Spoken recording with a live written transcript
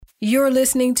You're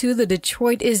listening to the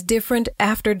Detroit is Different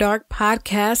After Dark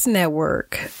Podcast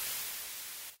Network.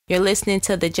 You're listening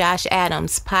to the Josh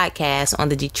Adams podcast on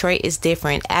the Detroit is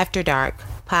Different After Dark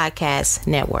Podcast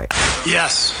Network.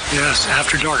 Yes,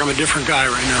 After Dark. I'm a different guy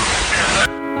right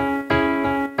now.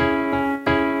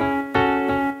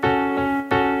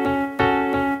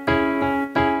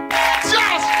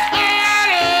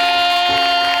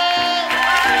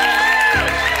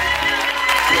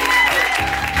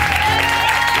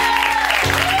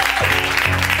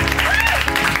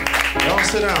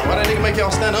 Sit down. Why that nigga make y'all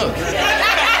stand up?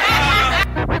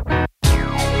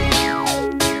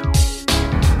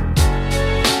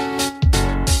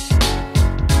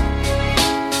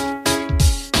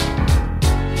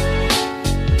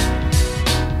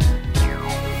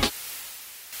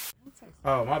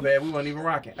 Oh, my bad. We wasn't even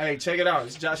rocking. Hey, check it out.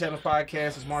 It's Josh Adams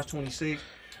Podcast. It's March 26th.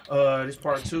 This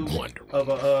part 2 of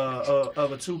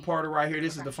a two-parter right here.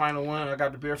 This is the final one. I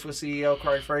got the Barefoot CEO,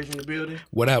 Corey Frazier, in the building.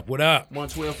 What up?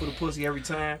 112 for the pussy every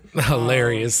time.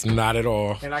 Hilarious. Not at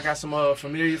all. And I got some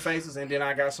familiar faces, and then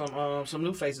I got some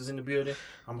new faces in the building.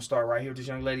 I'm going to start right here with this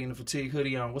young lady in the fatigue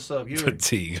hoodie on. What's up?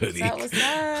 Fatigue hoodie. What's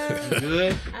up? You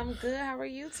good? I'm good. How are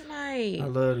you tonight? I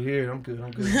love to hear it. I'm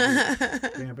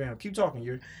good. Bam. Keep talking,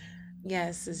 Yuri.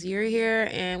 Yes, it's Yuri here,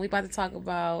 and we about to talk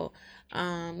about...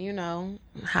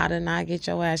 how to not get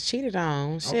your ass cheated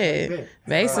on. Shit. Okay,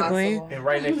 basically. And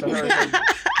right next to her,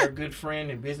 her good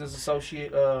friend and business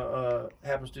associate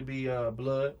happens to be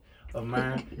Blood of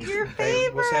mine. Your Hey,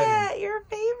 what's happening? your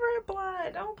favorite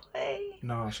Blood. Don't play.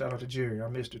 No, shout out to Jerry. I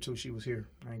missed her too. She was here.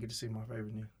 I didn't get to see my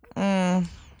favorite nigga.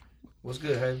 What's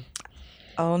good, Haley?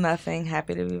 Oh, nothing.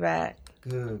 Happy to be back.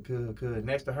 Good.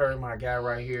 Next to her, my guy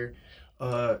right here.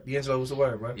 D'Angelo, what's the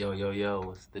word, bro? Yo,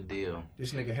 what's the deal?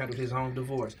 This nigga handled his own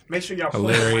divorce. Make sure y'all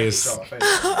Hilarious.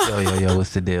 Yo,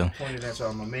 what's the deal? Pointed at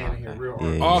y'all, my man in here, real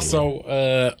hard.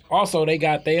 Yeah. Also, they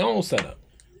got their own setup.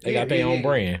 They got their own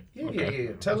brand.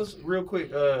 Yeah. Tell us real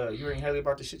quick, you and Haley,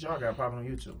 about the shit y'all got popping on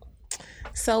YouTube.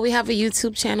 So we have a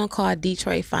YouTube channel called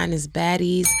Detroit Finest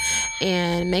Baddies,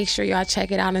 and make sure y'all check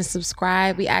it out and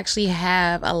subscribe. We actually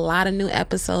have a lot of new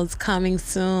episodes coming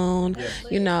soon,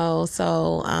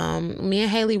 so me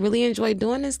and Haley really enjoy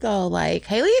doing this though. Like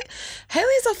Haley's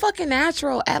a fucking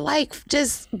natural at like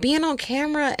just being on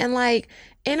camera and like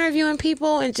interviewing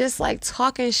people and just like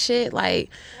talking shit. Like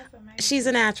she's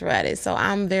a natural at it, so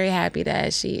I'm very happy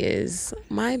that she is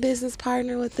my business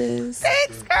partner with this.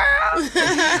 Thanks, girl.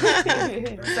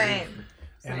 Same.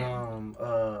 And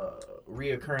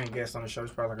reoccurring guest on the show.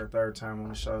 It's probably like her third time on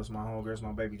the show. It's my homegirl, it's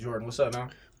my baby Jordan. What's up now?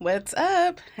 What's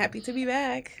up? Happy to be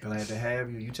back. Glad to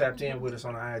have you. You tapped in with us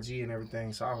on the IG and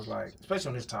everything, so I was like, especially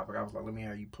on this topic, I was like, let me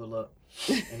have you pull up.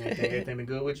 And everything been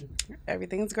good with you?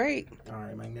 Everything's great. All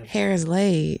right, magnificent. Hair is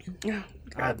laid. Girl,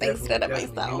 thanks to that You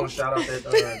myself. want to shout out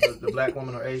that the black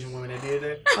woman or Asian woman that did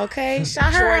that? Okay,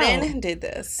 shout her Jordan out. did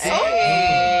this. Hey,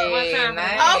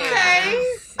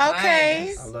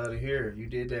 Okay. I love to hear it. You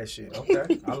did that shit.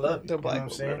 Okay, I love it. The black you know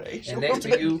what I'm saying? woman or Asian And next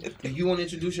to you, do you want to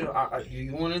introduce your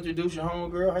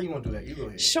homegirl? How you want to do that? You go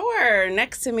ahead. Sure.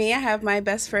 Next to me, I have my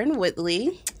best friend,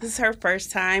 Whitley. This is her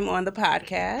first time on the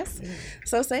podcast.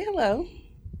 So say hello.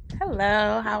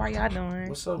 Hello, how are y'all doing?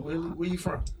 What's up, Willie? Where you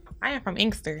from? I am from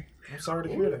Inkster. I'm sorry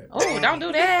to hear that. Oh, don't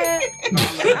do that. Don't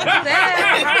do that.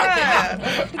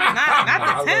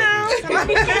 Not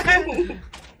the town.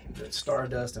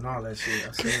 Stardust and all that shit.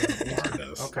 I see.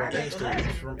 Okay, Inkster.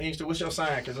 From Inkster. What's your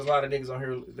sign? Because there's a lot of niggas on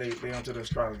here, they onto the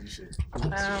astrology shit.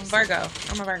 Virgo.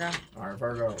 I'm a Virgo. All right,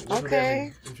 Virgo.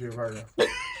 Okay. If you're a Virgo.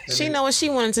 She know what she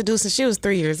wanted to do since she was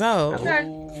 3 years old. Okay.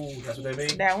 Ooh, that's what they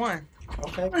mean? That one.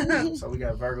 Okay, cool. So we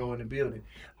got Virgo in the building.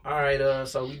 All right,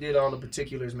 so we did all the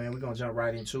particulars, man. We're going to jump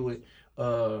right into it.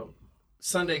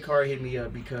 Sunday Car hit me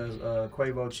up because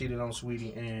Quavo cheated on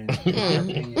Sweetie, and in my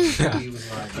opinion, he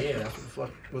was like, yeah, that's what the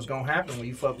fuck was going to happen when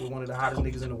you fuck with one of the hottest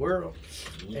niggas in the world.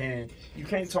 And you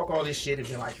can't talk all this shit and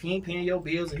be like, he ain't paying your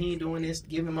bills and he ain't doing this,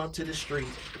 give him up to the street,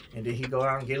 and then he go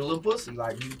out and get a little pussy.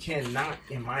 Like, you cannot,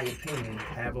 in my opinion,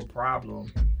 have a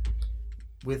problem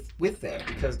with that,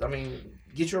 because, I mean,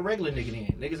 get your regular nigga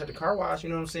in. Niggas at the car wash, you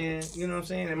know what I'm saying?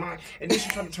 And then she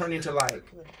trying to turn into like,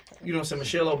 you know what I'm saying,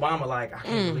 Michelle Obama, like, I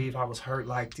can't believe I was hurt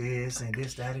like this and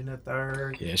this, that, and the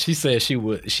third. Yeah, she said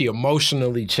she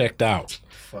emotionally checked out.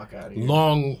 Fuck out of here.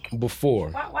 Long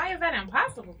before. Why is that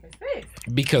impossible for sis?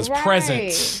 Because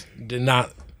presence did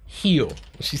not heal.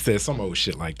 She said some old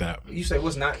shit like that. You say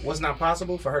what's not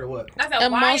possible for her to what? I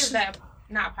said, why is that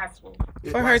not possible?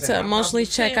 For her to emotionally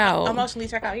check out. Emotionally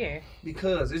check out, yeah.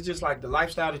 Because it's just like the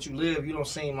lifestyle that you live, you don't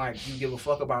seem like you give a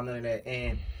fuck about none of that.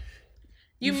 And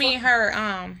You mean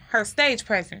her stage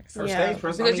presence? Her stage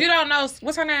presence. Because you don't know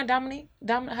what's her name, Dominique.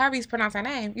 However you pronounce her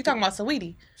name. You talking about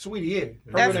Saweetie? Saweetie, yeah.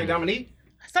 Her real name Dominique.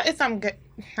 So it's something good.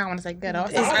 I want to say ghetto.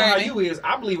 I don't know how you is.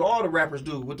 I believe all the rappers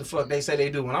do what the fuck they say they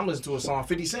do. When I'm listening to a song,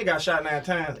 50 Cent got shot 9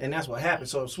 times, and that's what happened.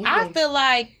 So I feel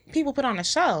like people put on a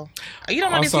show. You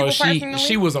don't know these people personally.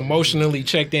 She was emotionally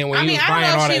checked in when he was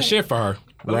buying all that shit for her.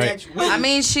 Right. I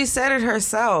mean, she said it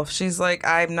herself. She's like,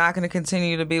 I'm not going to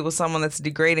continue to be with someone that's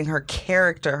degrading her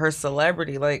character, her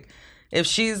celebrity. Like, if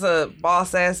she's a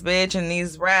boss ass bitch in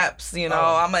these raps, you know,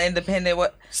 I'm an independent.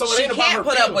 So she can't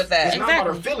put up with that. It's not about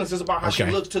her feelings. It's about how she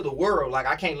looks to the world. Like,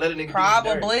 I can't let a nigga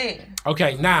probably.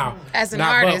 Okay, now as an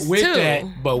artist but with too.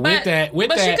 That,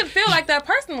 but she could feel like that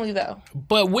personally though.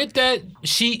 But with that,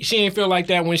 she didn't feel like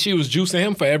that when she was juicing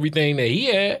him for everything that he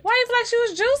had. Why do you feel like she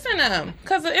was juicing him?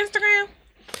 Because of Instagram?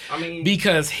 I mean,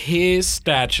 because his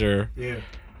stature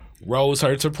rose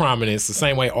her to prominence the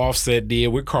same way Offset did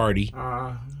with Cardi.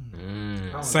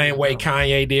 Same way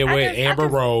Kanye did with Amber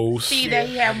Rose. See that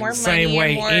he had more money. Same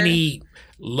way any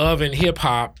love and hip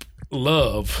hop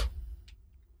love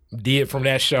did from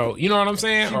that show. You know what I'm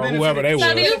saying? Or whoever they were.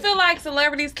 So do you feel like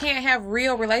celebrities can't have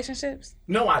real relationships?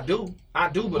 No, I do.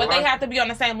 But they have to be on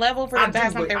the same level for them to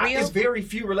have something real? There's very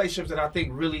few relationships that I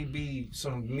think really be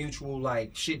some mutual,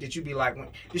 like, shit that you be like,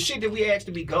 the shit that we asked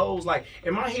to be goals. Like,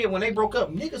 in my head, when they broke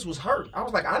up, niggas was hurt. I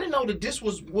was like, I didn't know that this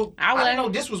was what, I didn't know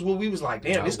this was what we was like,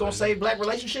 damn, this gonna save black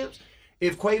relationships?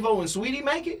 If Quavo and Saweetie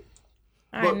make it?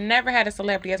 I never had a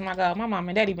celebrity as my goal. My mom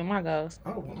and daddy been my goals.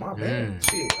 Oh, well, my bad.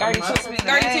 Shit.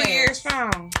 32 years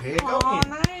strong. There you go.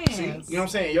 Nice. See, you know what I'm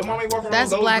saying? Your mama ain't walking around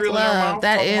That's with those black grill in her love. mouth.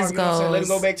 That Talking is about, you know what I'm saying? Let goals.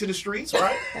 him go back to the streets,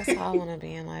 right? That's all I want to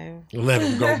be in life. Let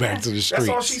him go back to the streets.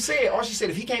 That's all she said. All she said,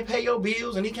 if he can't pay your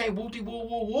bills and he can't woo woo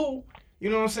woo woo, you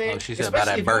know what I'm saying? Oh, she said about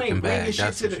that Birkin bag.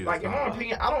 That's what she was like, in my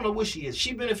opinion, I don't know what she is.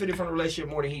 She benefited from the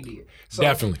relationship more than he did. So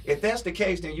Definitely. If that's the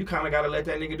case, then you kind of got to let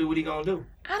that nigga do what he gonna do.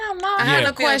 I don't know. I have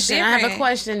a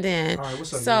question then. All right,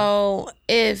 what's up, so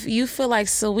if you feel like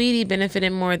Saweetie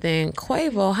benefited more than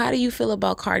Quavo, how do you feel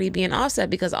about Cardi being Offset?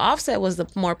 Because Offset was the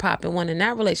more popping one in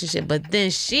that relationship, but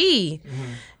then she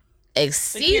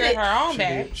exceeded her own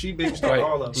bag. She big star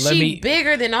all of them. She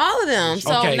bigger than all of them.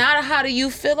 So Okay. now how do you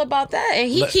feel about that?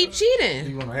 And he keep cheating.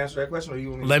 Do you want to answer that question, or you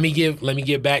want me? Let me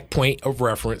give back point of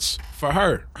reference for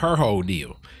her whole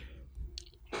deal.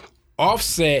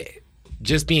 Offset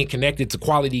just being connected to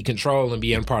Quality Control and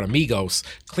being part of Migos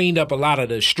cleaned up a lot of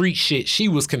the street shit she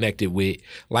was connected with,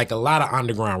 like a lot of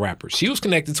underground rappers. She was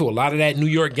connected to a lot of that New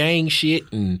York gang shit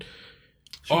and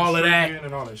all of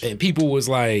that. And people was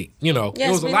like, you know, there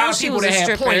was a lot of people that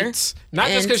had points. Not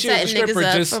just because she was a stripper,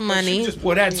 just for money.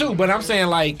 Well, that too. But I'm saying,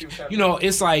 like, you know,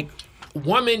 it's like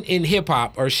woman in hip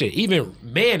hop or shit, even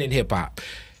man in hip hop,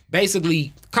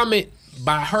 basically coming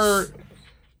by her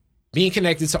being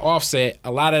connected to Offset,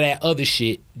 a lot of that other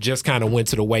shit just kind of went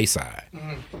to the wayside.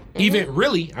 Even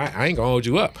really, I ain't gonna hold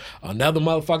you up. Another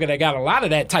motherfucker that got a lot of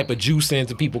that type of juice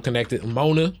into people connected,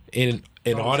 Mona and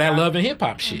all that love and hip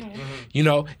hop shit. You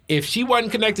know, if she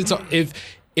wasn't connected to,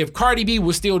 if Cardi B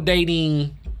was still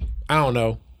dating, I don't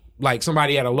know, like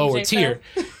somebody at a lower tier,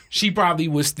 she probably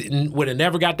would have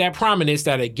never got that prominence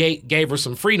that it gave her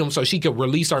some freedom so she could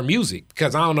release her music.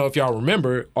 Because I don't know if y'all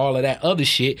remember all of that other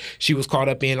shit she was caught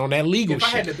up in on that legal If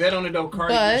shit. I had to bet on it though,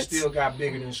 Cardi would still got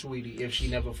bigger than Saweetie if she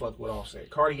never fucked with Offset.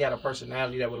 Cardi got a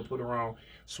personality that would have put her on.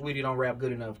 Saweetie don't rap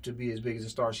good enough to be as big as a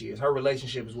star she is. Her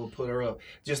relationship is what put her up.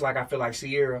 Just like I feel like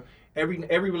Sierra,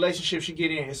 every relationship she get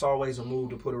in, it's always a move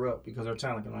to put her up because her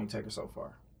talent can only take her so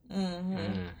far.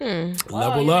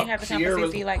 Level up. Have to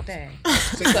compensate like that.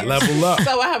 Level up.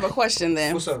 So I have a question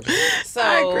then. What's up? So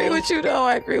I agree with you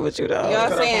though.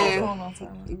 Y'all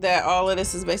saying that all of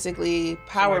this is basically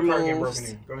power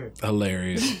moves. Go ahead.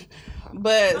 Hilarious.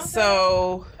 But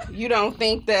so you don't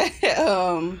think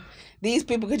that these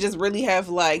people could just really have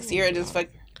like Sierra just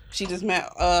she just met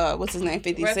what's his name,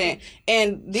 50 Cent,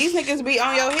 and these niggas be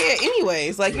on your head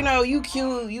anyways. Like, you know, you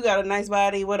cute, you got a nice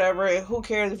body, whatever. Who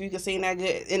cares if you can sing that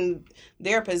good? In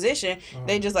their position,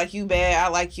 they just like, you bad, I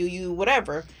like you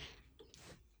whatever.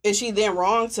 Is she then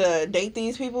wrong to date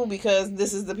these people because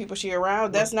this is the people she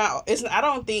around? That's not. It's.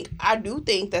 I do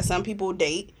think that some people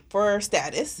date for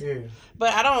status. Yeah.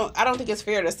 But I don't think it's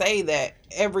fair to say that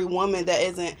every woman that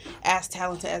isn't as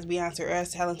talented as Beyonce or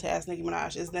as talented as Nicki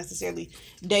Minaj is necessarily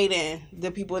dating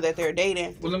the people that they're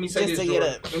dating. Well, let me say just this, to get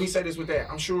Jordan. up. Let me say this with that.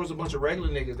 I'm sure there's a bunch of regular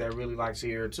niggas that really like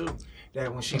Sierra too.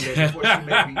 That when she met before she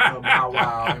met Bow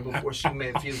Wow and before she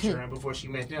met Future and before she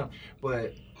met them.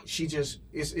 But she just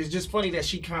it's just funny that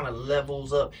she kind of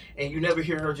levels up, and you never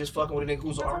hear her just fucking with a nigga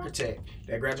who's an architect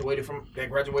that graduated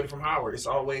from Howard. It's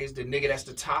always the nigga that's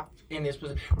the top in this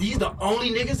position. These the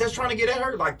only niggas that's trying to get at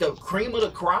her, like the cream of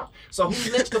the crop. So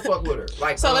who's next to fuck with her?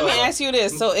 Like, so let me ask you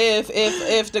this: so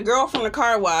if the girl from the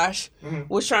car wash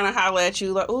was trying to holler at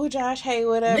you like, "Ooh, Josh, hey,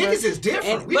 whatever," niggas is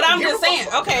different. but I'm just saying,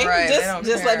 okay, right,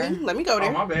 just let me go there.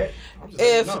 Oh, my bad.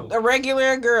 If a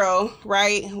regular girl,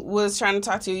 right, was trying to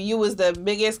talk to you, you was the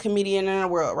biggest comedian in the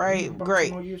world, right?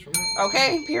 Great.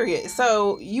 Okay, period.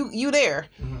 So you there.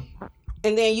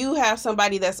 And then you have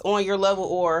somebody that's on your level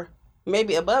or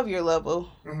maybe above your level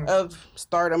of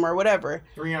stardom or whatever.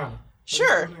 Rihanna.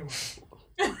 Sure.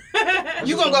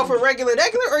 You gonna go for regular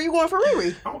or you going for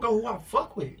Riri? I'm gonna go who I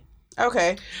fuck with.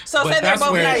 Okay, so But say they're that's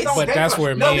both where- nice. but that's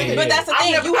where men- But that's the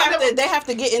thing. Never- They have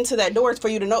to get into that door for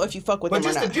you to know if you fuck with But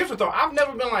them or just the not. difference though, I'm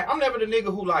never the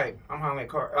nigga who like I'm hollering at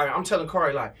Corey. Like, I'm telling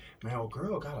Corey like, man, old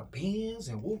girl got a Benz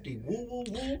and whoop-de woo woo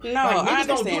woo. No, like, I niggas don't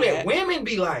do understand that. that. Women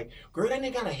be like, girl, that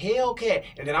nigga got a Hellcat,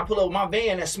 and then I pull up with my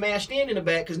van that's smashed in the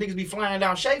back because niggas be flying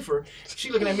down Schaefer. She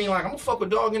looking at me like I'm gonna fuck a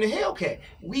dog in a Hellcat.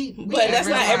 But that's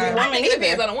not every I woman think it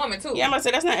depends either. on a woman too. Yeah, I'm gonna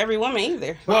say that's not every woman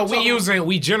either. Well,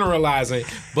 we generalizing,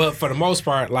 but for the most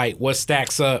part, like what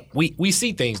stacks up, we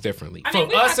see things differently. I mean,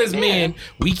 For us as men,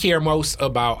 we care most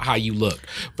about how you look.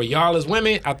 For y'all as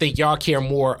women, I think y'all care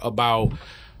more about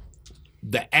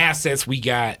the assets we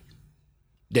got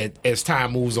that as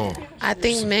time moves on. I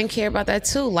think men care about that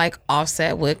too, like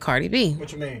Offset with Cardi B.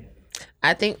 What you mean?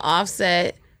 I think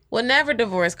Offset will never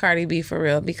divorce Cardi B for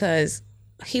real because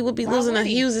he would be losing a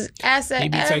huge asset He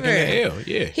be ever. taking the L,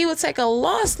 yeah. He would take a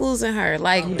loss losing her,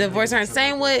 like divorcing her.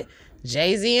 Same with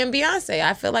Jay-Z and Beyonce.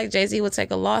 I feel like Jay-Z would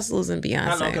take a loss losing I know,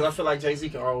 because Beyonce. I feel like Jay-Z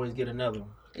can always get another one.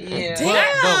 Yeah. But with Can we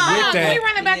that,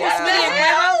 run it back with Yeah. Smitty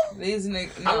and Quavo? These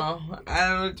niggas, no. I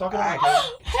don't Talking about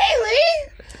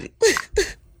Haley.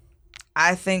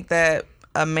 I think that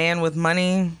a man with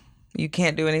money, you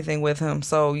can't do anything with him.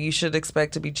 So you should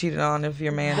expect to be cheated on if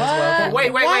your man is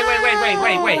wealthy. wait.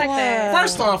 Like that.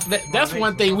 First off, that's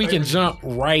one thing we can jump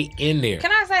right in there.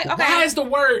 Can I say, okay. Why is the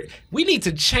word, we need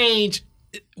to change,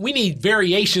 we need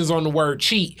variations on the word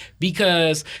cheat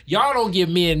because y'all don't give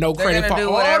men no They're credit gonna for do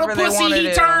all whatever the they pussy wanna he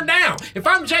do. turned down. If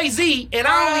I'm Jay-Z and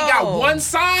I only got Oh. one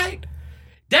side,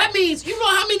 that means, you know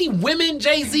how many women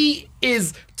Jay-Z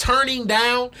is turning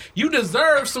down? You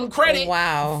deserve some credit.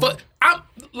 Wow. For, I'm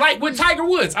like with Tiger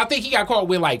Woods, I think he got caught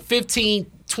with like 15,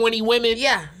 20 women.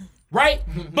 Yeah. Right?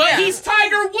 But he's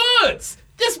Tiger Woods.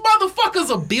 This motherfucker's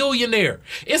a billionaire.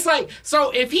 It's like, so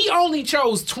if he only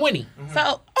chose 20,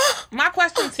 So, my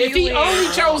question to if you he is, only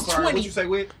chose What 20, you say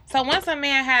with? so once a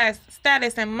man has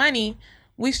status and money,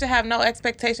 we should have no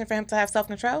expectation for him to have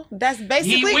self-control? That's he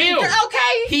basically will.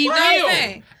 okay. He What I'm will.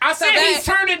 saying. I So said that- he's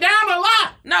turning down a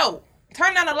lot. No.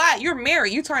 Turn down a lot. You're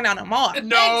married. You turn down a lot.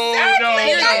 No, Are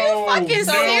you fucking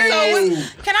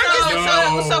serious? Can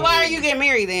I just so why are you getting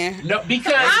married then? No,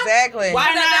 because Exactly.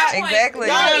 Why not? Exactly.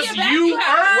 because you earned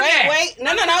that. Wait,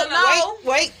 no,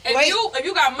 wait. If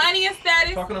you got money and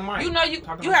status, Talking to Mike. you know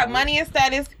Talking you to have Mike. money and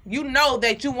status. You know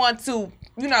that you want to,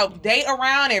 date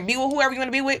around and be with whoever you want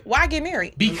to be with. Why get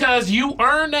married? Because you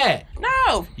earned that.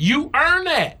 No. You earned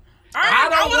that. I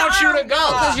don't wanna want you to earn- go.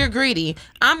 Because you're greedy.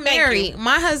 I'm Thank married. you.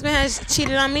 My husband has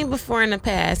cheated on me before in the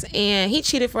past, and he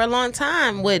cheated for a long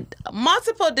time with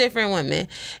multiple different women.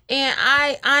 And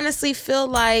I honestly feel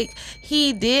like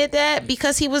he did that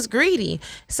because he was greedy.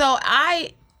 So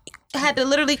I had to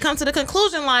literally come to the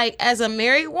conclusion, like, as a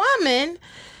married woman,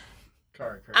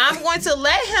 I'm going to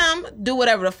let him do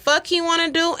whatever the fuck he want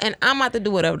to do, and I'm about to do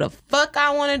whatever the fuck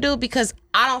I want to do because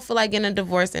I don't feel like getting a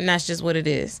divorce, and that's just what it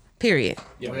is. Period.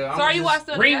 Well, So are you all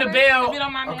still Ring the together, bell. If you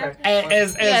don't mind me Okay. asking?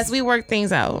 As Yes, we work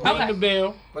things out. ring the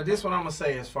bell. But this what I'm gonna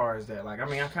say as far as that. Like, I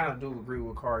mean, I kind of do agree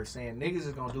with Kari saying niggas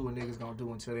is gonna do what niggas gonna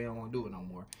do until they don't want to do it no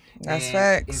more. That's And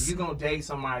facts. If you gonna date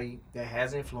somebody that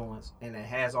has influence and that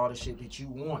has all the shit that you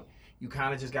want, you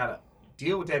kind of just gotta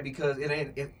deal with that because it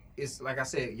ain't. It's like I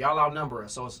said, y'all outnumber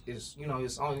us. So it's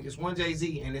it's one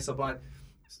Jay-Z and it's a bunch.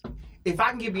 If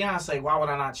I can get Beyonce, why would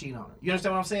I not cheat on her? You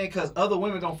understand what I'm saying? Because other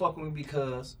women gonna fuck with me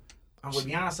because I'm with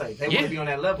Beyonce. They want Yeah. to be on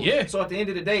that level. Yeah. So at the end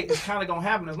of the day, it's kind of gonna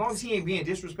happen as long as he ain't being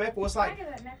disrespectful. It's like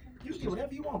you do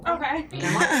whatever you want. Bro. Okay.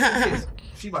 And my thing is,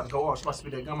 she about to go off. She about to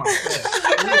spit that gum out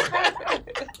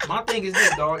fast. My thing is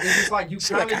this, dog. It's just like you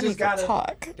kind of just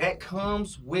gotta. That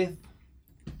comes with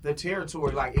the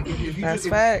territory. Like if you That's just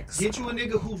facts. get you a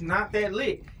nigga who's not that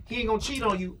lit. he ain't gonna cheat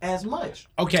on you as much.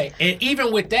 Okay, and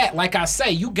even with that, like I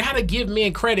say, you gotta give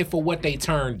men credit for what they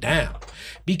turn down.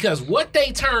 Because what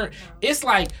they turn, it's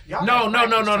like, no.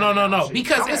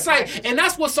 Because it's like, and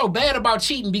that's what's so bad about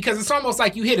cheating, because it's almost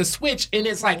like you hit a switch and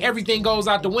it's like everything goes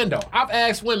out the window. I've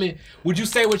asked women, would you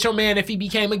stay with your man if he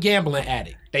became a gambling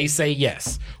addict? They say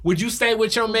yes. Would you stay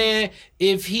with your man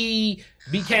if he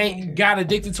got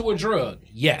addicted to a drug?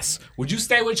 Yes. Would you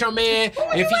stay with your man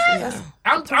if he?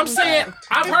 I'm saying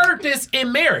I've heard this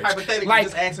in marriage. Hypothetically, like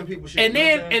just asking people shit.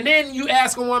 and then you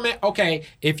ask a woman, okay,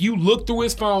 if you look through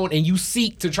his phone and you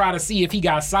seek to try to see if he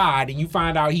got side and you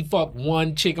find out he fucked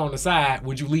one chick on the side,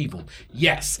 would you leave him?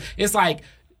 Yes. It's like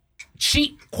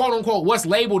cheat, quote unquote, what's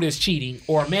labeled as cheating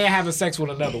or a man having sex with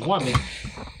another woman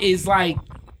is like,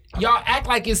 y'all act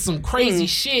like it's some crazy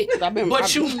shit,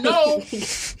 but you know,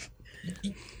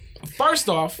 first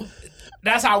off,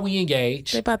 that's how we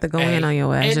engage. They about to go in on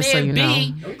your ass, and just so you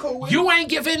B, know. You ain't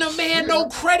giving a man no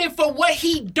credit for what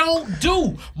he don't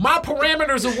do. My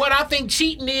parameters of what I think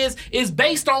cheating is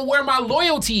based on where my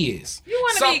loyalty is. You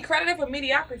want to be credited for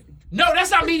mediocrity. No,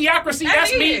 that's not mediocrity.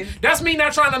 That's me. That's me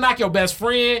not trying to knock your best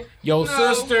friend, your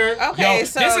sister. Okay,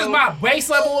 so this is my base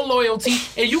level of loyalty,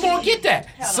 and you gonna get that.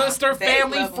 Sister,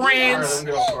 family, friends,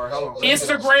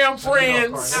 Instagram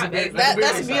friends.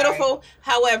 That's beautiful.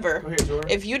 However,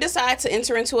 if you decide to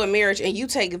enter into a marriage and you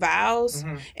take vows,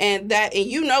 and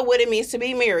you know what it means to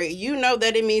be married, you know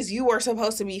that it means you are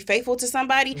supposed to be faithful to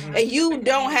somebody, and you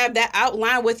don't have that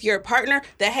outline with your partner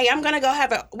that, hey,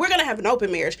 we're gonna have an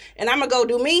open marriage, and I'm gonna go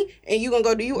do me, and you gonna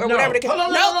go do you, or whatever the case.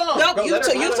 No,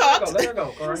 you talked.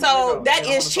 So that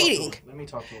is cheating. Let me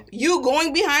talk to her. You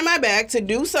going behind my back to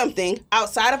do something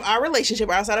outside of our relationship,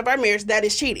 or outside of our marriage, that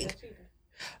is cheating.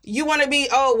 You want to be,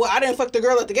 I didn't fuck the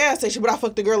girl at the gas station, but I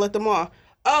fucked the girl at the mall.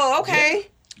 Oh, okay.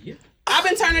 Yeah. I've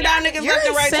been turning down niggas left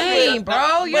and right. You're insane,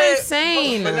 bro. You're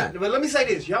insane. But let me say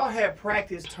this. Y'all have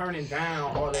practice turning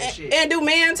down all that shit. And do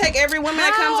men take every woman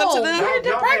that comes up to them? Where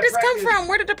did the practice come from?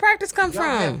 Where did the practice come Y'all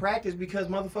from? have practice because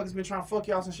motherfuckers been trying to fuck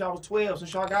y'all since y'all was 12,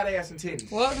 since y'all got ass and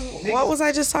titties. What was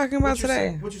I just talking about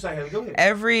today? What you say, Haley? Go ahead.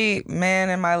 Every man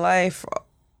in my life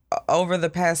over the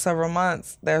past several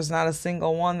months, there's not a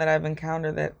single one that I've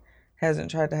encountered that hasn't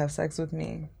tried to have sex with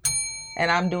me. And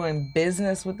I'm doing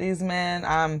business with these men.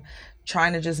 I'm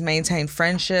trying to just maintain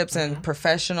friendships and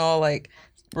professional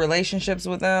relationships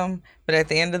with them. But at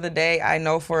the end of the day, I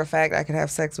know for a fact I could have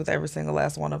sex with every single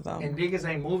last one of them. And niggas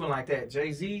ain't moving like that.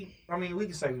 Jay-Z, I mean, we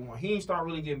can say we want. He ain't start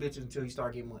really getting bitches until he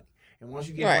start getting money. And once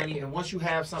you get money, and once you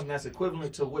have something that's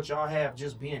equivalent to what y'all have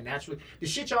just being naturally, the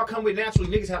shit y'all come with naturally,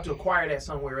 niggas have to acquire that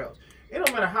somewhere else. It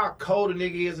don't matter how cold a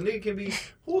nigga is. A nigga can be,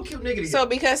 who a cute nigga to get? So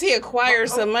because he acquired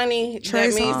some money,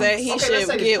 that means that he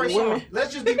should get women.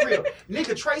 Let's just be real.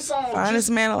 Nigga, Trey Songz.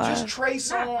 Finest man alive. Just Trey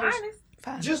Songz.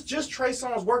 Just Trey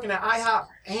Songz working at IHOP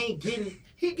ain't getting,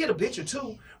 he get a bitch or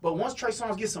two. But once Trey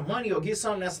Songz get some money or get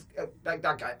something that's like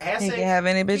an asset. He can have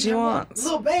any bitch he wants.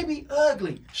 Little baby,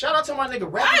 ugly. Shout out to my nigga,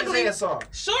 rapping his ass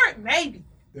off. Short, maybe.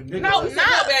 No, not baby.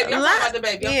 I'm talking about the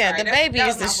baby. The baby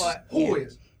is the fault. Who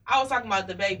is? I was talking about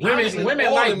the baby.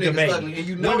 Women like the baby. Ugly, and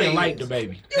you know women like the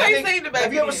baby. You ain't seen the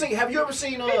baby. Have you ever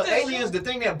seen Aliens? The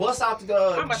thing that busts out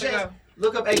the chest.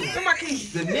 Look up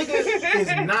Aliens. The nigga is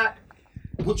not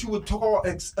what you would call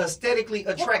aesthetically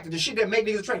attractive. The shit that make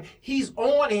niggas attractive. He's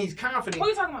on and he's confident. Who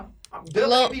you talking about?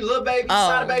 Lil Baby,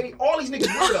 Side Baby, all these niggas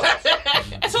weirdos.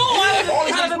 All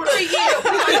these niggas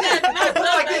weirdos.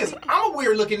 Like this, I'm a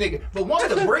weird looking nigga, but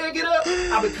once the bread get up,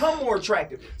 I become more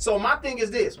attractive. So my thing is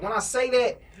this: when I say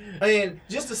that, and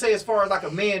just to say as far as like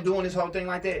a man doing this whole thing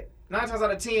like that, 9 times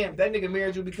out of 10, that nigga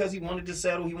married you because he wanted to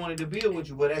settle, he wanted to build with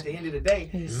you. But at the end of the day,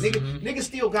 nigga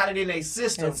still got it in their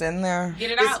system. It's in there.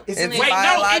 Get it out. It's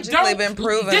biologically been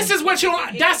proven. This is what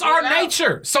that's our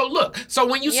nature. So look, so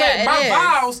when you say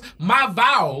my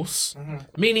vows,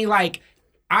 meaning like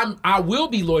I will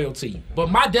be loyal to you.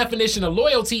 But my definition of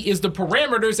loyalty is the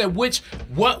parameters at which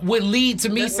what would lead to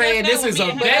me saying this is a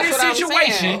vetted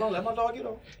situation. Hold on, let my dog get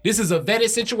on. This is a vetted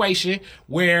situation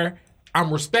where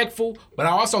I'm respectful, but I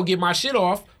also get my shit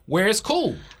off where it's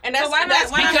cool. And that's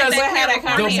because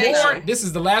the more, this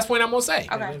is the last point I'm going to say.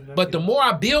 Okay. But the more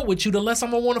I build with you, the less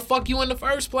I'm going to want to fuck you in the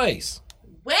first place.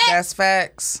 That's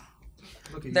facts.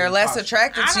 They're less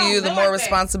attracted to you the more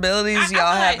responsibilities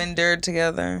y'all have endured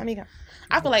together.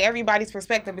 I feel like everybody's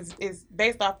perspective is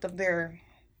based off of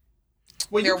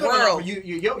their world.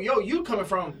 You coming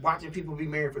from watching people be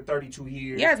married for 32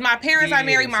 years. Yes, my parents are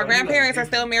married. My grandparents are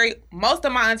still married. Most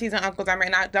of my aunties and uncles are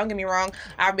married. Now, don't get me wrong.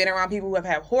 I've been around people who have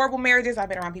had horrible marriages. I've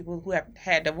been around people who have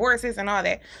had divorces and all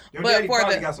that. Your daddy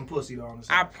probably got some pussy though.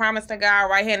 I promise to God,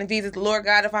 right hand of Jesus, the Lord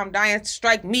God, if I'm dying,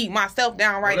 strike me, myself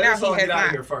down right now. He has get out not.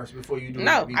 of here first before you do.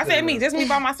 No, I said me, just me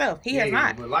by myself. He has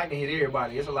not. But lightning hit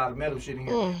everybody. There's a lot of metal shit in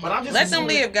here. But I'm just let them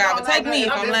live, God. But take me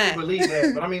if I'm lying. I believe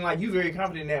that. But I mean, like, you very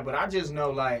confident in that. But I just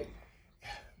know, like,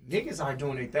 niggas are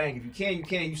doing their thing. If you can, you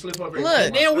can. You slip up.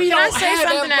 Look, then we can I don't say have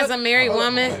something that, as a married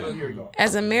woman? Here we go.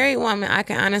 As a married woman, I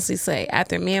can honestly say,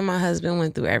 after me and my husband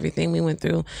went through everything we went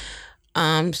through,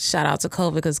 shout out to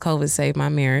COVID because COVID saved my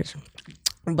marriage.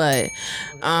 But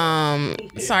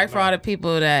sorry for all the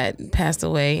people that passed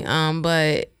away.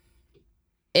 But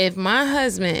if my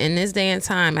husband in this day and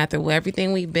time, after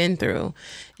everything we've been through,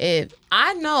 if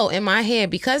I know in my head,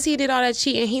 because he did all that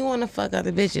cheating, he want to fuck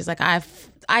other bitches. Like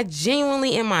I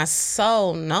genuinely in my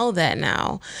soul know that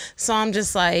now. So I'm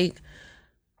just like,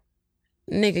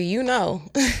 nigga, you know,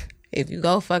 if you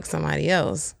go fuck somebody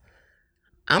else,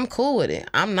 I'm cool with it.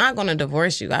 I'm not going to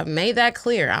divorce you. I've made that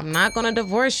clear. I'm not going to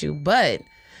divorce you. But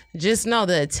just know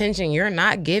the attention you're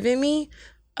not giving me,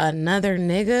 another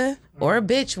nigga or a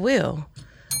bitch will.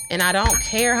 And I don't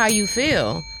care how you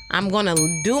feel. I'm going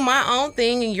to do my own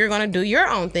thing and you're going to do your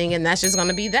own thing. And that's just going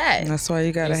to be that. That's why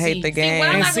you got to hate the game. What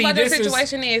I like about this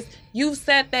situation is you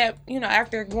said that, you know,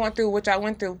 after going through what y'all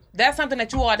went through, that's something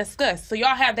that you all discussed. So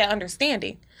y'all have that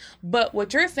understanding. But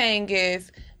what you're saying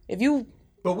is if you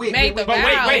wait,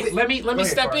 let me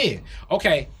step in.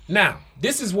 Okay, now,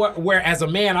 this is where as a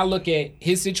man, I look at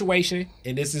his situation,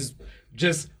 and this is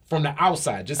just from the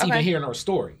outside, just even hearing her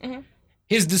story. Mm-hmm.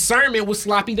 His discernment was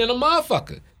sloppy than a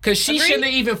motherfucker. Because she shouldn't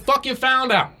have even fucking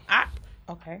found out.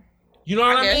 Okay. You know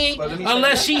what I mean?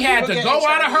 Unless she had to go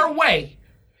out of her way.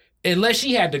 Unless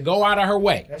she had to go out of her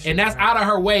way. And that's out of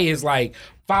her way is like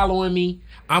following me.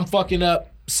 I'm fucking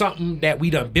up something that we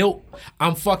done built.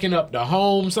 I'm fucking up the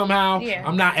home somehow. Yeah.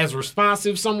 I'm not as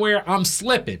responsive somewhere. I'm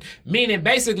slipping. Meaning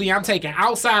basically I'm taking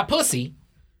outside pussy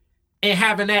and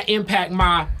having that impact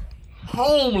my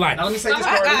home life. Now, let me say this.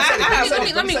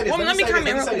 Let me comment real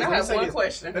quick. I have one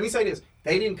question. Let me say this.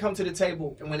 They didn't come to the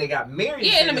table, and when they got married,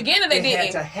 in the beginning they didn't.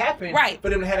 It had to happen, for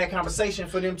them to have that conversation,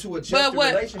 for them to adjust the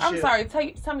relationship. I'm sorry.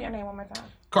 Tell me your name one more time.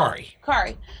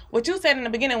 Kari. What you said in the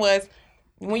beginning was,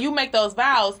 when you make those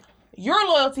vows, your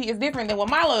loyalty is different than what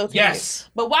my loyalty is.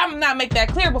 But why not make that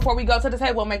clear before we go to the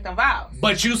table and make them vows?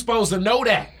 But you supposed to know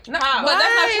that. No, but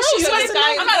that's not true.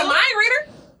 I'm not a mind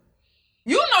reader.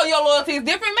 You know your loyalty is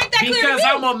different. Make that clear to me. Because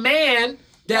I'm a man.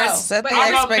 Set the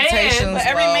expectations. But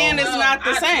every man is not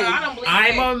the same.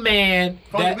 I'm a man.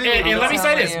 And let me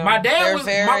say this: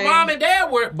 my mom and dad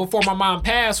were, before my mom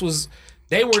passed,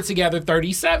 they were together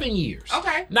 37 years.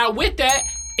 Okay. Now with that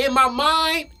in my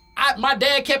mind, my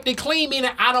dad kept it clean,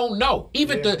 meaning I don't know.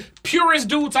 Even the purest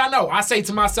dudes I know, I say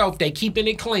to myself, they keeping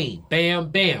it clean. Bam,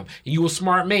 bam. And you a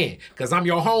smart man. Because I'm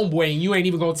your homeboy and you ain't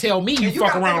even going to tell me you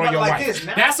fuck around on your wife.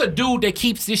 That's a dude that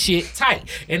keeps this shit tight.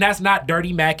 And that's not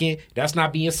dirty macking. That's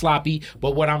not being sloppy.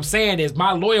 But what I'm saying is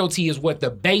my loyalty is what the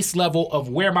base level of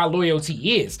where my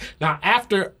loyalty is. Now,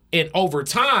 after and over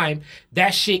time,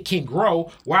 that shit can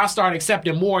grow where I start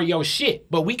accepting more of your shit.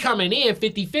 But we coming in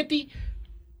 50-50.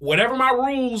 Whatever my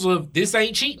rules of this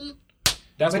ain't cheating,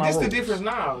 that's my rules. But this the difference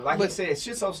now. Like I said,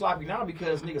 shit's so sloppy now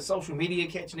because niggas social media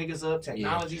catch niggas up,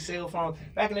 technology, cell phones.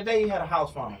 Back in the day, you had a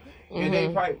house phone. And they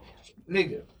probably,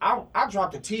 nigga, I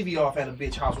dropped the TV off at a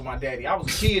bitch house with my daddy. I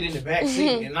was a kid in the back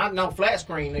seat and not no flat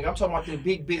screen, nigga. I'm talking about the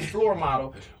big bitch floor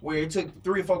model where it took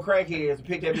 3 or 4 crackheads to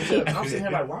pick that bitch up. And I'm sitting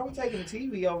here like, why are we taking the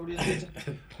TV over this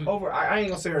bitch? I ain't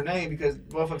gonna say her name because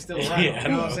motherfucker's still around. You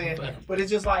know what I'm saying? But it's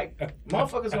just like,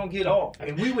 motherfuckers gonna get off.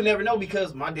 And we would never know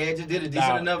because my dad just did a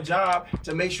decent enough job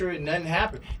to make sure nothing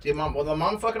happened. Did my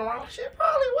mom fucking around? Shit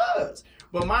probably was.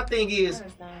 But my thing is,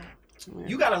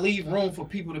 you gotta leave room for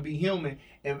people to be human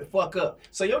and fuck up.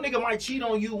 So your nigga might cheat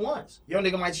on you once. Your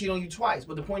nigga might cheat on you twice.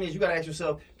 But the point is, you gotta ask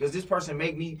yourself: does this person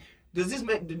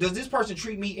does this person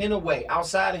treat me in a way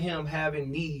outside of him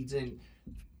having needs and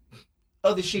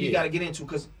other shit you gotta get into?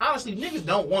 Because honestly, niggas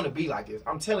don't want to be like this.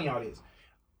 I'm telling y'all this.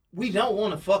 We don't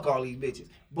want to fuck all these bitches,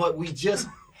 but we just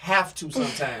have to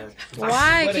sometimes.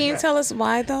 Why? Can you tell us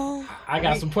why though? I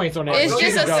got some points on that. It's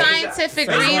just a scientific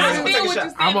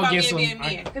reason. I'm gonna get some.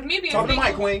 Because me being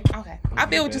single, okay, I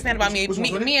feel what you're saying about me and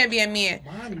being men.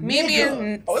 Me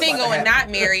being single and not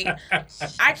married,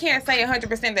 I can't say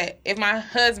 100% that if my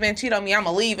husband cheat on me, I'm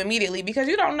gonna leave immediately because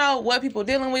you don't know what people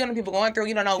dealing with, what people going through.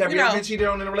 You don't know. Have you ever been cheated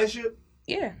on in a relationship?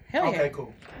 Yeah, hell yeah. Okay,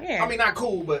 cool. Yeah. I mean, not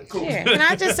cool, but cool. Yeah. Can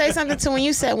I just say something to when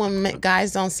you said when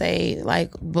guys don't say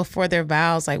like before their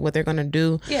vows like what they're gonna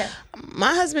do? Yeah.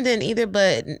 My husband didn't either,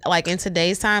 but like in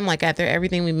today's time, like after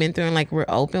everything we've been through and like we're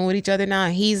open with each other now,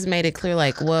 he's made it clear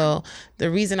like, well,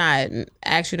 the reason I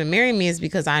asked you to marry me is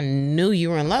because I knew you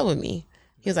were in love with me.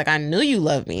 He was like, I knew you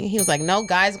loved me. He was like, no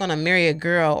guy's gonna marry a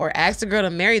girl or ask a girl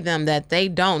to marry them that they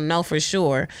don't know for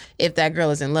sure if that girl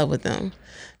is in love with them.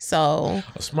 So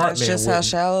a smart man. That's just how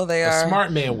shallow they are. A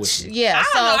smart man would. Yeah.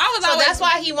 So that's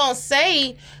why he won't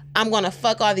say I'm gonna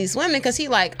fuck all these women, because he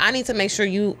like, I need to make sure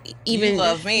you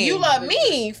love me. You love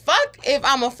me. Fuck if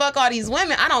I'm gonna fuck all these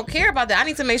women. I don't care about that. I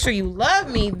need to make sure you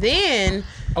love me. Then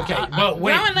okay, but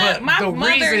wait,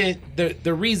 but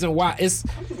the reason why it's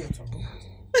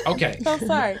okay. I'm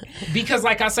sorry. Because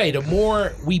like I say, the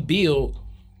more we build,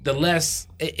 the less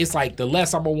it's like the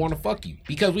less I'm gonna want to fuck you,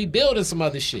 because we building some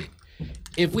other shit.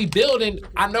 If we building,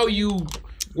 I know you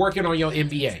working on your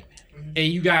MBA and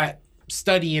you got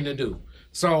studying to do.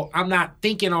 So I'm not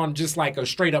thinking on just like a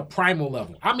straight up primal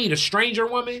level. I meet a stranger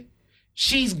woman,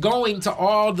 she's going to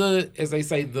all the, as they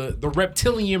say, the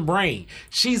reptilian brain.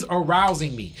 She's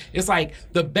arousing me. It's like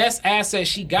the best asset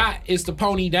she got is to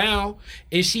pony down,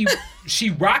 and she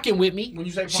rocking with me. When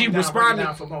you say she pony down, responded, break it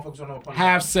down for motherfuckers who don't know what pony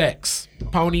have down. sex,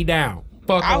 pony down,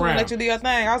 fuck I was around. gonna let you do your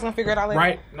thing. I was gonna figure it out later.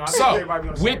 Right? No, I think So everybody be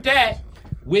on the same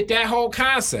with that whole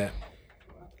concept,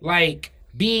 like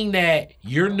being that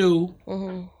you're new,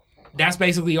 that's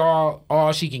basically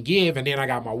all she can give. And then I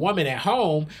got my woman at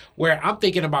home where I'm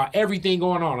thinking about everything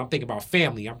going on. I'm thinking about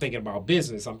family. I'm thinking about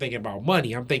business. I'm thinking about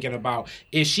money. I'm thinking about,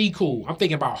 is she cool? I'm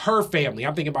thinking about her family.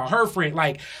 I'm thinking about her friend.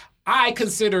 Like, I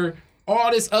consider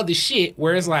all this other shit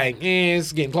where it's like,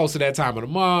 it's getting close to that time of the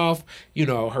month. You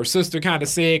know, her sister kind of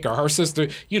sick, or her sister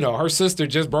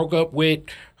just broke up with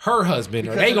her husband,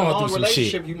 Because or they in a going long through some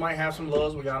relationship, shit. you might have some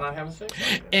loves where y'all not having sex.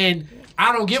 And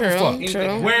I don't give a fuck.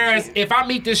 True. Whereas if I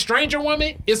meet this stranger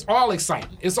woman, it's all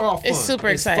exciting. It's all fun. it's super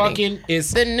It's exciting. fucking,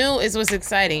 it's the new is what's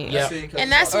exciting. Yeah.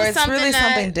 And that's Or what's it's something really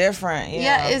that, something different.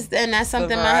 Yeah, and that's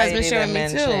something my husband shared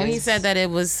with me too. He said that it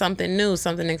was something new,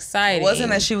 something exciting. It wasn't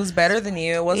that she was better than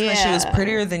you. It wasn't that she was Yeah.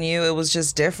 prettier than you. It was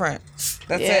just different.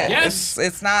 That's Yeah. it. Yes.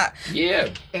 It's not. yeah.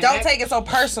 Don't take it so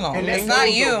personal. And that It's not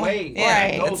goes you. away. Yeah,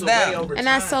 It goes it's away them. over And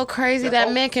that's so time. crazy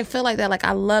that men can feel like that. Like,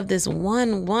 I love this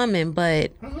one woman,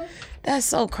 but that's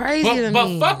so crazy to But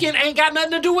me. fucking ain't got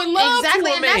nothing to do with love. Exactly, to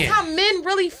a and man. that's how men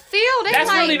really feel. They That's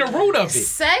like really the root of it.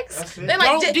 sex. it. They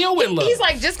like Don't deal with love. He's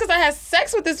like, just because I had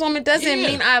sex with this woman doesn't Yeah.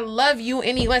 mean I love you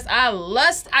any less.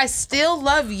 I still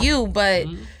love you, but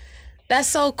that's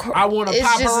so crazy. I want to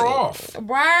pop her off.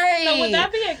 Right. So would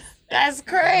that be That's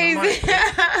crazy.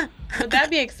 would that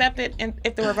be accepted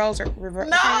if the roles are reversed?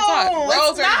 No,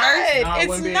 roles it's are reversed. No, it It's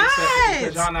wouldn't be accepted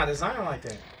because not. y'all not designed like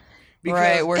that. Because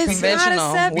Right, we're It's not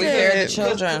conventional. We accepted. bear the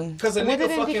children. Because a What nigga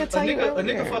did fucking Indika tell you a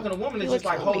earlier? nigga fucking a woman is You just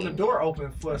like would holding kill the me. door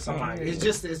open for somebody. It's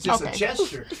just a Okay.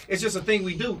 gesture. It's just a thing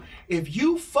we do. If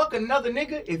you fuck another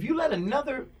nigga, if you let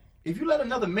another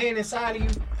man inside of you,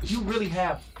 you really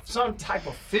have some type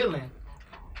of feeling.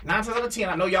 9 times out of 10,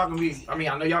 I know y'all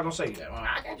gonna say that. Well,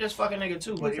 I can just fuck a nigga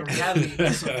too, but in reality,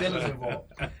 there's some feelings involved,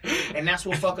 and that's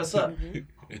what fuck us up.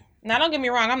 Now, don't get me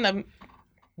wrong. I'm the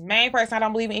main person. I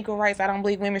don't believe in equal rights. I don't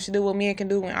believe women should do what men can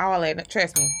do and all that.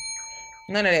 Trust me.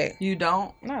 None of that. You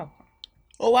don't? No.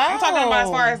 Wow. I'm talking about as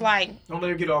far as like, Don't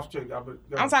let her get off track.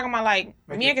 I'm talking about like,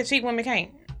 men can cheat, women can't.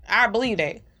 I believe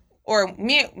that. Or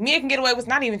men can get away with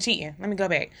not even cheating. Let me go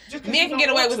back. Just 'cause Men you can get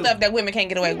don't away want with to. stuff that women can't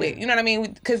get away with. You know what I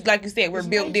mean? Because like you said, we're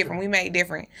built different. We made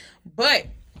different. But,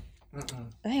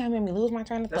 dang, I made me lose my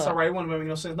train of thought. That's all right. It won't make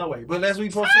no sense, no way. But as we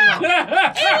proceed on.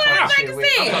 I'm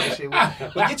talking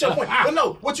But get your point. But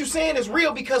no, what you're saying is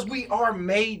real because we are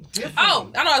made different.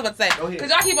 Oh, I know what I was about to say. Go ahead. Because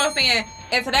y'all keep on saying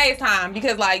in today's time,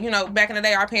 because like, you know, back in the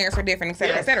day, our parents were different, et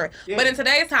cetera, Yes. et cetera. Yeah. But in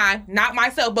today's time, not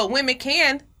myself, but women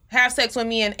can have sex with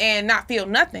men and not feel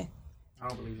nothing. I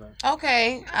don't believe that.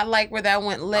 Okay, I like where that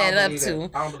went led I up don't to.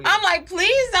 believe that. I don't believe I'm that. like,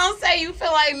 please don't say you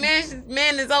feel like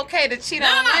men is okay to cheat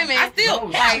on women. I still,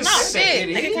 No, like no, shit.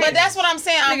 it is. But that's what I'm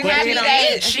saying. I'm Nigga happy cheat on that.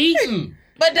 men. Cheating.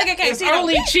 but nigga can't It's cheat on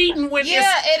only me. cheating when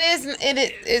Yeah, it is.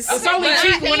 It's only not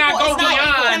cheating when I equal. go It's not beyond.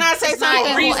 equal. Can I say It's not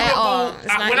something equal at all. reasonable.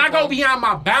 It's not When I go equal. beyond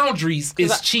my boundaries,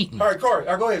 it's cheating. All right, Corey.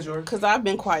 Go ahead, Jordan. Because I've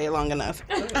been quiet long enough.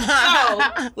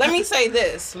 So let me say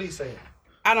this. Please say it.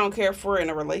 I don't care if we're in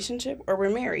a relationship or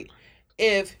we're married.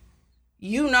 If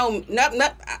you know,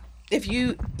 if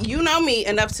you know me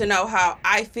enough to know how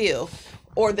I feel,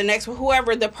 or the next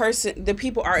whoever the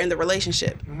people are in the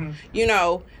relationship, you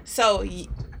know, so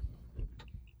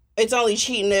it's only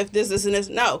cheating if this and this.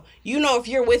 No, you know, if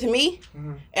you're with me,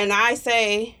 and I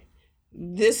say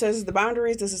this is the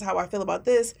boundaries. This is how I feel about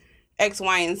this, X,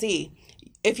 Y, and Z.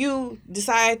 If you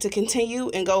decide to continue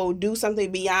and go do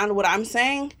something beyond what I'm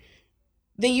saying,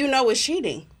 then you know it's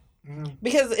cheating.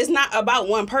 Because it's not about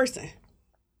one person.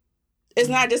 It's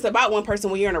not just about one person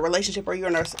when you're in a relationship or you're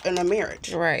in a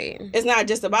marriage. Right. It's not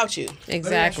just about you.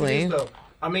 Exactly.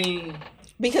 I mean,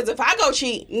 because if I go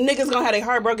cheat, niggas gonna have their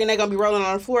heart broken. They're gonna be rolling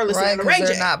on the floor listening to Ray J.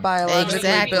 They're not biologically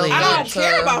built. I don't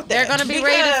care about that. They're gonna be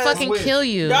ready to fucking kill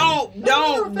you. Don't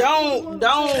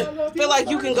feel like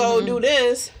you can go do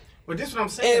this. But this is what I'm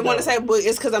saying. And want to say, well,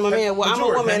 it's because I'm a man. Well, I'm a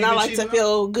woman and I like to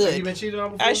feel good. Have you been cheated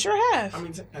on before? I sure have. I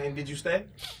mean, and did you stay?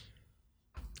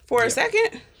 For a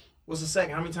second? What's the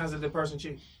second? How many times did the person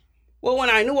cheat? Well, when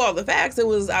I knew all the facts, it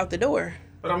was out the door.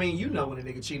 But I mean, you know when a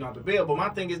nigga cheating off the bill. But my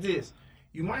thing is this.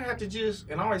 You might have to just,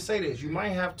 and I always say this, you might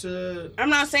have to... I'm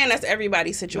not saying that's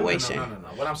everybody's situation. No.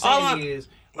 What I'm saying is,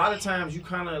 a lot of times you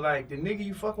kind of like, the nigga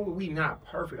you fucking with, we not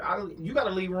perfect. You got to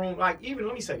leave room, like, even,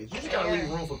 let me say this, you just got to leave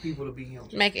room for people to be human.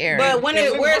 Make error. But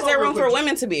where's there room for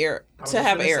women to be to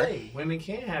have error? Women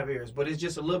can have errors, but it's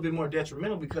just a little bit more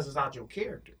detrimental because it's out your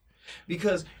character.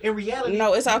 Because in reality...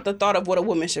 No, it's out the thought of what a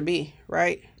woman should be,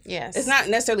 right? Yes. It's not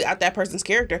necessarily out that person's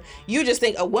character. You just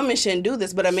think a woman shouldn't do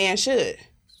this, but a man should.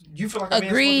 You feel like a man's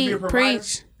supposed to be a provider?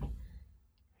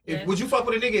 Preach. Would you fuck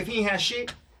with a nigga if he ain't had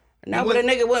shit? No, but a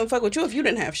nigga wouldn't fuck with you if you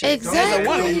didn't have shit.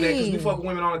 Exactly. Because we fuck with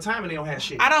women all the time and they don't have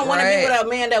shit. I don't want to be with a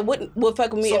man that would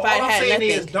fuck with me if I had nothing. So all I'm saying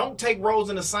is, don't take roles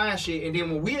and assign shit, and then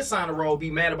when we assign a role,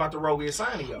 be mad about the role we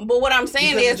assigning you. But what I'm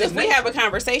saying is, if we have a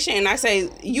conversation and I say,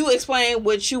 you explain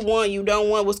what you want, you don't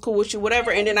want, what's cool with you,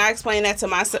 whatever, and then I explain that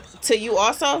to you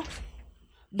also,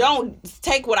 don't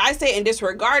take what I say and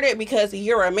disregard it because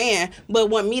you're a man, but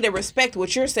want me to respect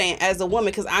what you're saying as a woman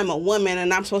because I'm a woman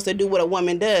and I'm supposed to do what a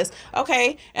woman does.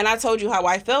 Okay, and I told you how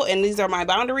I felt and these are my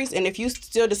boundaries, and if you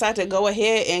still decide to go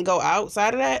ahead and go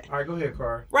outside of that. All right, go ahead,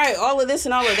 Car. Right, all of this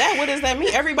and all of that, what does that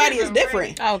mean? Everybody is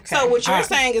different. Okay. So what you're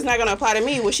saying is not going to apply to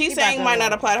me. What she's saying might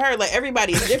not apply to her. Like,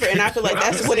 everybody is different, and I feel like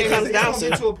that's what it comes down to.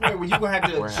 Get to a point where you're going to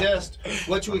have to adjust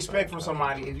what you expect from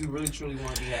somebody if you really, truly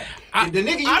want to be happy. I'm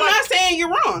not saying you're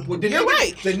wrong. Well, you're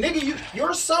right. The nigga, your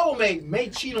soulmate may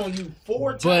cheat on you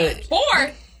 4 times.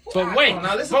 But wait.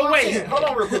 Now listen, hold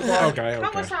on real quick, Paul. Okay.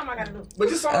 How much time I gotta do? But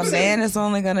just a man is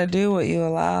only gonna do what you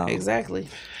allow. Exactly.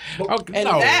 Okay, and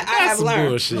that I have learned.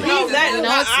 Bullshit. No,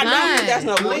 I don't think that's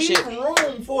no bullshit. Leave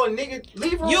room for a nigga.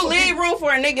 Leave room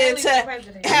for a nigga to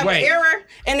have an error,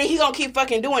 and then he gonna keep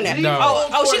fucking doing that. No.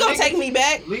 Oh, she gonna take me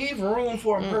back. Leave room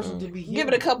for a person to be human. Give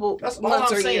it a couple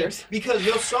months or years. Because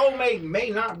your soulmate may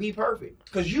not be perfect.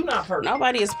 Because you're not perfect.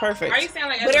 Nobody is perfect. Are you saying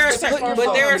like? But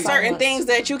there are certain things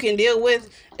that you can deal with.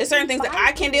 There's certain things that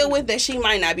I can deal with that she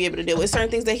might not be able to deal with.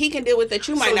 Certain things that he can deal with that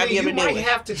you might not be able to deal with. You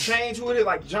might have to change who it is,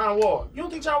 like John Wall. You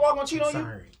don't think John Wall gonna cheat on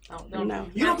you? No.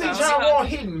 You don't think John Wall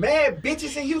hitting mad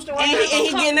bitches in Houston right now? And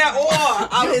he getting that oil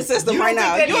out of his system right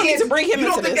now. You don't need to bring him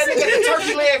into this. You don't think that nigga got the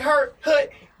turkey leg hut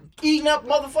eating up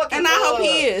motherfucking... And I hope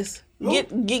he is.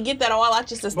 Get that all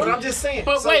out your system. But I'm just saying.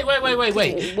 But wait.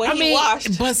 When he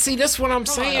washed. But see, that's what I'm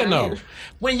saying though.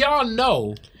 When y'all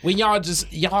know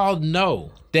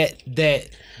that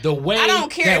the way I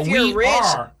don't care that if you're rich,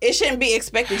 it shouldn't be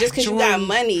expected just because you got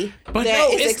money. But no,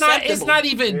 it's not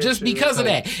even just because of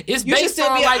that. It's based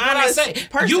on like what I say.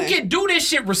 You can do this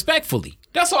shit respectfully.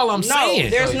 That's all I'm saying. No,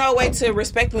 there's no way to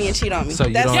respect me and cheat on me.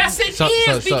 Yes, it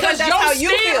is because that's how you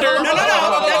feel. No,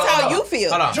 that's how you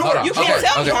feel. Hold on. You can't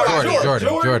tell me how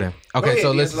Jordan. Okay,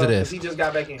 so listen to this. He just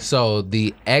got back in. So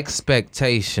the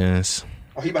expectations.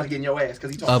 Oh, he about to get in your ass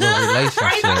because he of a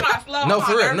relationship. No,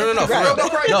 for real. No, for real.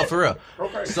 No, for real.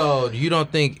 Okay. So you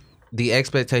don't think the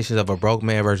expectations of a broke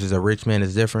man versus a rich man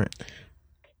is different?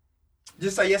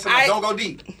 Just say yes or no. Don't go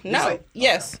deep. No.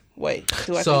 Yes. Wait.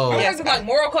 So it's like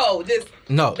moral code. Just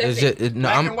no. It's just no.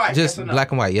 I'm just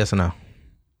black and white. Yes or no?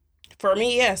 For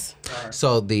me, yes. Right.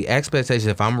 So the expectation,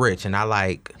 if I'm rich and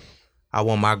I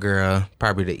want my girl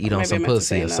probably to eat on some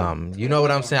pussy or something. You know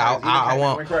what I'm saying? I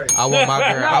want my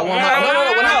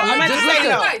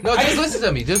girl. Just listen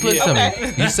to me. Just listen to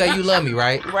me. You say you love me,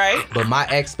 right? Right. But my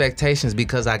expectations,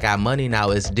 because I got money now,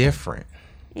 is different.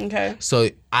 Okay. So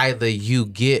either you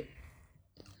get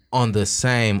on the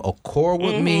same accord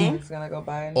with me,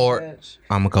 or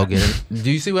I'm gonna go get it. Do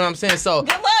you see what I'm saying? So good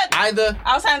luck. Either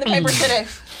I'll sign the papers today.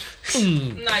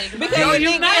 No,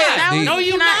 you're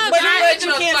not. But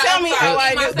you can't tell me how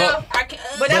I do.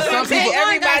 But that's what I'm saying.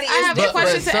 Everybody is different. But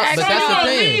that's the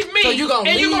thing. So you're gonna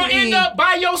end up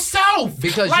by yourself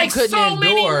because like you couldn't so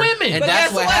many endure. women. And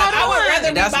that's what happened. I would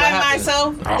rather be by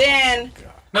myself than.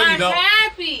 I'm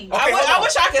happy. Okay, I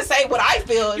wish I could say what I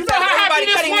feel. You know how happy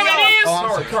this woman is? Oh, I'm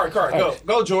sorry. Car,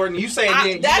 go, Jordan. You say it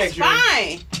then. That's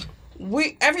fine.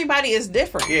 everybody is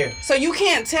different. Yeah. So you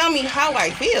can't tell me how I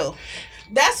feel.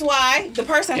 That's why the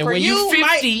person And for when you 50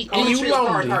 might. and you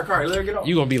lonely, Let her get off.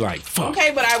 you gonna be like, fuck.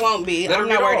 Okay, but I won't be. Let her I'm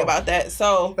not get worried off. about that.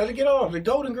 So. Let her get off. The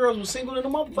Golden Girls was single in the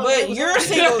motherfucker. But you're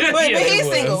single. But Yeah, he's it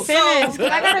was. single. So Simmons,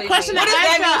 I got a question to what does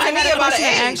ask y'all. that I mean to got me a about question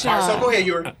an to age? ask All right, so y'all. go ahead,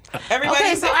 Yuri. Everybody's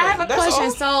Okay, so I have a different. That's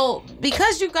question. all. So,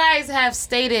 because you guys have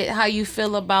stated how you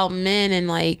feel about men and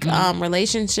like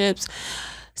relationships,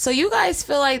 so you guys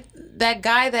feel like that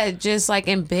guy that just like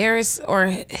embarrassed or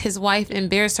his wife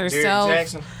embarrassed herself. Derrick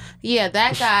Jackson. Yeah,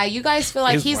 that guy. You guys feel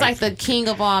like His he's wife. like the king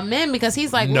of all men because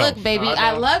he's like, No. look, baby, No,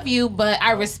 I love you, but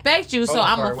I respect you, so Hold on,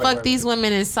 I'm gonna wait, fuck wait. these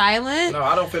women in silent. No,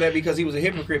 I don't feel that because he was a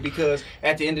hypocrite. Because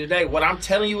at the end of the day, what I'm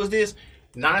telling you is this: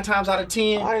 9 times out of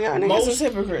 10, All y'all niggas is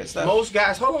hypocrites. Though. most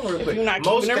guys. Hold on, real quick. you're not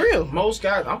most keeping it guy- real. Most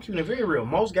guys, I'm keeping it very real.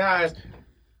 Most guys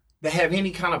that have any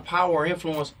kind of power or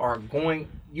influence are going.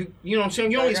 You know what I'm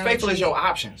saying? You're only as faithful as your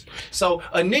options. So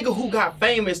a nigga who got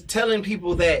famous telling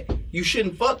people that you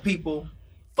shouldn't fuck people,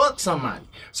 fuck somebody.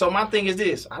 So my thing is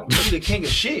this: I don't think he the king of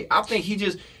shit. I think he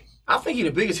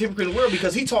the biggest hypocrite in the world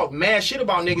because he talked mad shit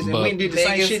about niggas and But- went and did the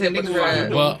same Biggest shit that niggas were out here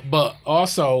doing. But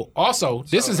also,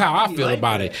 this is how I he feel like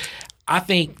about that. it. I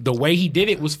think the way he did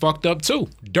it was fucked up too.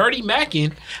 Dirty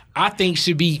Mackin, I think,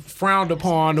 should be frowned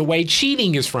upon the way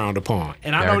cheating is frowned upon.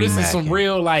 And I know Dirty this is some Mackin.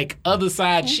 real like other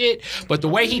side shit, but the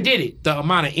way he did it, the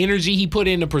amount of energy he put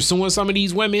into pursuing some of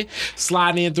these women,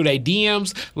 sliding in through their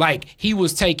DMs, like he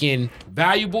was taking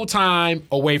valuable time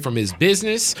away from his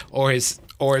business or his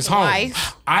home.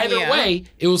 Life. Either Yeah. way,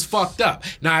 it was fucked up.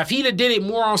 Now, if he'd have did it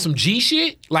more on some G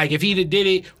shit, like if he'd have did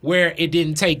it where it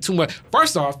didn't take too much.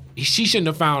 First off, she shouldn't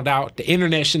have found out. The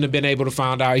internet shouldn't have been able to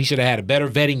find out. He should have had a better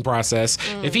vetting process.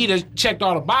 If he'd have checked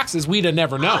all the boxes, we'd have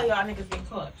never known. Y'all niggas been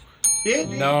caught. Yeah,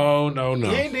 indeed. No.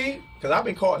 Yeah, indeed. Because I've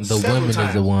been caught The several women times.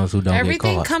 is the ones who don't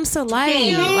Everything get caught. comes to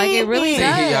light. Like it really See,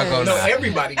 here y'all go does. No, now.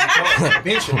 everybody get caught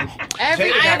eventually.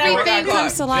 Everything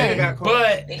comes to light. Jada got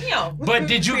caught. But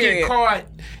did you get caught?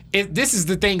 This is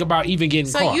the thing about even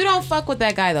getting So caught. you don't fuck with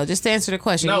that guy though. Just to answer the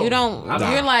question, No. you don't. I'm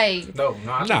not. You're like, No,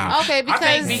 I Nah. Okay, I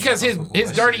think because his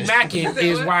dirty macking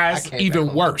is why it's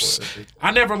even worse.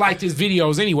 I never liked his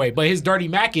videos anyway, but his dirty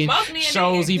macking Most men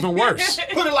shows did. even worse.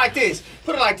 Put it like this.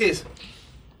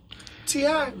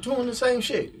 T.I. doing the same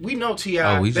shit. We know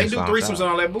T.I. Oh, we they just do found threesomes out. and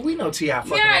all that, but we know T.I.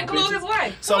 fucking Yeah, all include bitches. his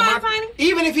wife. So Come my, on, Tiny.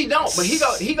 even if he don't, but he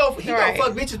go Right.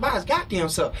 fuck bitches by his goddamn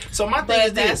self. So my thing is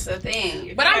But that's this. the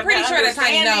thing. But I'm pretty sure that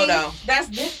Tiny know, though. That's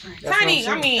different. That's Tiny,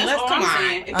 what I'm I mean, saying. let's all come I'm on.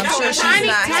 saying. If I'm y'all sure want she's Tiny,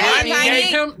 not Tiny happy. gave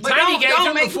him, But Tiny don't gave him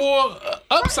the make- full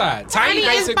upside. Tiny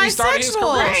Tiny is basically started his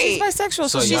bisexual. career. She's bisexual, so,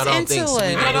 So she's y'all don't into think Sweetie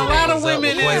it. But a lot of What's up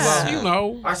women with is, Quavo? you know,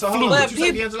 All right, so hold fluid. on. What you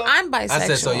say, D'Angelo? I'm bisexual. I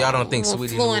said, so y'all don't think Well,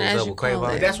 Sweetie fluent knew as what was you up with call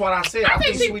Quavo? it. That's what I said. I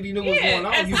think Sweetie knew what was going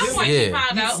on. At You some feel point me? she Yeah.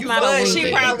 found out. It's not a But little she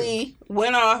bit. probably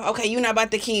went off. Okay, you're not about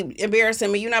to keep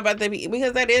embarrassing me. You're not about to be,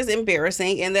 because that is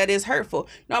embarrassing and that is hurtful.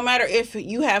 No matter if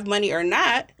you have money or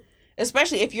not,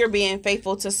 especially if you're being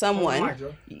faithful to someone.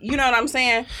 You know what I'm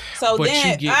saying? So But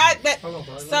then, you get-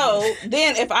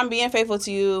 then if I'm being faithful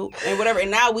to you and whatever,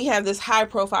 and now we have this high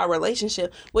profile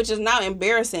relationship, which is now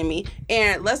embarrassing me.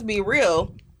 And let's be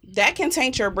real, that can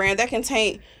taint your brand. That can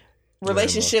taint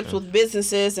relationships with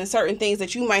businesses and certain things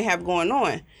that you might have going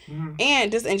on.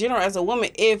 And just in general, as a woman,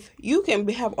 if you can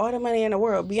have all the money in the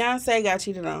world, Beyonce got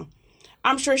cheated on.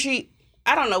 I'm sure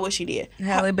I don't know what she did.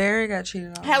 Halle Berry got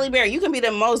cheated on. Halle Berry, you can be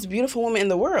the most beautiful woman in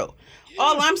the world.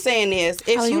 All I'm saying is,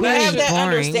 if Halle you Berry have is that boring.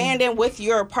 understanding with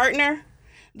your partner,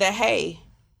 that hey,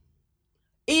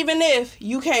 even if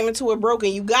you came into it broke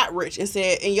and you got rich and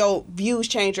said, and your views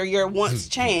change or your wants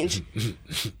change,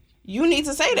 you need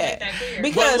to say that.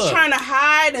 Because look. trying to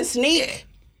hide and sneak,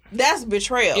 that's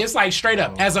betrayal. It's like straight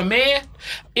up. As a man,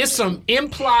 it's some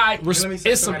implied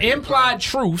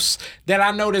truths that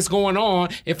I know that's going on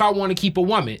if I want to keep a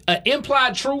woman. An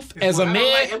implied truth as a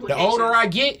man, the older I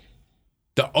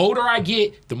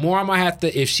get, the more I'm gonna have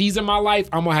to, if she's in my life,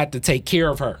 I'm gonna have to take care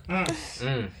of her.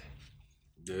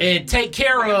 And take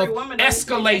care of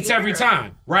escalates every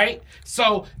time, right?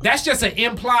 So that's just an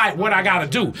implied what I gotta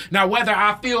do. Now, whether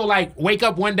I feel like wake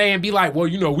up one day and be like, well,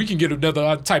 you know, we can get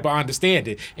another type of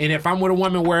understanding. And if I'm with a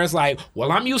woman where it's like,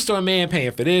 well, I'm used to a man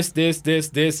paying for this,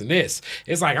 and this.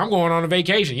 It's like, I'm going on a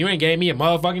vacation. You ain't gave me a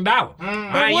motherfucking dollar.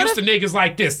 I ain't used to niggas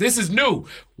like this. This is new.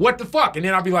 What the fuck? And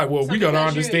then I'll be like, well, we gotta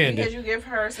understand because it. you give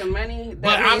her some money.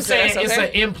 But I'm saying it's an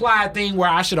okay. implied thing where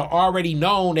I should have already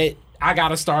known that I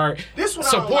gotta start This one I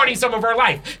don't supporting like. some of her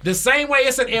life. The same way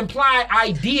it's an implied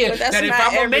idea But that's that if not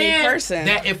I'm a every man, person.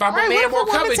 that if I'm Right, a man what if more a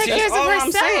woman take covetous, care of all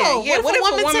I'm saying. herself? Yeah, What if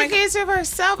a woman take care of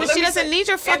herself and Let she me doesn't say- need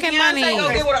your if fucking Beyonce money? go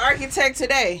get with an architect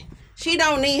today. She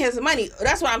don't need his money.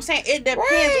 That's what I'm saying. It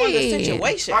depends on the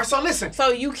situation. All right, so listen. So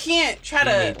you can't try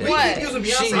to what? Using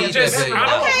Beyonce.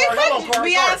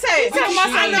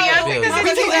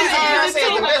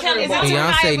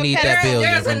 Beyonce need that billion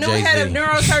There's a from new head of Jay-Z.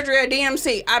 neurosurgery at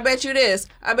DMC. I bet you this.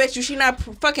 I bet you she not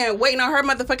fucking waiting on her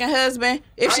motherfucking husband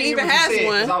if she even has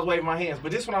one. I was waving my hands,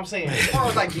 but this is what I'm saying. As far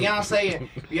as like Beyonce and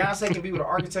Beyonce can be with an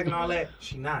architect and all that,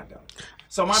 she not though.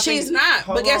 So my she's thing, not.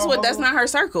 But guess what? That's not her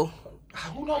circle.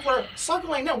 Who knows where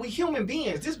circle ain't nothing? We human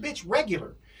beings. This bitch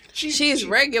regular. She's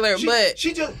regular, but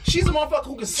she's a motherfucker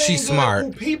who can sing. She's smart.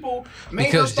 Who people made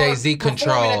Because her Jay-Z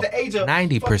control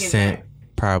 90%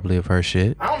 probably of her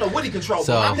shit. I don't know what he controls,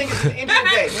 So- but I think at the end of the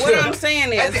day, what I'm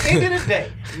saying is, at the end of the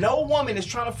day, no woman is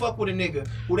trying to fuck with a nigga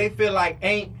who they feel like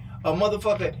ain't a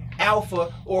motherfucker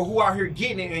alpha or who out here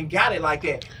getting it and got it like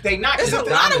that. They not. There's a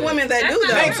lot of women that do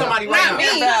that. Name somebody right Not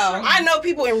now. me. I know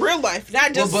people in real life,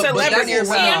 not just But celebrities. women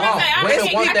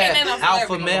want that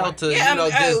alpha male to,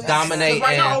 just dominate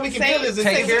Right now, all and we can do is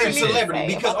take care of celebrity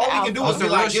shit. because all we can do is be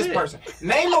like this person.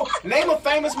 Name a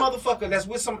famous motherfucker that's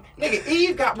with some nigga.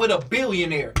 Eve got with a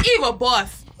billionaire. Eve a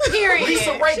boss. Period.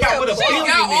 Lisa Ray got with a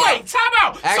billionaire. Wait, time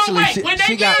out. Actually, so wait, when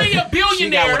they marry a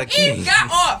billionaire, Eve got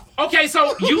off. Okay,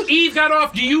 so Eve got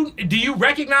off. Do you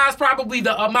recognize probably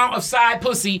the amount of side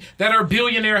pussy that her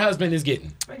billionaire husband is getting?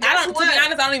 To be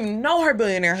honest, I don't even know her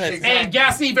billionaire husband. Exactly. And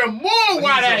guess even more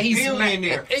why that he's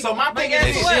billionaire. So my thing And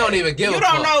is, she don't even give a You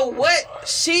fuck. don't know what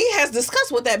she has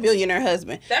discussed with that billionaire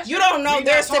husband. You don't know we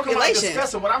their not talking about stipulations.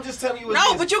 discussing. What I'm just telling you is No,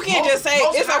 this. but you can't just say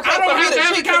it's okay I don't for me have to to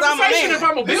have a cheat because I'm a conversation man. if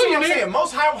I'm a This is what I'm billionaire. saying.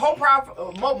 Most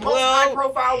high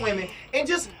profile women, and I'm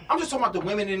just talking about the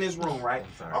women in this room, right?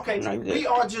 Okay, we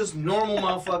are just normal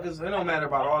motherfuckers. It don't matter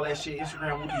about all that shit,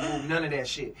 Instagram, whoopie-whoop, none of that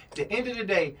shit. At the end of the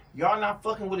day, y'all not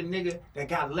fucking with a nigga that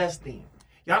got less than.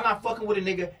 Y'all not fucking with a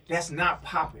nigga that's not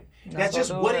popping. That's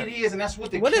just what it is, and that's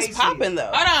what the What case is popping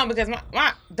though? Hold on, because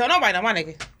my don't nobody know my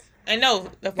nigga. And no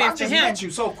offense Well, I to just him. met you,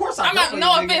 so of course I I'm know not you, no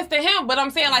nigga. offense to him, but I'm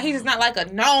saying like he's just not like a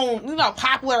known,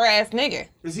 popular ass nigga.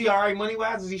 Is he alright money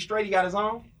wise? Is he straight? He got his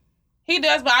own? He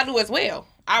does, but I do as well.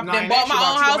 I've No, I been ain't bought asked you my about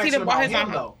own you. I'm house. He asking done bought about his own him,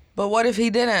 house. though. But what if he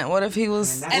didn't? What if he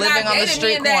was And living I on the dated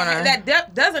street men corner?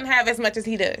 that doesn't have as much as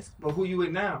he does. But who you with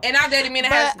now? And I dated men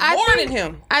that But has I more think- than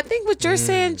him. I think what you're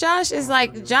saying, Josh, is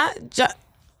like No,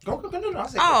 I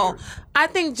said Oh, I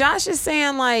think Josh is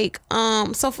saying like,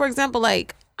 so for example,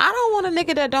 like I don't want a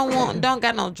nigga that don't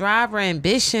got no drive or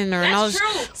ambition or That's no.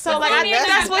 true. So But like I mean,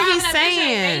 that's what he's drive and ambition ain't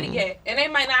saying. made it yet. And they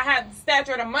might not have the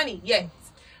stature or the money yet.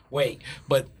 Wait,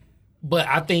 but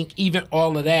I think even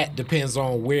all of that depends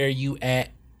on where you at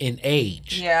in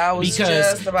age. Yeah, I was because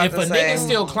just about if to a say. nigga's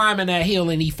still climbing that hill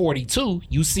and he 42,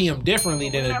 you see him differently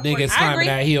than a nigga's I climbing agree.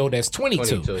 that hill that's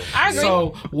 22. I agree. So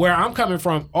where I'm coming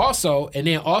from also, and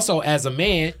then also as a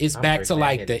man, it's back to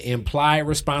like the implied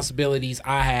responsibilities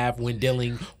I have when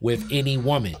dealing with any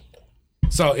woman.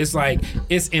 So it's like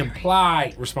it's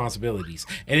implied responsibilities,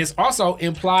 and it's also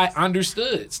implied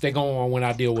understoods that go on when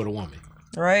I deal with a woman.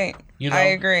 Right. You know? I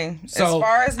agree. So- as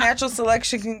far as natural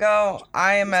selection can go,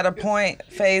 I am at a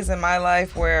phase in my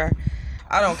life where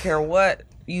I don't care what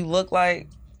you look like.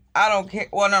 I don't care.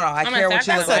 Well, no, I care what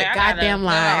you look like. Goddamn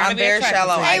lie. I'm very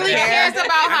shallow. I Haley care. cares about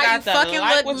how you got the fucking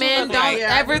like look. what you Men look don't like.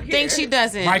 ever think she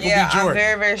doesn't. Michael Yeah, B. Jordan. I'm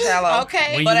very, very shallow.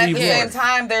 Okay. When But you at leave the same work.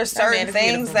 time, there's man certain is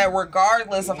things beautiful. that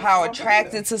regardless of how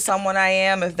attracted to someone I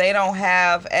am, if they don't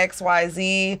have X, Y,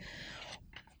 Z,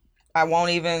 I won't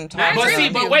even talk But to see,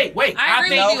 them. but wait. I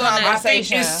agree No with you on that. I think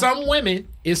conversation. it's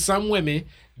some women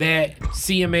that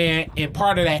see a man, and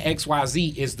part of that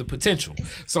XYZ is the potential.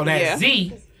 So that Yeah.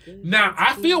 Z. Now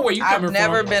I feel where you coming I've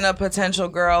never from. been a potential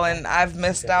girl, and I've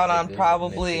missed out on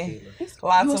probably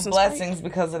lots of blessings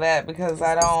because of that. Because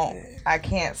I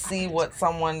can't see what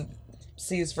someone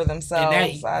sees for themselves.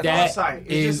 And I that don't-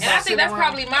 is. And I think that's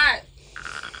probably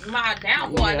my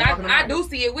downfall. And I do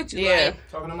see it with you. Yeah.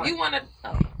 Like, you want to.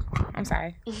 Oh, I'm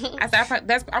sorry. I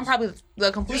said I'm probably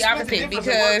the complete Just split the opposite difference and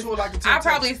because work to it like a I 10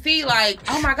 probably see like,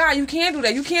 oh my God, you can't do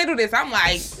that. You can't do this. I'm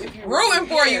like rooting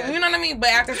for you. You know what I mean? But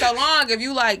after so long, if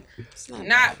you like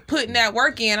not putting that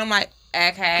work in, I'm like,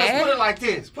 okay. Let's put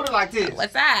it like this.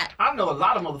 What's that? I know a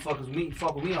lot of motherfuckers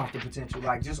fuck with me off the potential,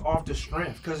 like just off the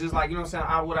strength. Cause it's like, you know what I'm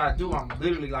saying? What I do, I'm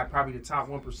literally like probably the top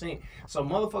 1%. So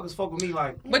motherfuckers fuck with me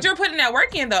like. But you're putting that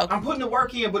work in though. I'm putting the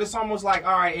work in, but it's almost like,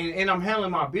 all right, and I'm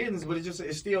handling my business, but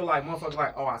it's still like motherfuckers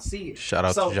like, oh, I see it. Shout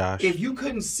out to Josh. If you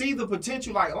couldn't see the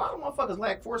potential, like a lot of motherfuckers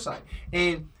lack foresight.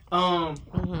 And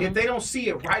if they don't see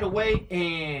it right away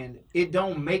and it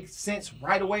don't make sense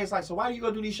right away, it's like, so why do you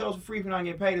go do these shows for free if you're not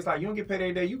getting paid? It's like, you don't get paid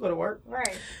every day, you go to work.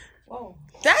 Right.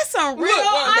 That's some real.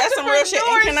 That's some real shit.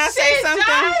 And can I say something?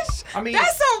 Josh? I mean,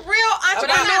 That's some real But I'm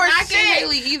not entrepreneur knocking shit.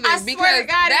 Haley either I because swear to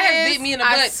God that it has is. beat me in the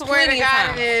I butt swear to plenty of God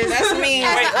times. it is. That's me.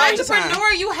 As Like, an all the time.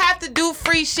 entrepreneur, you have to do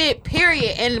free shit,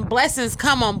 period. And blessings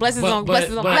come on, blessings But- on but-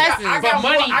 blessings on but- blessings. I got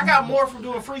money- more. I got more from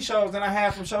doing free shows than I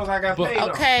have from shows I got paid on.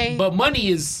 Okay. But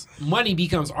money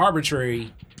becomes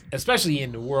arbitrary, especially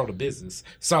in the world of business.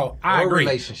 So I Or agree.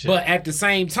 relationship. But at the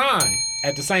same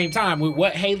time, with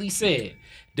what Haley said,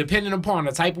 depending upon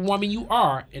the type of woman you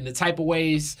are and the type of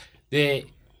ways that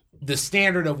the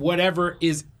standard of whatever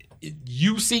is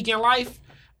you seek in life,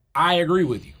 I agree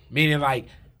with you. Meaning, like,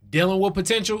 dealing with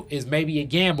potential is maybe a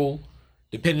gamble,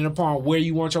 depending upon where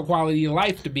you want your quality of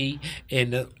life to be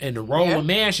and the role a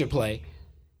man should play.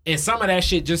 And some of that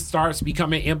shit just starts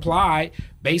becoming implied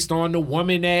based on the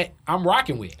woman that I'm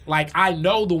rocking with. Like, I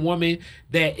know the woman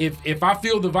that if I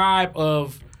feel the vibe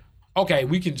of, okay,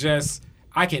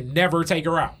 I can never take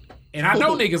her out. And I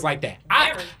know niggas like that.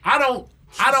 I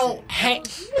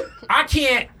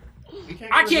can't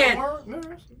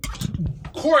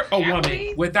court a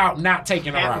woman without not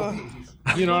taking her out.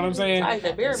 You know what I'm saying?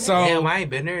 So Damn, I ain't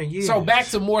been there in years. So back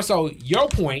to more so your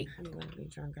point.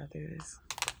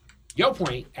 Your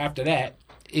point after that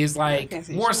is like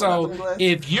more so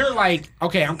if you're like,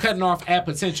 okay, I'm cutting off at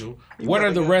potential, what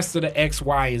are the rest of the X,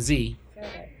 Y, and Z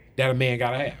that a man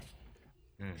gotta have?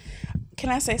 Can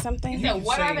I say something?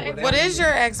 What is your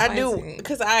ex? I do,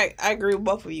 because I agree with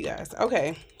both of you guys.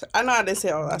 Okay. So I know I didn't say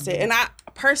all I said. And I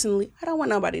personally, I don't want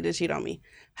nobody to cheat on me.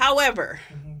 However,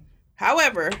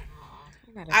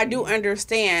 I do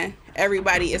understand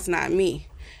everybody is not me.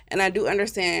 And I do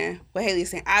understand what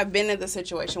Haley's saying. I've been in the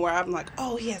situation where I'm like,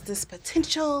 oh, he has this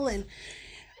potential and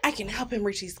I can help him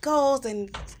reach these goals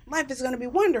and life is going to be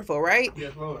wonderful, right?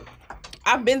 Yes, Lord.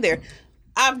 I've been there.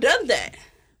 I've done that.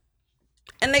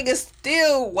 And niggas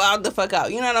still wild the fuck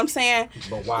out. You know what I'm saying?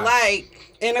 But why?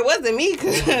 Like, and it wasn't me.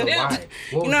 Cause, Why?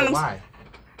 What was the why?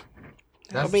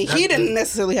 I mean, he didn't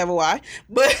necessarily have a why,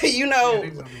 but you know,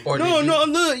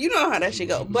 no, you know how that shit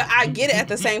go. But I get it at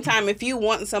the same time. If you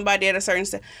want somebody at a certain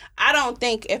stage, I don't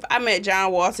think if I met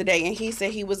John Wall today and he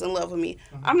said he was in love with me,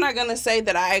 I'm not gonna say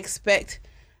that I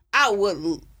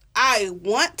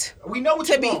want We know what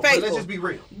to you be want, but faithful. let's just be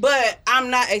real. But I'm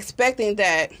not expecting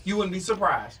that. You wouldn't be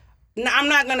surprised. I'm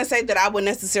not going to say that I would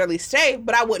necessarily stay,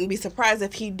 but I wouldn't be surprised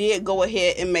if he did go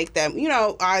ahead and make them,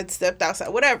 I stepped outside,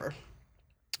 whatever.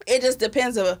 It just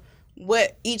depends on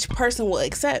what each person will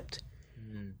accept.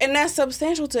 And that's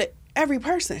substantial to every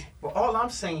person. Well, all I'm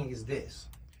saying is this.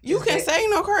 You can say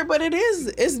no, Corey, but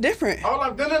it's different. No.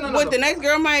 What the next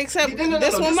girl might accept,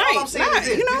 this one might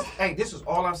not, This is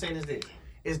all I'm saying is this.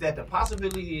 Is that the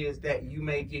possibility is that you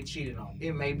may get cheated on.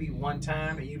 It may be one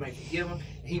time and you may forgive him.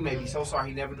 He may be so sorry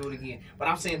he never do it again. But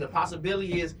I'm saying the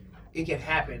possibility is it can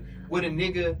happen with a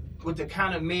nigga with the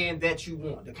kind of man that you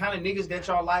want. The kind of niggas that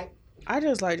y'all like. I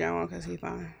just like John Wall because he's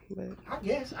fine. But I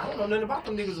guess. I don't know nothing about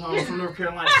them niggas from North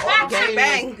Carolina. All I'm saying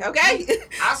bang, is, okay?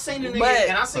 I seen the nigga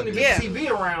and I seen the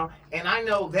BTV around and I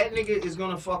know that nigga is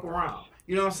going to fuck around.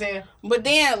 You know what I'm saying? But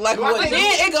then,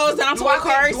 it goes down to what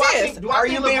Corey says. Are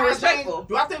you being respectful?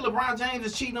 Do I think LeBron James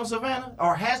is cheating on Savannah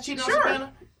or has cheated on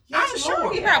Savannah? Yes, I'm sure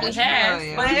Lord. he probably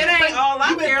has. But it ain't all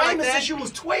out there like that. Since you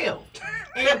was 12.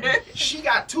 And she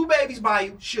got 2 babies by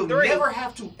you. She'll never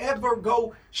have to ever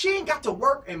go. She ain't got to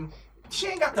work and she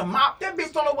ain't got to mop. That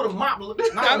bitch don't know what a mop look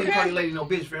like. Not only pretty lady, no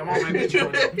bitch, fam. I'm my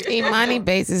bitch. Imani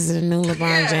Bates is the new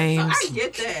LeBron James. I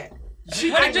get that. What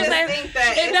did you say? Think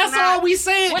that And that's all we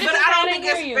saying. But I don't think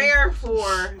it's fair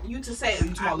for you to say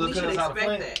we should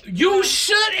expect that. You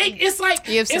should. It's like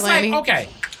okay.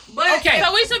 But okay.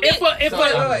 So we should be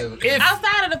if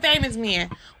outside of the famous men.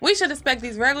 We should expect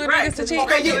these regular niggas to cheat.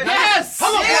 Okay, yes.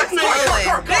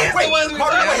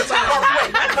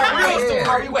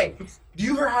 Cardi, wait. Do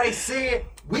you hear how they said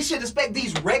we should expect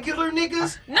these regular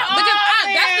niggas? No,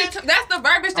 because that's the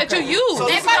verbiage that you use. So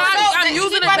I'm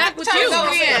using it back with you.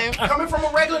 Coming from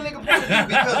a regular nigga point of view,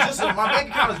 because my bank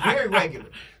account is very regular.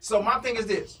 So my thing is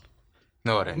this.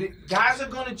 No, it ain't. Guys are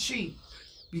gonna cheat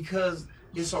because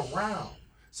it's around.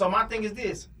 So my thing is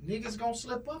this: niggas gonna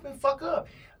slip up and fuck up.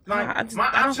 Like my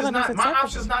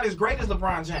option's not as great as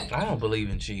LeBron James. I don't believe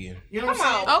in cheating. You know what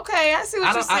I'm saying? Okay, I see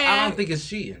what you're saying. I don't think it's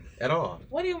cheating at all.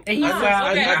 What do you? I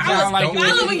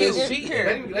don't think it's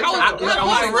cheating.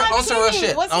 On some real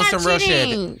shit. On some real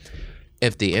shit.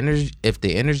 If the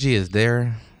energy is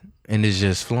there and it's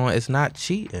just flowing, it's not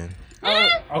cheating.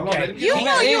 Okay. You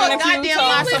know you a goddamn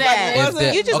lie for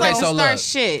that. You just like to start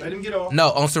shit. Let him get off. No,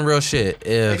 on some real shit.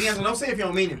 Don't say if you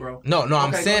don't mean it, bro. No,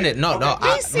 I'm saying it. No,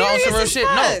 on some real shit.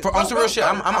 No, on some real shit.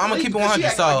 I'm gonna keep it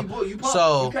 100.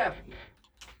 So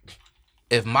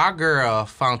if my girl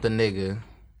found the nigga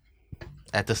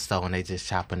at the store and they just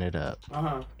chopping it up,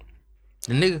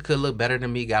 the nigga could look better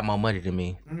than me, got more money than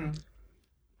me.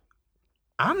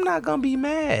 I'm not gonna be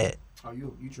mad. Oh,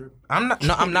 you tripping? I'm not.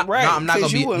 No, I'm not. Right, no, I'm not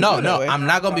gonna be. No, I'm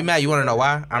not gonna be mad. You wanna know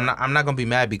why? I'm not gonna be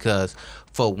mad because,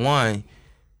 for one,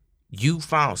 you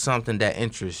found something that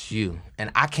interests you,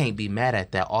 and I can't be mad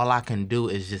at that. All I can do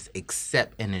is just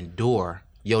accept and endure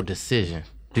your decision.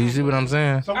 Do you see what I'm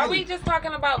saying? Are we just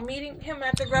talking about meeting him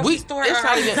at the grocery store, or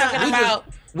are we talking about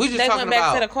they went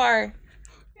back to the car?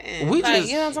 We like,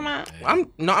 just, you know what I'm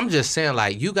talking about? I'm just saying,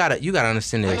 like, you gotta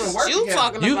understand this. You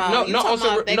talking about? You talking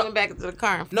about they went back to the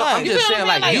car. No, I'm just saying,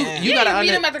 like, you gotta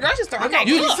meet him at the grocery store. Okay,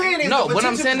 no, what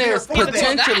I'm saying is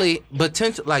potentially,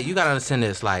 like, you gotta understand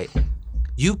this, like,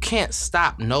 you can't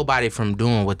stop nobody from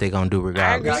doing what they're gonna do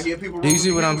regardless. Do you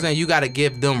see what I'm saying? You gotta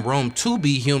give them room to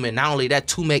be human. Not only that,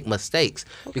 to make mistakes.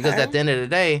 Because at the end of the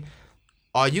day,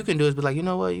 all you can do is be like, you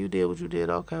know what, you did what you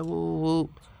did. Okay, woo.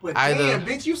 But damn,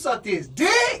 bitch, you sucked his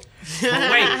dick.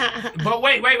 But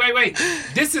wait.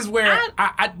 This is where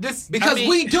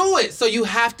we do it, so you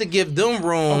have to give them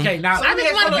room. Okay, now that's all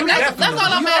I'm asking. You know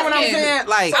what I'm saying?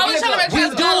 Like, I was trying to make sure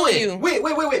we do it. Wait.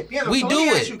 Yeah, we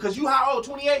do it. Because you how old?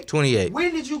 28. 28.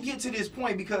 When did you get to this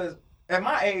point? Because at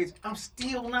my age, I'm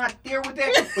still not there with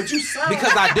that. But you sound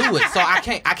because I do it, so I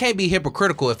can't be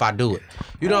hypocritical if I do it.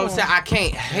 You know what I'm saying? I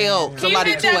can't hold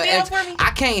somebody to an I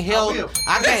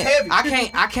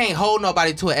can't hold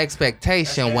nobody to an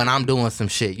expectation when I'm doing some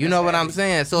shit. You know what I'm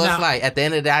saying? So it's like at the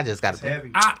end of the day, I just gotta.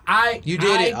 You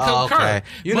did it. Oh, okay.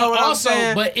 You know what I'm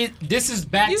saying? But this is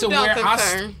back to where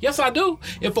yes, I do.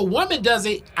 If a woman does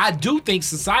it, I do think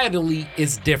societally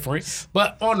it's different.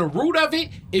 But on the root of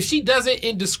it, if she does it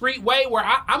in discreet way, where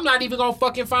I'm not even gonna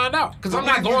fucking find out because I'm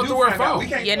not going through her phone. We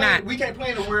can't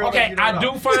play in the world. Okay, I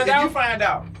do find out. You find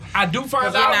out. I do find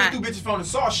out. I went through bitches' phone and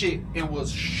saw shit and was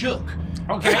shook.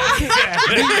 Okay. You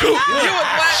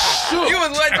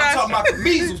was what? I'm talking about the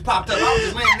measles popped up. I was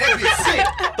just laying that bitch sick.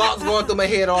 Thoughts going through my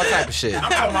head, all type of shit.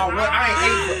 I'm talking about what I ain't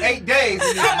ate for 8 days in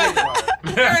this bitch.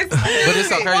 But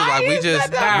it's okay. Like we just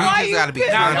gotta be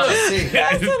conscious.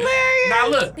 That's hilarious. Now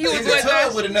look, he was in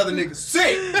tub with another nigga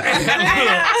sick. All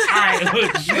right,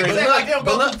 look. Niggas act like they don't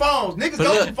go through phones. Niggas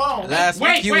go through phones. Last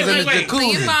week he was in the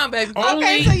jacuzzi. Baby.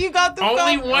 Okay, so you go through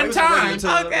only one time.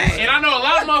 Okay. And I know a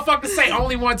lot of motherfuckers say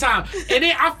only one time. And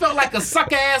then I felt like a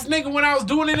sucker ass nigga when I was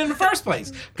doing it in the first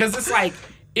place. Because it's like,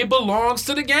 it belongs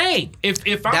to the game.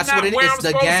 If I'm that's not what it where is. I'm The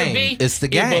supposed game. to be, it's the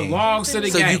game. It belongs to the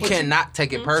so game. So you cannot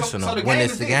take it personal so when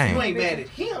it's the game. You ain't mad at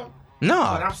him. No.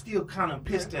 But I'm still kind of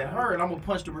pissed at her, and I'm going to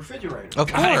punch the refrigerator. Of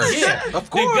course. Yeah. Of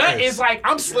course. The gut is like,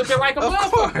 I'm slipping like a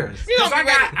motherfucker. You don't I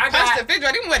got punch the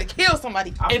refrigerator. You want to kill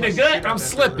somebody. In the gut, I'm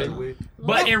slipping.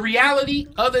 But in reality,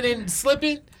 other than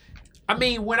slipping, I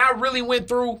mean, when I really went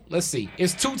through, let's see,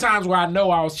 it's 2 times where I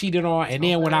know I was cheated on, and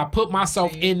then when I put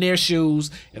myself in their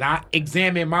shoes and I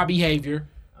examine my behavior,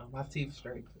 my teeth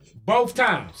straight. Both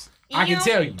times, I can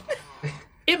tell you,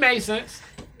 it made sense.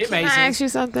 Can I ask you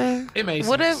something? It makes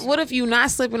sense. What if you not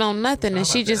slipping on nothing and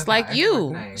she just like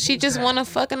you? She just want to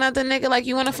fuck another nigga like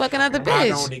you want to fuck another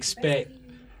bitch.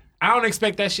 I don't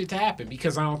expect that shit to happen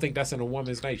because I don't think that's in a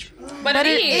woman's nature. But it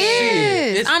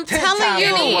is. I'm telling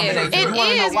you, it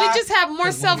is. We just have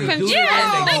more self-control.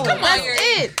 Yeah, come on. That's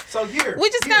it. So here, we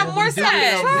just got more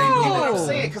self-control. You know what I'm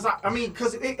saying?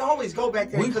 Because it always go back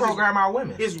there. We program our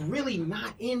women. It's really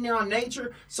not in our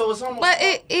nature, so it's almost. But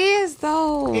it is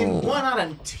though. In 1 out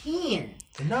of 10.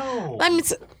 No. Let me.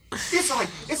 It's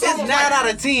 9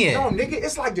 out of 10. No, nigga,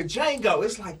 it's like the Django.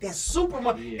 It's like that super.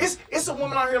 It's a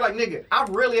woman out here like, nigga, I've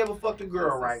rarely ever fucked a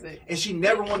girl, right? And she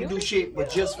never want to do shit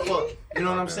but just fuck. You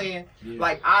know what I'm saying? Yeah.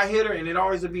 Like I hit her and it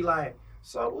always would be like,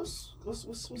 so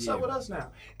what's up with us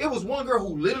now? It was one girl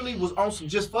who literally was on some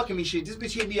just fucking me shit. This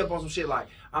bitch hit me up on some shit like,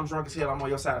 I'm drunk as hell, I'm on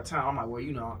your side of town. I'm like, well,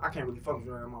 you know, I can't really fuck with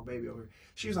her, I'm my baby over here.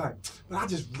 She was like, but I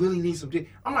just really need some dick.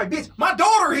 I'm like, bitch, my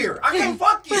daughter here. I can't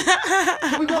fuck you.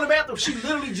 We go in the bathroom. She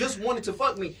literally just wanted to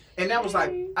fuck me. And that was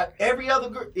like, every other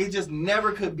girl, it just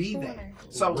never could be that.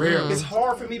 So it's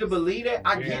hard for me to believe that.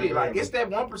 I get it. Like, it's that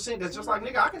 1% that's just like,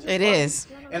 nigga, I can just It fuck is.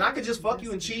 you. And I could just fuck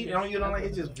you and cheat. And you know, like,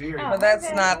 it's just very But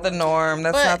that's not the norm.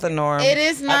 That's not the norm. It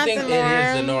is not the norm. I think it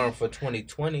is the norm for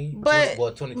 2020. But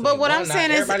what I'm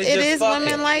saying is, it is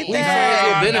women like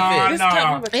that.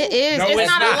 It is. It's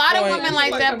not a lot of women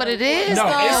like that, but it is. No,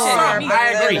 it's some.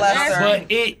 I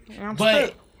agree. But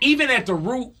but even at the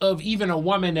root of even a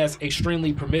woman that's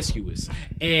extremely promiscuous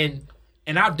and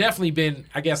I've definitely been,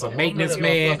 I guess, a maintenance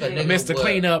man, Mr.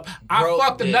 Cleanup. I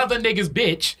fucked another nigga's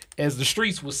bitch, as the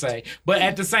streets would say. But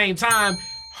at the same time,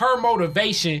 her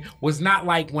motivation was not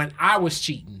like when I was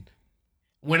cheating.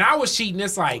 when I was cheating,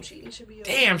 it's like,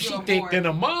 damn, she thick than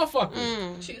a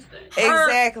motherfucker.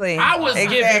 Exactly. I was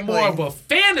giving more of a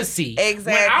fantasy.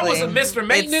 Exactly. When I was a Mr.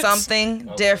 Maintenance, it's something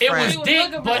different. It was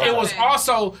dick, but it was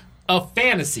also a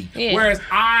fantasy. Yeah. Whereas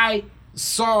I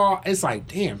saw, it's like,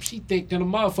 damn, she thick than a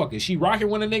motherfucker. She rocking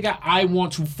with a nigga I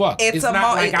want to fuck. It's not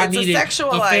like I it's needed a a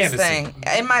sexualized fantasy. thing.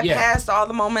 In my past, all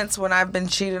the moments when I've been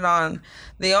cheated on,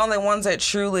 the only ones that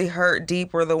truly hurt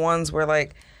deep were the ones where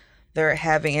like they're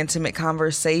having intimate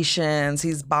conversations.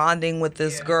 He's bonding with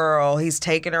this girl. He's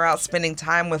taking her out, spending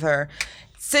time with her.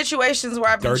 Situations where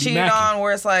I've been Dirty cheated Mackie. on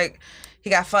where it's like he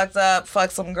got fucked up,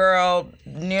 fucked some girl,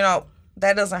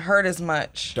 that doesn't hurt as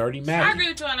much. Dirty I Mac. agree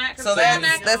with you on that. So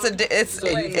it's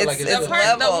the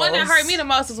one that hurt me the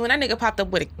most is when that nigga popped up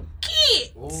with a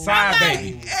kid. Side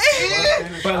baby.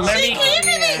 But let me.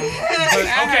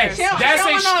 Okay, that's That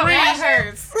extreme.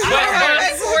 hurts.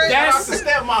 That's the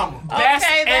stepmama. That's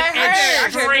Okay, that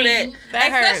hurts. extreme.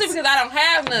 Especially because I don't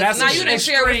have nothing. That's now you didn't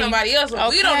share with extreme. somebody else, but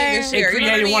we don't even It share. You know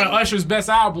what I created mean? one of Usher's best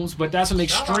albums, but that's an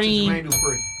extreme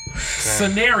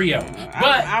scenario.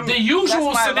 But the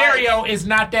usual scenario is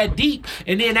not that deep,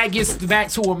 and then that gets back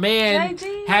to a man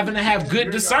having to have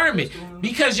good discernment,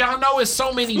 because y'all know it's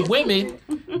so many women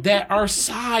that are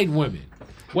side women,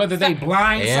 whether they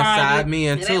blindside And side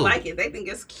men They too. like it. They think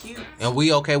it's cute. And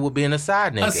we okay with being a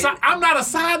side nigga. I'm not a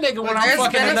side nigga when I'm There's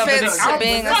fucking another benefits nigga. to I'm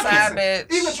being a fucking- side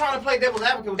bitch. Even trying to play devil's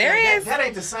advocate with There that, is. that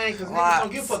ain't the same because niggas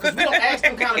don't give a fuck. 'Cause we don't ask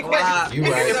them kind of questions.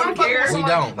 You right. If I'm fucking with We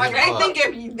somebody, don't. Like, They think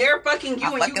if they're fucking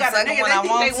you and you got a nigga, when I they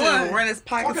want think they won. to. Run his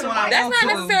pockets when I That's want not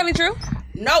to. necessarily true.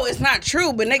 No, it's not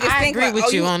true. But niggas I think agree like, with oh,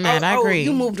 you on that. I agree.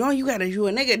 You moved on. You got to do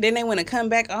a nigga. Then they want to come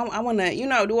back. I want to,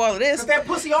 do all of this. Cause that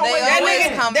pussy always That always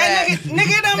nigga, come that back.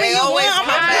 nigga don't They mean you always won. I'm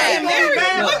come not back.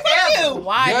 married. What for you?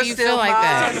 Why do you feel like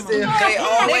that? They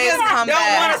always Niggas come don't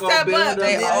back. want to step up.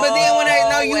 They But then when they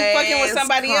know you fucking with always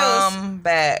somebody else. come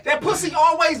back. That pussy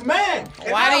always mad.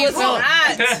 Why do you feel?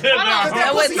 That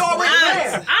pussy always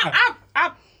mad.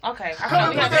 Okay. I thought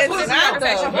we had this It's not,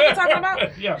 conversation. though. What we talking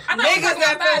about? Yeah. I thought we Niggas talking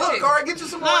that about feel side Look, chicks. Cara, get you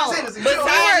some more Hennessy. But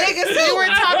side niggas We too. were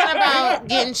talking about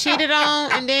getting cheated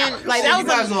on, and then like that You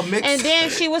guys was, gonna mix and then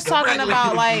she was talking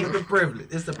about like the privilege.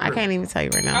 It's the I privilege. can't even tell you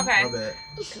right now. Okay. My bad.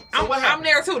 I'm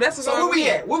there too. That's So where we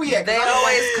at? Where we at? They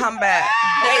always come back.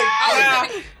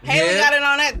 Haley got it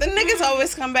on that. The niggas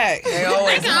always come back. They They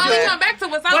always can come only back. come back to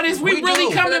what's But is we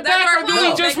really coming back, or do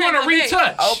we just want to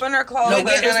retouch? Open or close. No,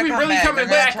 they're is gonna we come really back. coming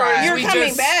They're back, gonna or is try. You're we coming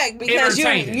just back because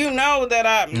entertaining? you know that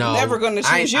I'm No, never gonna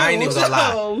choose you. I ain't even gonna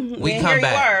lie. So, We and come here you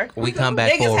back. are. We come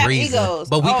back Niggas for a have reason. egos.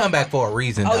 But we Oh. come back for a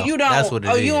reason. Oh, though. you don't. That's what it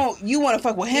is. You want to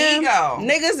fuck with him? Ego.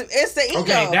 Niggas, it's the ego.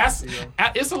 Okay, that's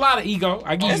it's a lot of ego.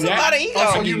 I give It's you a that. lot of ego.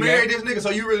 I'll So give you that. married this nigga, so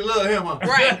you really love him, huh?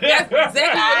 Right. That's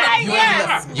exactly what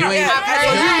Yes. You ain't.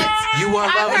 You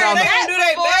weren't loving They on gonna me. do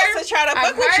their best to try to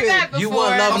fuck with you. You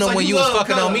weren't loving Oh, them so when you you was love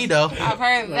fucking on cuz. me though. I've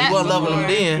heard that. You wasn't loving them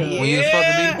then when you was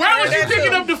fucking me. Why was you That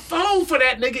picking too. up the phone for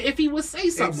that nigga if he would say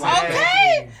something like that?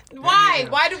 Okay. Why?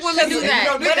 Why do women do that?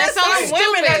 know, But That's that's so some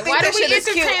women that stupid. think Why that do we shit is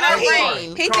cute. entertain Oh, our he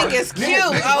brain? think it's cute.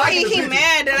 Oh, he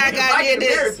mad that I got did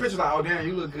this. Pictures like, oh damn,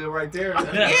 you look good right there.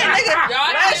 Yeah,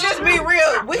 nigga, let's just be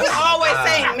real. We can always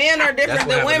say men are different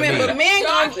That's than what happened women, to but me. men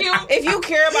Y'all gon' cute. if you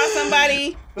care about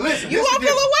somebody, Listen, you this gonna the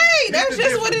feel difference. away. That's This the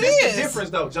just what it difference. This is. the difference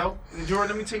though, Joe.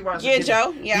 Jordan, let me tell you why. it's Yeah,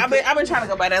 different. Joe. Yeah, I've been trying to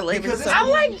go by that lately. Because So- it's- I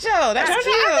like Joe. That's I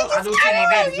cute. do too,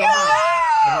 my baby, Joe.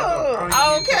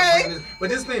 Oh, okay. But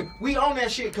this thing, we own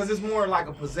that shit because it's more like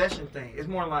a possession thing. It's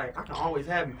more like I can always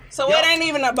have you. So Yo, it ain't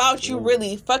even about you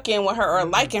really fucking with her or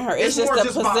liking her. It's just more the about,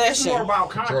 it's more possession. about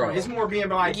conquering. It's more being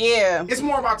like, Yeah. It's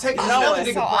more about taking No, another it's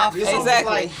nigga so property. It's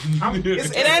Exactly. almost like,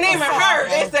 It ain't even her.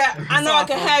 It's that I know I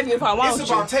can have you if I want It's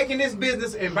you. about taking this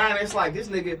business and buying it. It's like this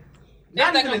nigga.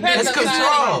 Not the even a competitive It's nigga.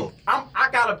 control. I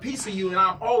got a piece of you, and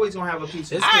I'm always gonna have a piece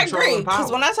of you. It's I control agree. and power.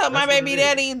 Because when I told my That's what baby it is.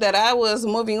 daddy that I was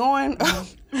moving on,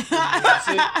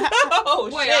 oh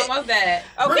Wait, shit. almost that.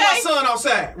 Bring my Okay. son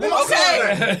outside. Bring my Okay.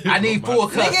 son outside. I need full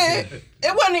custody. Nigga,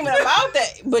 it wasn't even about that.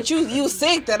 But you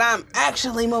sick that I'm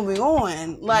actually moving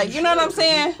on. Like, you know what I'm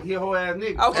saying? He a whole ass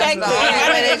nigga. Okay, That's the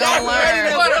only way they gonna learn.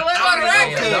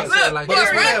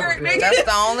 That's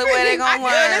the only way they gonna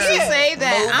learn. Honestly, say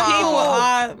that Move I'm cool with on.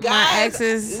 all my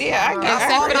exes. Yeah, I get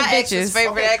Except All for the my ex's bitches.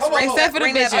 favorite ex. Hold on, Except for the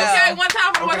Bring that bitches. back. Okay, one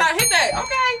time for one time. Hit that.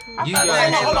 Okay. You Hold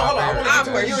on. I want I'm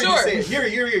to for you sure. said. Here.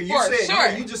 You For said.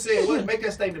 sure. You just said. What? Make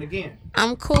that statement again.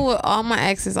 I'm cool with all my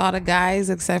exes, all the guys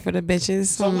except for the bitches.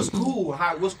 So what's cool?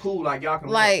 What's cool? Like y'all can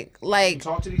Like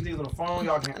talk to these niggas on the phone.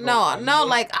 Y'all can. no,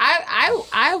 like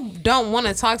I don't want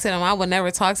to talk to them. I would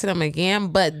never talk to them again,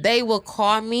 but they will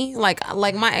call me like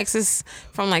my exes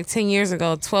from like 10 years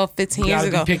ago, 12, 15 You years gotta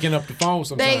ago. be picking up the phone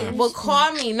sometimes. They will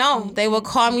call me. No, they will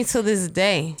call me to this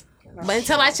day. But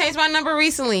until I changed my number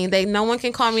recently, no one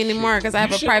can call me anymore because I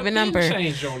have a private number.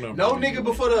 Change your number. No nigga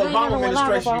before the Obama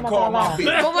administration called my bitch.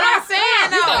 But what I'm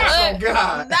saying though,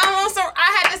 God.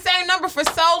 I had the same number for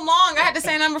so long. I had the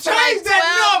same number for like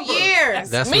 12 years.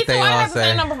 That's Me what too. they I all had the say.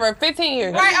 same number for 15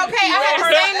 years. Right, okay. I had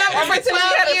the same number for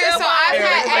 12 years, so I've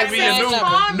had That'd be a access to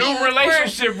call me. new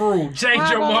relationship rule. Change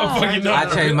your motherfucking number.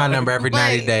 I change my number every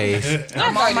 90 days.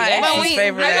 I'm on my ex's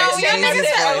favorite ex. Real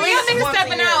nigga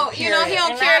stepping out. You know, he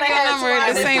don't care if your number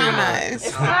is the same or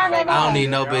not. I don't need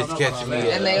no bitch catching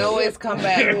me. And they always come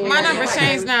back. My number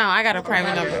changed now. I got a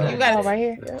private number. You got it right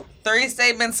here. 3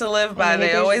 statements to live by.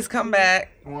 They always come back.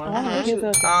 I'm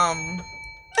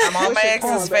on my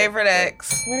ex's favorite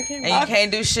ex. And you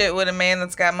can't do shit with a man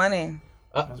that's got money.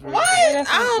 What?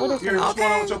 Here, what's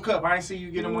going on with your cup? I ain't see you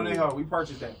getting one in here. We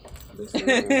purchased that.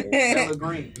 Stella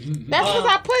Green. That's what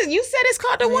I put. You said it's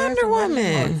called the Wonder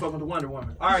Woman. Fucking the Wonder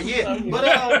Woman. All right, yeah. But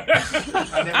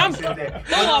I never said that.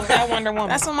 Who lost that Wonder Woman?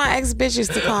 That's what my ex bitch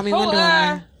used to call me, Wonder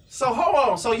Woman. So hold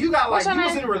on. So you got like, you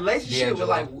was in a relationship with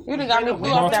like, you done got me blew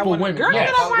off that multiple one. women. Girl, Yeah.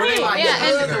 get off my were they head. like,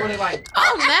 Yeah, or were they like,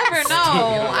 I'll never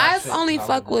know. I've only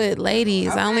fuck with ladies.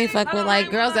 I only fuck with like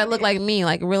girls that look like me,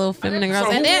 like real feminine girls.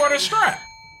 So And who then wore the strap?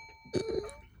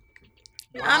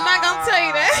 I'm not gonna tell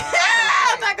you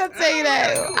that. I'm not gonna tell you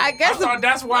that. I guess I thought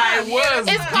that's why it was.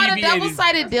 it's called a deviated.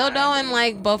 double-sided dildo, and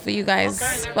like both of you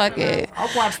guys fuck it.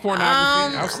 I've watched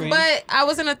pornography. I've seen. But I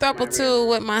was in a throuple too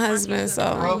with my husband, so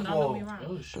throuple?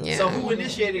 yeah. So who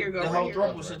initiated the whole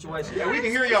throuple situation? Yeah, we can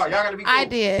hear y'all. Y'all gotta be cool. I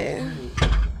did.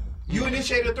 You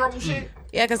initiated the throuple shit?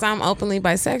 Yeah, because I'm openly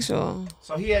bisexual.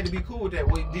 So he had to be cool with that.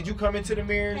 Wait, did you come into the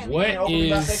marriage? What being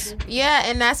openly is- bisexual? Yeah,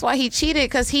 and that's why he cheated,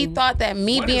 because he thought that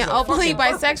me What being is a openly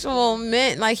fucking bisexual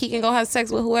meant like he can go have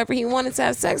sex with whoever he wanted to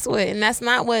have sex with, and that's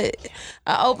not what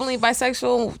an openly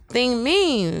bisexual thing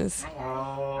means.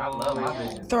 I love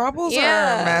it. Throuples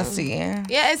Yeah. are messy.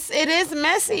 Yeah, it is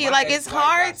messy. Like it's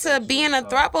hard to be in a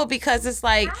throuple because it's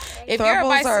like if you're a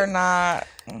Throuples are bisexual, not.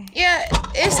 yeah,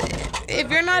 it's if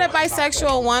you're not a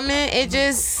bisexual woman, it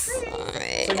just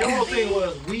So your whole thing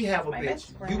was, we have a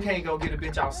bitch. You can't go get a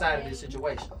bitch outside of this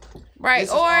situation. right This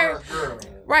is or. our girl.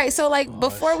 Right, so like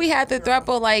before we had the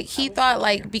throuple, like he thought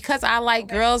like because I like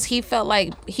girls, he felt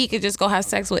like he could just go have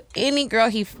sex with any girl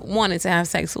he wanted to have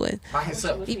sex with By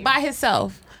himself. by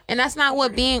himself. And that's not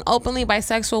what being openly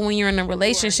bisexual when you're in a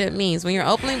relationship means. When you're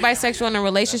openly bisexual in a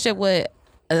relationship with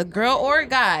a girl or a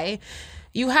guy,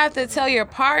 you have to tell your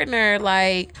partner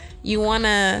like you want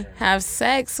to have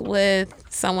sex with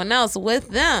someone else with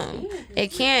them.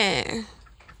 It can't.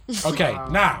 Okay,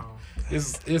 now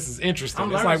this is interesting.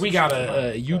 It's like we got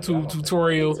a YouTube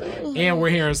tutorial, and we're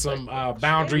hearing some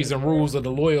boundaries and rules of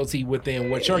the loyalty within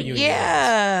what your union is.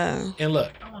 Yeah. And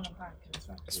look,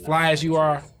 as fly as you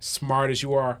are, smart as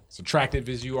you are, as attractive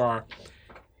as you are,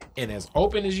 and as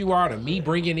open as you are to me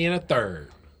bringing in a third,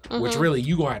 which really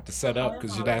you gonna have to set up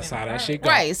because that's how that shit goes.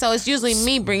 Right, so it's usually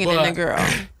me bringing in a girl.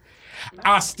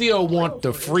 I still want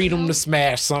the freedom to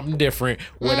smash something different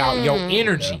without your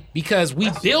energy because we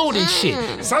building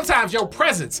shit. Sometimes your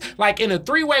presence, like in a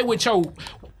three-way with a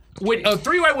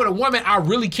woman I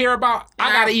really care about,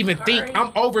 I gotta even think.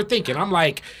 I'm overthinking. I'm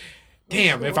like,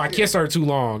 damn, if I kiss her too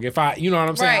long, if I, you know what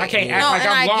I'm saying? Right. I can't act No, like and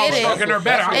I'm I long get it. fucking her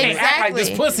better. I can't act like this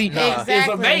pussy is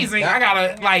amazing. I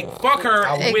gotta like fuck her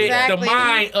with the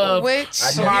mind of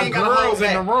my girls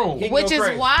in the room. Which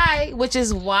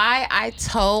is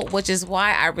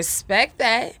why I respect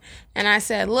that. And I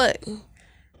said, look,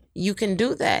 you can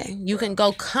do that. You can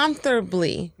go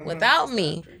comfortably without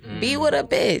me. Be with a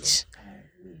bitch.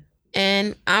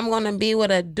 And I'm gonna be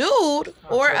with a dude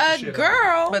or a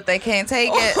girl, but they can't take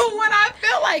it when I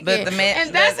feel like but it. the man,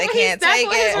 and that's they what can't take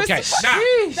it. Okay, now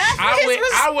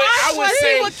I would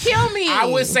say he would kill me. I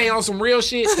would say on some real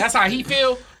shit. That's how he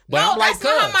feel. But No, I'm like, that's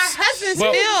not how my husband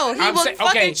Well, feel. He I'm would saying-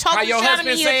 fucking choke how the your shit out of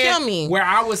husband me. He'll said, kill me. Where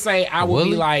I would say I would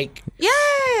be like,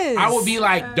 yes. I would be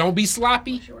like, don't be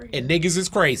sloppy, and niggas is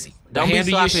crazy. Don't be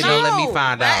Handle your sloppy. shit. Don't let me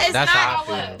find that out. is That's not- how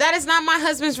I feel. That is not my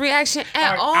husband's reaction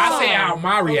at all. I say how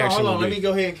my reaction Hold on, would let be. me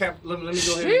go ahead and let me go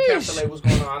ahead and encapsulate what's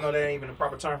going on. I know that ain't even the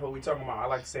proper term for what we talking about. I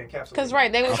like to say encapsulate. Because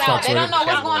right, they was I out. fucks They with don't know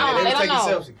what's going on. They They were don't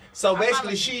taking know. selfies. So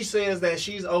basically, she says that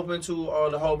she's open to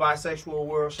the whole bisexual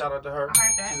world. Shout out to her.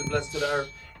 She's a blessing to the earth.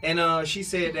 And she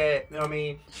said that, you know what I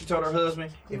mean, she told her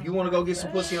husband, if you want to go get some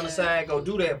pussy on the side, go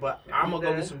do that. But I'm going to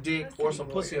go get some dick or some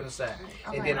pussy on the side.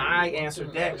 And then I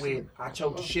answered that with, I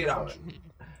choked the shit out of you.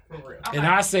 And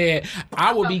I said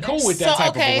I would be cool with that type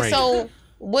of arrangement. So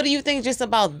what do you think just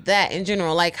about that in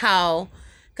general? Like how,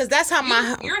 because that's how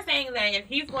my... You're saying that if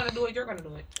he's going to do it, you're going to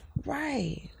do it.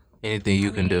 Right. Anything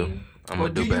you can do. I'm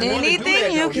gonna do better.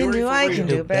 Anything you can do, I can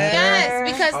do better.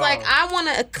 Yes, because like I want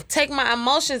to take my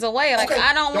emotions away. Like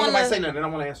I don't want to say nothing. I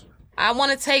don't want to answer. I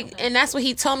want to take, and that's what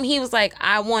he told me. He was like,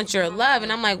 I want your love,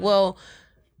 and I'm like, well,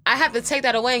 I have to take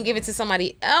that away and give it to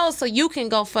somebody else, so you can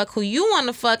go fuck who you want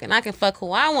to fuck, and I can fuck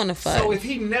who I want to fuck. So if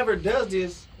he never does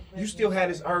this, you still had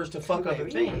this urge to fuck other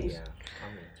things.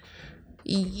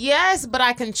 Yes, but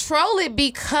I control it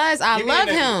because I love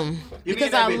him.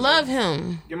 Because I love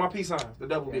him. Get my peace sign, the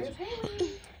double bitch.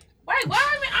 Wait, why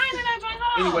am I in that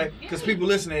joint? Anyway, because people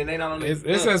listening, they not on this.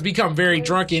 This has become very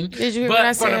drunken. Did you hear but what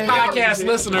I for the said? podcast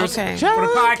listeners, Okay. for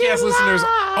the podcast listeners,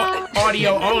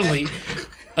 audio only.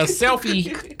 A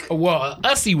selfie, well, a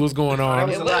Ussy was going on.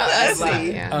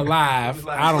 Alive.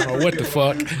 I don't know what the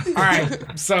fuck. All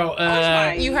right,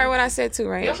 so you heard what I said too,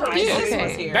 right?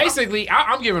 Okay. Basically,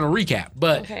 I'm giving a recap,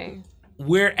 but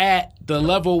we're at the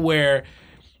level where.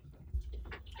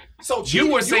 So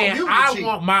you were saying I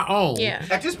want my own. Yeah.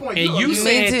 At this point, and you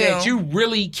said that you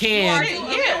really can.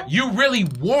 You really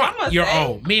want your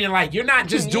own. Meaning, like you're not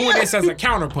just doing this as a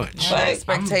counterpunch. The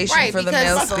expectation for the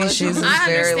male species is I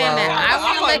very low. understand that. I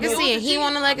want a legacy and he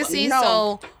want a legacy,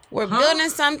 so we're building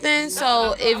something.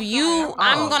 So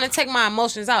I'm gonna take my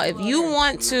emotions out. If you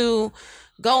want to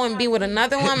go and be with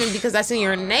another woman because that's in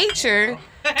your nature,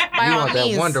 by all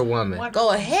means, Wonder Woman. Go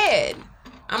ahead.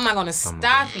 I'm not gonna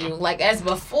stop you like as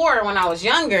before when I was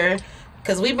younger,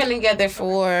 because we've been together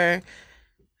for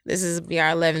this is be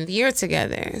our 11th year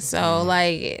together. So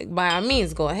like by all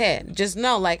means, go ahead. Just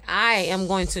know like I am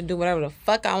going to do whatever the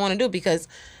fuck I want to do because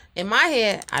in my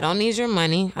head I don't need your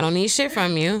money. I don't need shit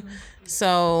from you.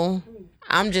 So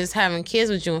I'm just having kids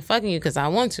with you and fucking you because I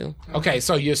want to. Okay,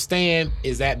 so your stand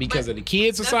is that because of the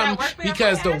kids or something?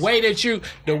 Because the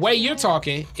way you're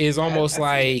talking is almost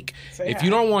like if you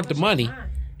don't want the money.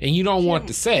 And you don't want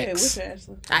the sex.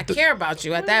 I care about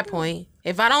you at that point.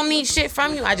 If I don't need shit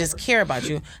from you, I just care about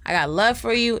you. I got love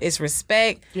for you. It's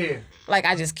respect. Yeah. Like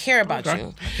I just care about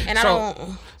you. And I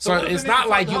don't. So it's not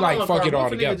like you like fuck it all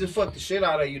together. Just fuck the shit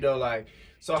out of you though, like.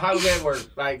 So how does that work?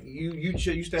 Like you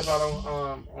step out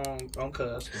on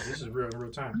cuz, this is real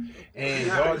time, and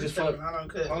dog just fuck.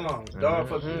 Hold on, dog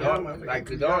fuck you. Like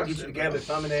the dog gets you together,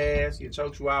 thumb in the ass, he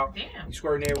chokes you out, you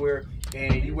squirting everywhere,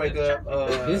 and you wake up.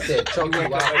 He said choke you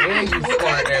out and you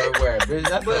squirting everywhere. Bitch,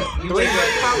 that's a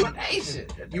combination.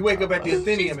 You wake up at the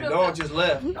Athenaeum and dog just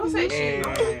left. And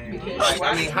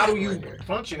I mean, how do you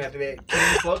function after that?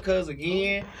 Can you fuck cuz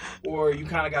again, or you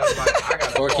kind of got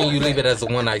like or can you leave it as a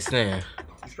one night stand?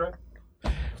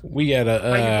 We got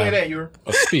a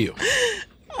spill.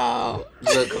 Oh,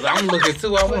 look, cause I'm looking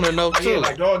too. I want to know too. Yeah,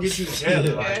 like dog get you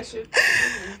together. Like.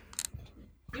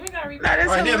 That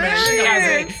is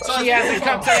hilarious. She hasn't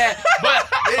come to that. But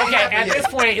okay, at this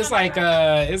point, it's like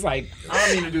I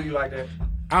don't mean to do you like that.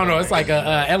 I don't know. It's like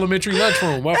a elementary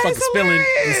lunchroom. Motherfucker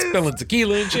spilling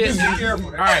tequila and shit.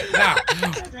 All right, now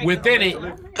within it.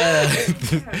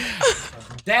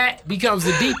 That becomes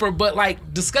the deeper, but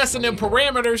like discussing them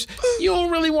parameters, you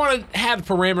don't really want to have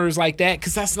parameters like that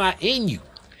because that's not in you.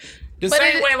 The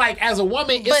same way, like as a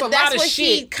woman, it's a lot of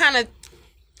shit. He kind of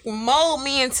mold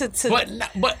me into.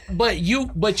 But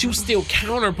you still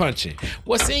counterpunching.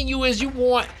 What's in you is you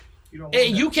want,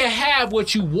 and you can have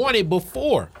what you wanted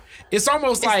before. It's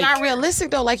almost like it's not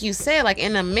realistic though, like you said. Like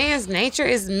in a man's nature,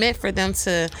 it's meant for them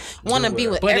to want to be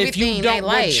with everything they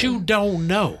like. But you don't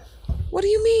know. What do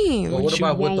you mean? Well, what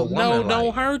about what the woman like?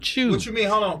 Don't hurt you. What you mean?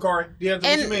 Hold on, Corey. What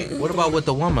you mean? What about what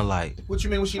the woman like? What you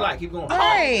mean? What she like? Keep going.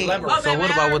 Right. So what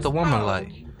about what the woman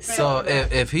like? So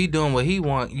if he doing what he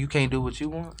want, you can't do what you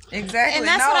want. Exactly. And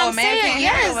that's what I'm saying.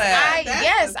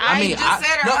 Yes, I mean, just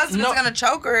said her husband's gonna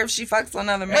choke her if she fucks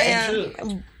another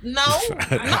man. No. I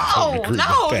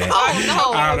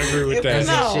don't agree with that.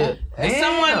 No. If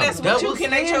someone that's with you, can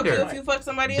they choke you if you fuck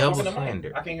somebody else? I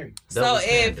can't hear you. So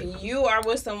if you are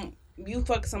with you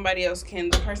fuck somebody else, can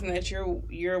the person that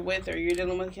you're with or you're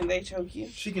dealing with, can they choke you?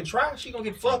 She can try. She gonna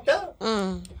get fucked up.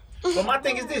 But my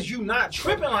thing is this: you not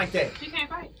tripping like that. She can't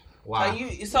fight. Wow.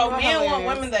 So men want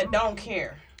women that don't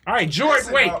care. All right,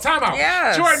 Jordan. Wait, time out.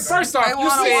 Yes. Jordan, first off, they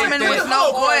want a woman with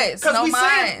no voice, no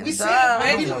mind.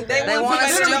 They want a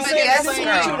stupid yes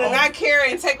girl to not care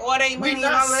and take all their money.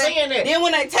 Not saying that. Then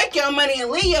when they take your money and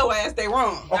leave your ass, they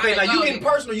wrong. Okay, now you getting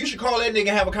personal. You should call that nigga and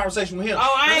have a conversation with him.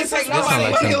 Oh, I ain't taking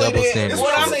nobody. This is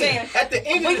what I'm saying. At the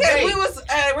end of the day, we was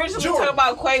originally talking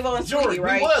about Quavo and Sweetie,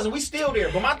 right? We was, and we still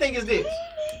there. But my thing is this.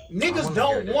 Niggas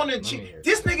don't want to cheat.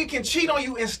 This nigga can cheat on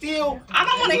you and still. I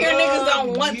don't want to hear niggas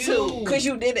don't want to because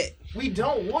you did it. We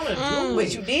don't want to do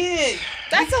it. You did.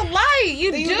 That's a lie. You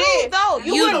do though.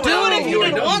 You would do it if you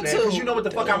didn't want to. Because you know what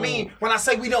the fuck I mean when I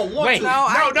say we don't want to. No,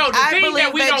 the I thing believe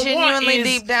that we that don't want genuinely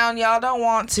is deep down, y'all don't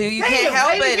want to. You can't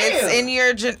help it. It's in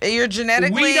you're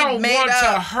genetically we don't made want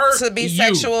up to hurt to be you.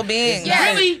 sexual beings.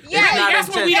 Really? That's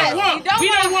what we don't want. We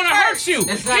don't want to hurt you.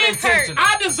 It's not intentional.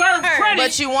 I deserve credit.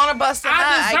 But you want to bust a nut.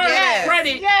 I deserve get it.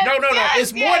 credit. No.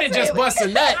 It's more than just bust a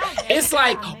nut. It's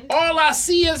like all I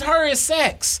see is her is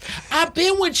sex. I've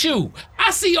been with you.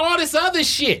 I see all this other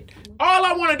shit. All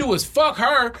I want to do is fuck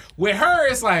her. With her,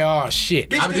 it's like, oh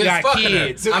shit. I'm We just got fucking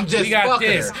kids. her. I'm just we got fucking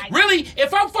this. her. Really?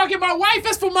 If I'm fucking my wife,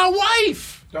 it's for my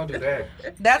wife. Don't do that.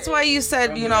 That's why you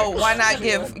said, why not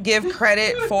give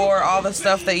credit for all the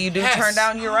stuff that you do turn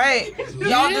down? You're right.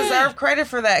 Y'all deserve credit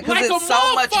for that because Like it's a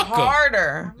so much motherfucker.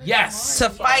 harder. Yes. To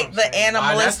fight the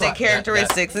animalistic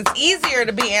characteristics. It's easier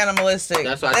to be animalistic.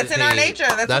 That's in our nature.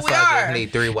 That's who we why I are. just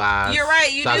need 3 wives. You're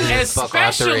right. You So I do. can just fuck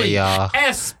all 3 of y'all.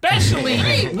 Especially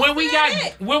when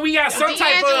we got some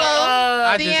type of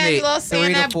I just need D'Angelo 3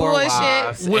 saying to that 4 bullshit.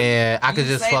 wives, and I could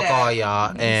just say fuck that. all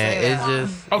y'all, and it's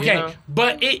just okay.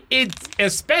 But it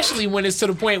especially when it's to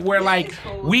the point where like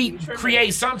we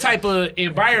create some type of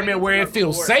environment where it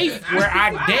feels safe, where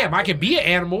I can be an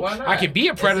animal, I can be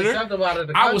a predator.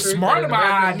 I was smart about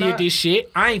how I did this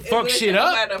shit. I ain't fuck shit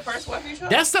up.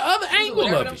 That's the other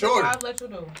angle of it. Jordan.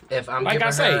 if I'm Like giving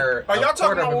I say, her Are y'all a talking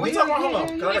quarter about of what a we meal. talking about?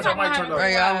 Hold on. Cause I got your mic turned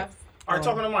off. All right,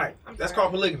 talking to Mike. That's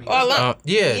called polygamy. Well,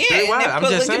 Yeah, 3 wives. I'm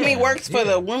just polygamy saying. works for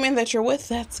the women that you're with.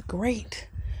 That's great.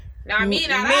 Now me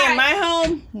and in my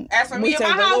home, As for we me and take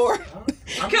my the house, Lord.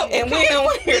 And we don't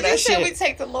want to hear that we shit.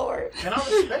 take the Lord. And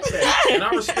I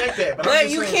respect that. But I'm But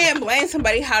just you saying, can't blame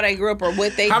somebody how they grew up or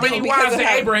what they how do many because wives of did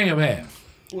how Abraham have?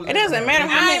 It doesn't matter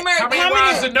I ain't married. How many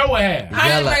wives did Noah have? Yalla,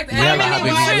 how many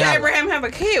habibi, wives did yalla. Abraham have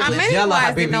a kid with? many Yalla,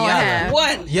 wives did habibi, Noah yalla. have?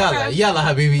 One. Yalla,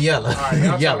 habibi,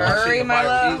 yalla. Yalla. Hurry, my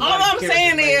love. All I'm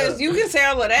saying is you can say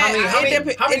all of that.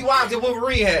 How many wives did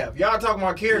Wolverine have? Y'all talking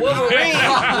about characters. Wolverine.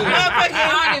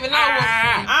 I don't even know.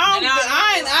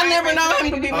 I never know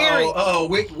him to be married.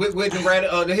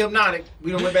 With the Hypnotic.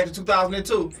 We done went back to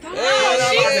 2002.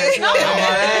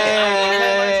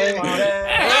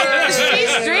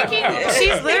 She's drinking.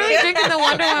 She's literally drinking the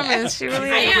Wonder Woman. She really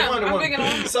is. I'm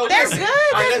drinking. So That's good.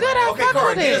 That's good. I Okay, fuck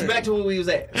Corey, with get us it. back to where we was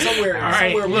at. Somewhere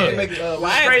right, we look. can make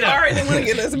Straight up. Sorry, they want to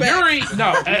get us back. Yuri,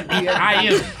 no,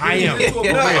 I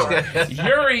am.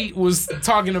 Yuri was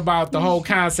talking about the whole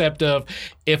concept of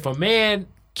if a man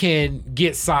can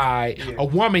get side, a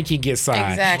woman can get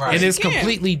side. Exactly. And it's She can.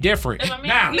 completely different.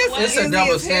 Now, It's a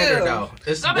double standard, though.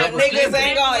 It's a double Niggas standard.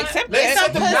 ain't gonna accept Let's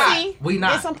that. set the point. We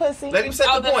not. Get some pussy. Let him set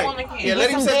the the woman point. can. Yeah, let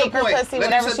Get him some set the dick or point. pussy, Let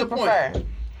him whatever set she the point. prefer.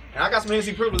 And I got some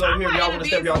Hennessy privilege over here. If y'all want to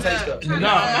step y'all taste up. no,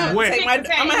 I'm when, gonna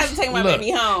have to take my Look.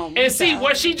 baby home. and see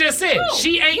what she just said.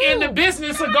 She ain't in the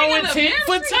business of going tit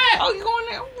for tat. Oh, you going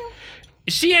there?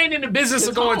 She ain't in the business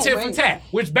of going tit for tat,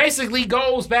 which basically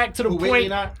goes back to the point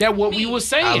that what we were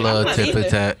saying. I love tit for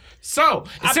tat. So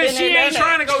I've since been she there, ain't done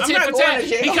trying to that. go I'm tit not for going tat, to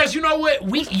jail. because you know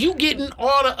what, you getting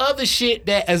all the other shit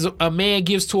that as a man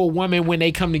gives to a woman when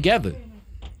they come together.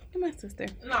 My sister.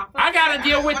 No, I gotta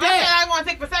deal with when I said that. I want to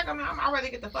take for second, I'd rather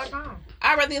get the fuck on.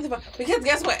 I'd rather get the fuck because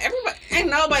guess what? Everybody ain't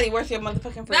nobody worth your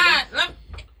motherfucking freedom.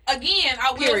 Again,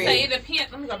 I will Period. say it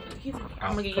depends. Let me go.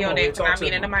 I'm gonna get Come you on, on that we because talk I'm to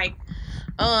being in the him. mic.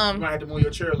 You might have to move your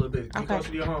chair a little bit. Keep Okay. close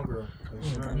to your homegirl.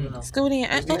 You know. Scoot in.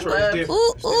 It's Detroit,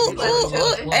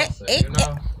 it's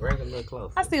different. Regular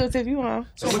close. I see what's if you want.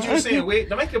 So what you were saying, Wick?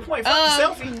 Don't make your point.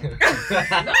 Fuck the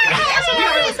selfie.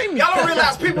 Y'all don't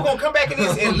realize people gonna come back in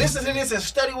this and listen to this and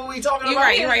study what we talking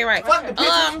about. You're right. Fuck the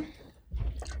pictures.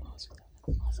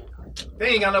 They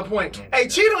ain't got no point. Hey,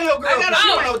 cheat on your girl. I She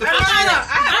don't know what the fuck she got.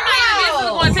 I'm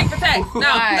not going tick for tack. No,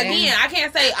 Why? again, I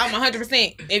can't say I'm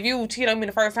 100%. If you cheat on me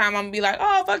the first time, I'm gonna be like,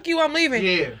 oh fuck you, I'm leaving.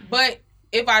 Yeah. But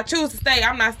if I choose to stay,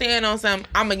 I'm not staying on some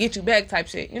I'm gonna get you back type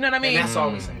shit. You know what I mean? And that's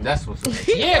all we saying. That's what's up.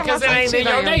 Yeah, because it ain't in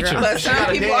your nature. But She got some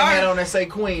a people damn hat are. on that say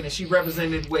queen, and she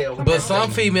represented well. But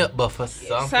some female, for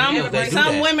some females, they do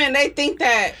Some that. women they think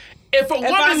that If a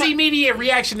woman's I'm a- immediate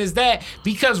reaction is that,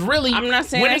 because really, I'm not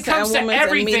saying when that's it comes a to woman's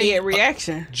everything, immediate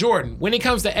reaction. Jordan, when it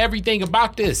comes to everything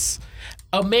about this,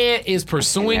 a man is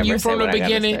pursuing never you say from the what I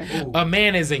gotta beginning. say. A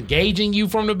man is engaging you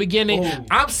from the beginning.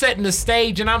 I'm setting the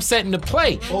stage and I'm setting the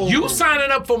play. You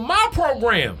signing up for my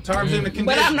program. Terms and the conditions.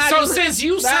 But I'm not. So just- since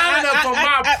you signing up for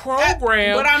my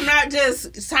program, but I'm not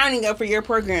just signing up for your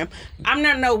program. I'm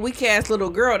not no weak ass little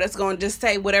girl that's gonna just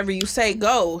say whatever you say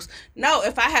goes. No,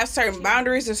 if I have certain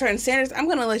boundaries or certain standards, I'm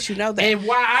gonna let you know that. and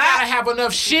why I gotta have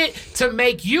enough shit to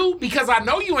make you, because I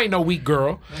know you ain't no weak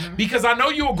girl, because I know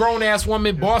you a grown ass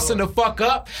woman bossing the fuck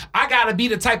fuck up. I gotta be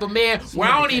the type of man where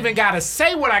I don't even gotta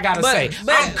say what I gotta say.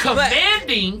 I'm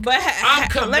commanding. I'm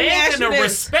commanding a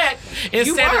respect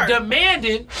instead of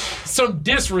demanding some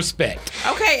disrespect.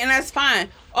 Okay, and that's fine.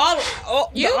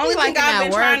 The only thing I've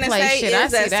been trying to say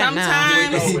is that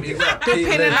sometimes,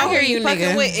 depending on who you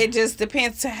fucking with, it just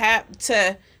depends to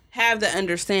have the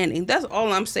understanding. That's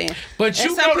all I'm saying. But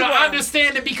you know the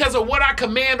understanding because of what I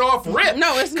command off rip.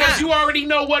 No, it's not. Because you already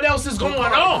know what else is going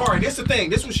on. Corey, this the thing.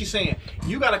 This is what she's saying.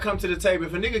 You got to come to the table.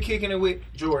 If a nigga kicking it with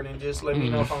Jordan, just let me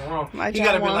know if I'm wrong. He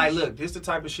got to be like, look, this the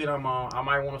type of shit I'm on. I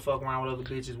might want to fuck around with other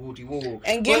bitches, wooty woo.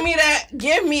 And give me that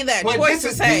choice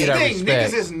to say. The thing,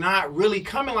 niggas is not really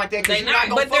coming like that. They're not,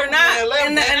 but they're not.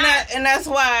 And that's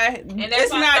why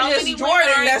it's not just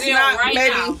Jordan that's not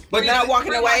maybe but not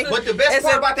walking away. But the best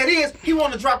part about that is he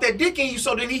want to drop that dick in you,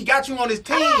 so then he got you on his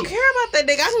team. I don't care about that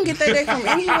dick. I can get that dick from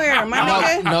anywhere, my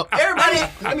nigga. No.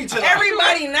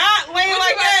 Everybody not laying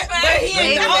like that, but he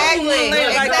ain't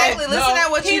Exactly. Listen to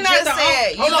what you just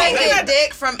said. You can get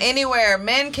dick from anywhere.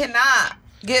 Men cannot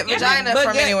get vagina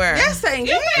from anywhere. Yes, they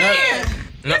can.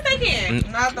 Yes, they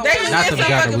can. Not the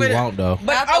vagina we want though.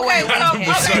 But okay,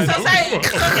 so say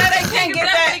they can't get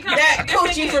that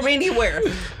coochie from anywhere.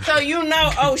 So you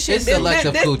know, oh shit, it's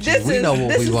selective coochie. We know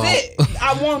what we want.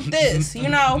 I want this, you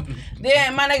know.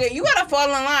 Then my nigga, you gotta fall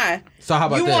in line. So how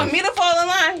about you this? Want me to fall in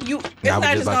line? It's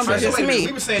not just gonna be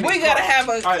just me. We gotta have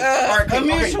a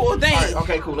mutual thing. Right,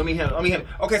 okay, cool. Let me handle it.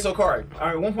 Okay, so Corey. All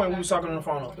right, at one point we was talking on the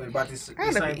phone about this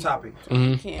same topic.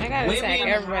 I gotta tag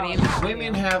everybody.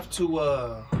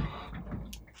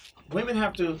 Women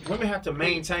have to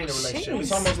maintain a relationship.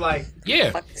 It's almost like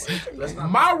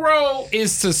my role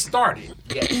is to start it.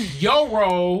 Yeah. Your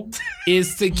role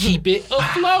is to keep it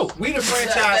afloat. We the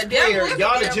franchise player,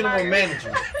 y'all the general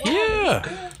manager.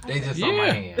 Yeah. They just on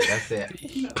my hand. That's it.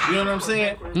 You know what I'm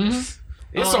saying? Mm-hmm.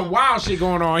 It's some wild shit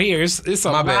going on here. It's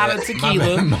a lot of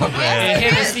tequila and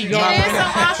Hennessy going on.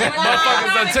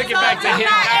 Motherfuckers done took it back to him.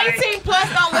 18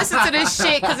 plus don't listen to this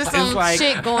shit because it's some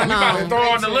shit going on. You about to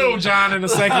throw on the Little John in a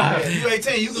second. You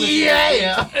 18, you can listen.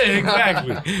 Yeah.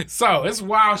 Exactly. So it's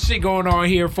wild shit going on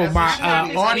here for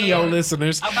my audio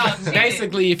listeners.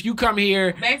 Basically, if you come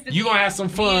here, you're going to have some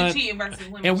fun.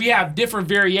 And we have different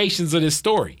variations of this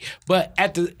story. But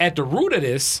at the root of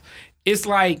this, it's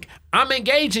like I'm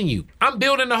engaging you. I'm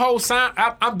building the whole sign.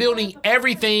 I'm building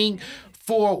everything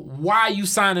for why you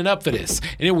signing up for this.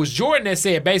 And it was Jordan that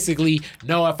said basically,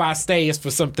 no, if I stay, it's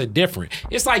for something different.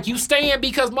 It's like you staying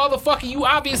because motherfucker, you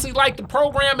obviously like the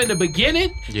program in the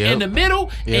beginning, in the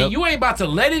middle, and you ain't about to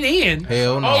let it in.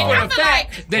 Hell no. Over the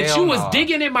fact that you was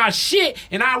digging in my shit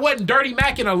and I wasn't dirty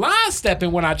macking or line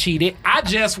stepping when I cheated. I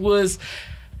just was...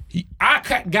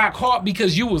 I got caught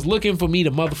because you was looking for me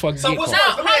to motherfucking get caught. No,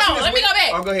 hold on. Let me go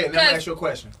back. Oh, go ahead. Let me ask you a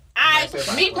question.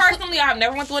 Me personally, I have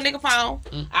never went through a nigga phone.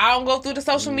 I don't go through the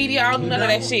social media. I don't do none of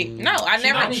that shit. No, I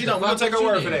never. She don't. We'll take her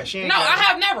word for that. No, I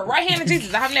have never. Right hand of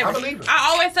Jesus. I have never. I believe her. I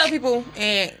always tell people,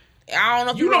 and I don't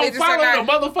know if you don't follow the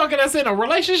motherfucker that's in a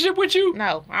relationship with you.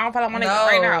 No, I don't follow my nigga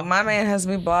right now. My man has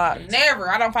me blocked. Never.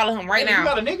 I don't follow him right now. You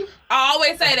got a nigga? I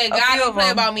always say that God don't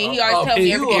play about me. He always tells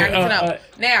me everything I need to know.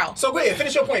 Now. So go ahead,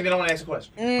 finish your point. Then I want to ask a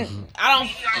question. I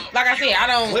don't. Like I said, I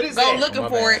don't go looking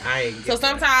for it. So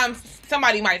sometimes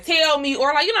somebody might tell me,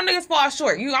 or like, you know, niggas fall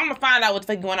short. I'm gonna find out what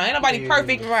the fuck going on. Ain't nobody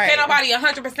perfect. Right. Ain't nobody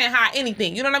 100% high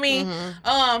anything. You know what I mean?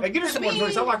 Hey, give her some more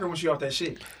drinks. I like her when she off that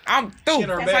shit. I'm through.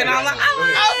 That's like, I'm like, I'm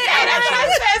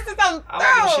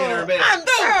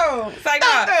through. It's like,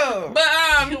 no.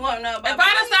 But if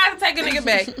I decide to take a nigga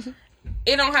back,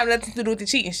 it don't have nothing to do with the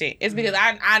cheating shit. It's because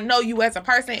I know you as a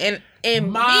person,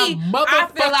 and my me, I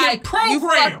feel like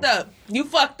program. You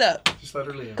fucked up. Just let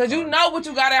her live. Because you know what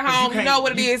you got at home. You know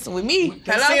what it is with me.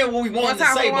 They're saying what we want to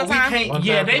say, but we can't.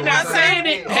 Yeah, they not saying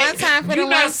it. One time for the You're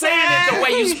not saying it the way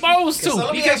you supposed to.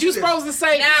 Because you supposed to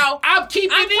say, now, I'm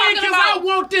keeping it in because I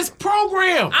want this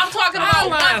program. I'm talking about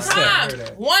one time.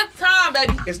 One time,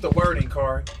 baby. It's the wording,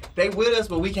 Corey. They with us,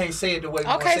 but we can't say it the way we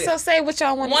want to say it. Okay, so say what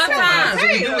y'all want to say. One time.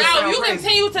 Now, you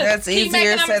continue to keep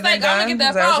making a mistake. I'm going to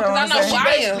get that phone because I know who I am.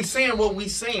 She's basically saying what we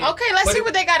saying. Okay, let's see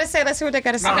what they got to say. Okay,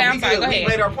 I'm sorry. Go ahead. We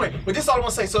made our point. But this all I want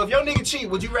to say. So if your nigga cheat,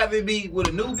 would you rather be with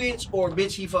a new bitch or a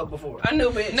bitch he fucked before? A new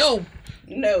bitch. No.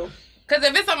 Because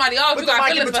if it's somebody else, you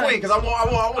got feelings for because I want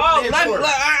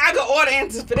I got all the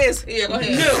answers for this. Yeah, go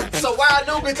ahead. So why a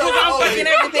new bitch over old? Picking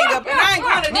everything up. And I ain't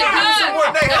going to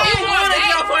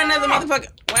jail for another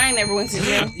motherfucker. Well, I ain't never went to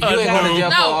jail. You ain't going to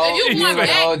jail for all. No, if you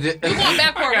want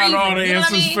back for a reason. I got all the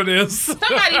answers for this.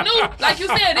 Somebody knew, like you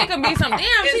said, it could be some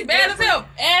damn, she bad as hell.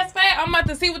 Ass fat, I'm about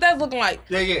to see what that's looking like.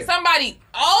 Yeah. Somebody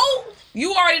old,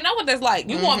 you already know what that's like.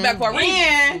 You want back for a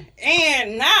reason.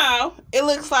 And now, it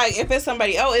looks like if it's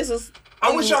somebody else, it's just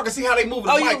I wish y'all could see how they move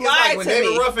the mic. You It's like when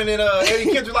David Ruffin and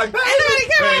Eddie Kendrick like,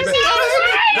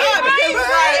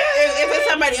 If it's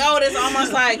somebody old, it's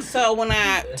almost like, so when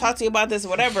I talk to you about this or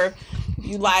whatever,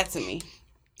 you lied to me.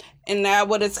 And now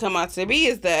what it's come out to be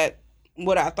is that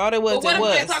what I thought it was, it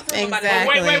was. Exactly. Wait.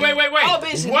 Oh,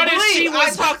 bitch, What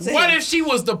if she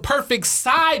was the perfect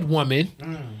side woman?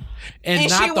 And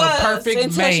not the perfect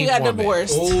until main she got woman.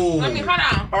 divorced. Let me hold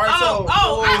on. All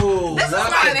right, This is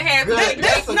mine in the hair. This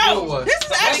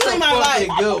is actually my life.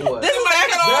 This is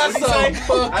actually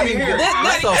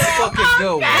That's a fucking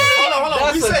good one. Hold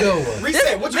on. That's a good one.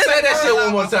 Reset. What you say? Say that shit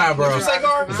one more time, bro. What you say,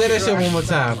 Gar? Say that shit one more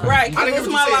time, bro. right. I didn't This get is what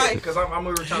you my said life. because I'm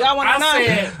over trying. Y'all want to know? I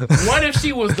said, what if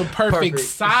she was the perfect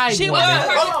side She woman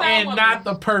was. and not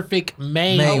the perfect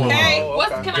main woman?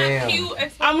 Okay. Can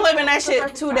I I'm living that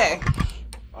shit today.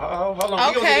 Hold on.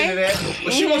 We gonna get into that.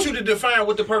 But she wants you to define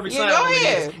what the perfect Yeah, side go woman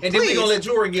ahead, is, and then we gonna let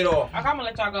Jordan get off. I'm gonna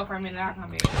let y'all go for a minute. I'll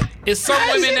come back. It's some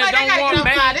women that don't want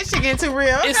main. This shit getting too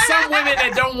real. It's some women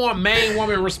that don't want main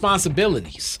woman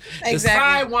responsibilities. The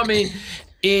side woman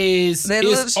is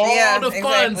all the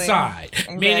fun side,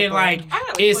 meaning like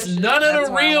it's none of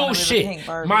the real shit.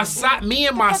 Me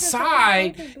and my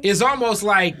side is almost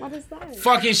like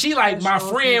fucking. She like my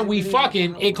friend. We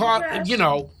fucking. It called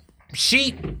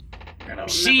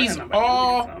She's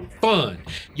all fun.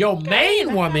 Your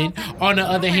main woman, on the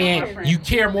other hand, you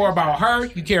care more about her.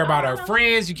 You care about her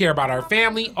friends. You care about her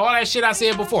family. All that shit I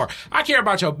said before. I care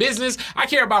about your business. I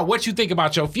care about what you think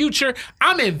about your future.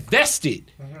 I'm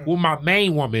invested with my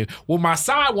main woman. With my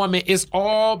side woman, it's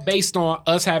all based on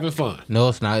us having fun. No,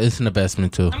 it's not. It's an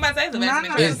investment too. I'm about to say it's an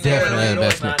investment. It's definitely an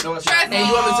investment. investment. And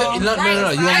you want me to tell you? No.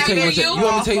 You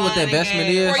want me to tell you what the investment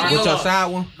is with your side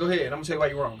one? Go ahead. I'm gonna tell you why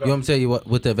you're wrong. Go. You want me to tell you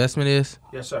what the investment is?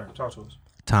 Yes, sir. Talk to us.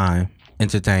 Time,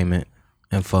 entertainment,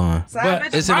 and fun.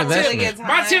 But it's an investment.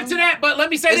 My tip to that, but let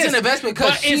me say It's this. an investment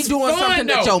because But she's it's doing fun, something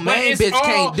that though. your main bitch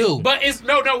can't do. But it's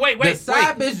wait. The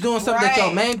side bitch doing something that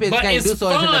your main bitch But can't it's do, so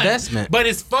it's an fun. investment. But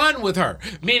it's fun with her,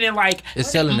 meaning like It's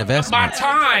still an investment. my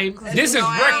time. This is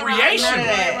recreational.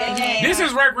 This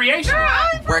is recreational.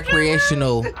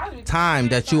 Recreational time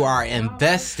that you are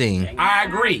investing. I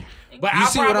agree. But You I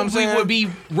see what I'm probably saying? would be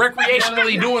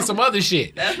recreationally doing some other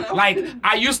shit. Like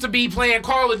I used to be playing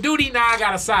Call of Duty. Now I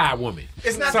got a side woman.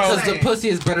 It's not Because the pussy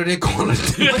is better than Call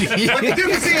of Duty. But the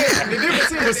difference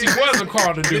is Pussy wasn't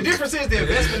Call of the Duty. difference is the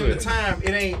investment in the time.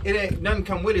 It ain't nothing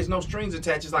come with it. There's no strings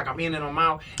attached. It's like I'm in and I'm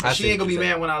out. And I she see ain't what gonna be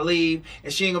you're mad when I leave,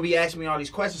 and she ain't gonna be asking me all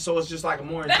these questions. So it's just like a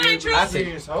more That ain't enjoyable true.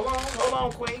 experience. Hold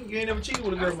on, Queen. You ain't never cheated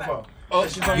with a girl before.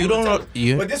 You don't know.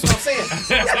 But this is what I'm saying.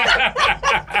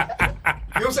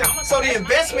 You know what I'm saying? So the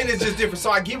investment is just different.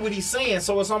 So I get what he's saying.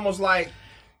 So it's almost like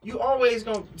you always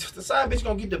the side bitch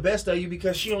gonna get the best of you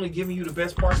because she only giving you the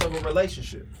best parts of a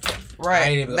relationship.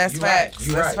 Right. That's facts.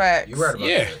 That's facts. You right about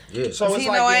that. Yeah. So it's He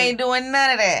like know I ain't doing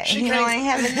none of that. She He know I ain't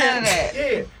having none of that.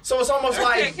 Yeah. So it's almost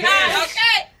like Okay.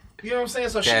 you know what I'm saying?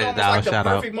 So she Daddy almost Dollar, like the shout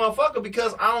out. perfect motherfucker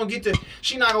because I don't get to.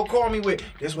 She not gonna call me with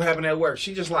this. What happened at work?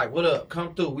 She just like, what up?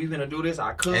 Come through. We gonna do this.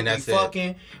 I cook. And We that's it.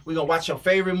 fucking. We gonna watch your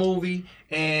favorite movie.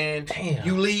 And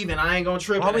you leave, and I ain't gonna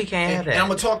trip. Why we can't have that? And I'm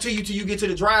gonna talk to you till you get to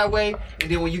the driveway, and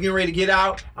then when you get ready to get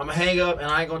out, I'm gonna hang up, and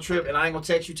I ain't gonna trip, and I ain't gonna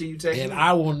text you till you text And me.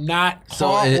 I will not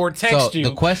call or text you.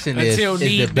 The question is until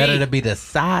need it better be. to be the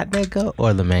side nigga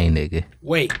or the main nigga?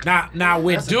 Wait, now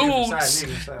with That's a different dudes, side,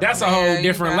 nigga. that's a whole you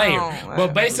different don't. layer.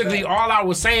 But basically, all I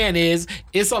was saying is,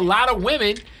 it's a lot of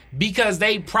women because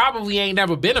they probably ain't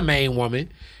never been a main woman.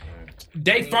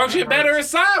 They function better as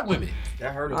side women,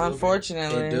 That hurt a little bit.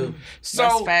 Unfortunately. so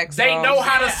That's facts, they though. know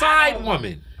how to side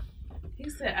woman. He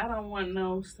said, I don't want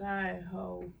no side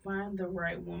hoe. Find the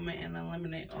right woman and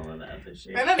eliminate all of the other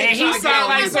shit. Man, that And nigga he trying to get sound on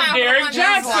like this. some Derrick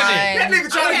Jackson. That nigga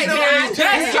trying to get on. Derrick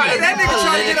Jackson. That nigga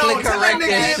trying to get on. Tell that nigga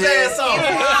Correct his that ass off.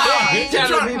 He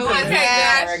trying to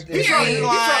be He trying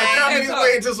to copy his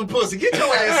way into some pussy. Get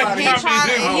your ass out of here.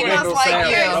 He must like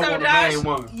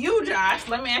you. So Josh,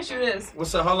 let me ask you this.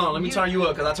 What's up? Hold on. Let me turn you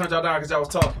up because I turned y'all down because I was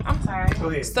talking. I'm sorry. Go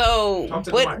ahead. So Talk to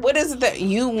the mic. what is it that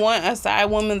you want a side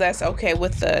woman that's okay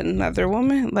with another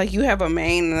woman? Like you have a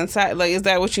main and a side. Like is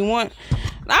that what you want?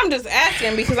 I'm just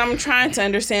asking because I'm trying to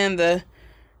understand the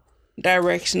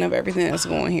direction of everything that's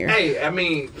going here. Hey, I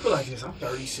mean, feel like this. I'm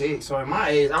 36, so at my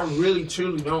age, I really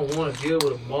truly don't want to deal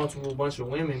with a multiple bunch of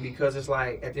women because it's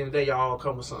like at the end of the day, y'all all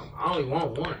come with something. I only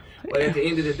want one, but at the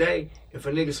end of the day, if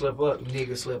a nigga slip up,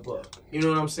 nigga slip up. You know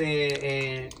what I'm saying?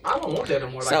 And I don't want that no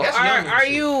more. Like, So that's young are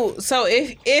shit. you? So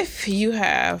if you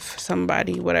have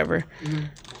somebody, whatever,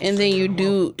 and then you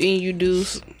do,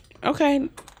 okay.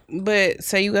 But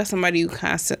say you got somebody you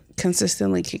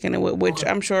consistently kicking it with, which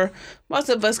I'm sure most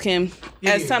of us can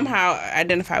somehow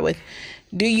identify with.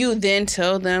 do you then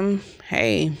tell them,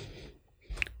 hey,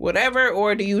 whatever,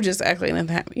 or do you just act like nothing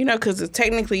happened? You know, because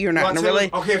technically you're not in a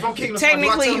relationship. Okay, if I'm kicking the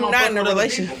technically you're not in a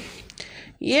relationship.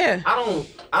 Yeah. I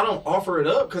don't offer it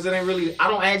up because it ain't really. I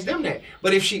don't ask them that.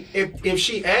 But if she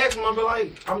asks me, I'll be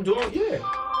like, I'm doing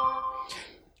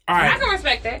All right. I can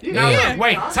respect that. Yeah.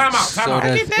 Wait, time out. So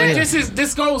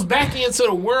This goes back into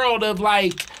the world of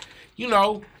like, you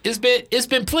know, it's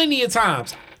been plenty of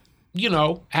times, you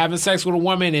know, having sex with a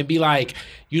woman and be like,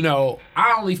 you know,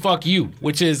 I only fuck you,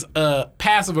 which is a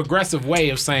passive aggressive way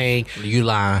of saying you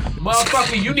lying,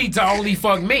 motherfucker. You need to only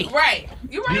fuck me. Right.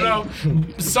 You right. You know,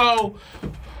 so.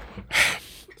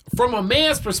 From a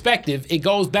man's perspective, it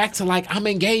goes back to like, I'm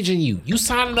engaging you. You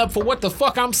signing up for what the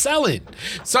fuck I'm selling.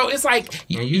 So it's like,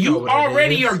 you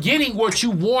already are getting what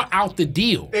you want out the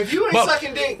deal. If you ain't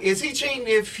sucking dick, is he cheating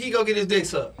if he go get his dick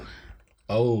sucked?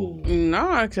 Oh.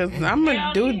 No, because I'm going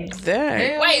to do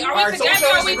that. Wait, are we together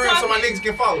or are we talking? So my niggas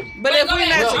can follow you. But if we're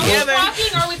not together. Are we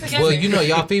talking or are we together? Well, you know,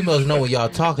 y'all females know when y'all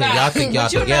talking. Y'all think y'all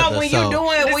together. When you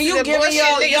doing, when you giving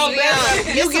your best,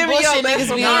 you giving your best.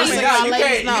 You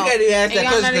can't even ask that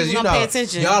question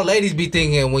because, you know, y'all ladies be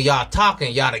thinking when y'all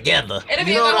talking, y'all together. It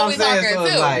depends on who we talking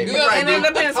to. And it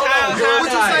depends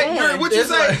how. What you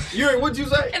say? What you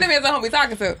say? It depends on who we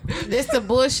talking to. This the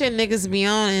bullshit niggas be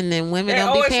on, and then women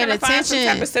don't be paying attention. Women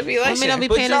don't be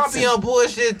paying y'all attention. be on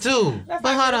bullshit too. But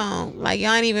hold on, like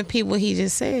y'all ain't even peep what he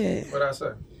just said. What I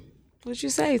say? What you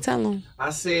say? Tell him. I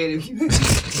said if you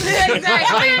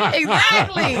exactly.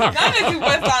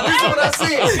 That's what I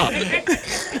said.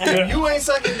 If you ain't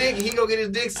sucking dick and he go get his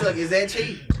dick sucked, is that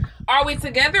cheating? Are we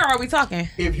together or are we talking?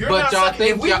 If you're not sucking,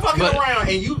 if we fucking around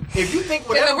and if you think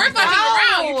whatever if we're fucking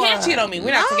around, you can't cheat on me.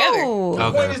 We're not together.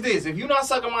 The point is this: if you're not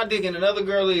sucking my dick and another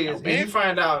girl is, and you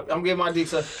find out I'm getting my dick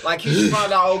sucked, like you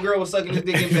find out old girl was sucking his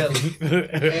dick in belly.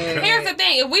 Here's the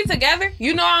thing: if we together,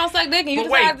 you know I don't suck dick, and you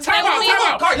decide to stay with me.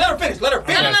 Cardi, let her finish.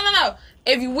 No.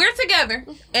 If we're together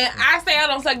and I say I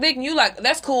don't suck dick and you like,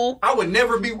 that's cool. I would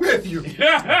never be with you.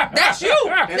 That's you.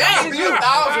 That is you.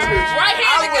 Right here,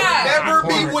 I would never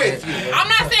be with you. I'm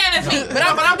not saying it's me, but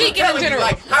I'm speaking in general.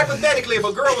 Like hypothetically, if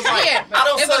a girl was like, I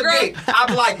don't suck dick, I'd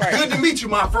be like, good to meet you,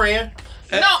 my friend.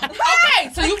 No, okay,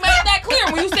 so you made that clear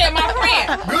when you said my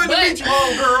friend. Good to meet you,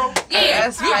 old girl. Yeah,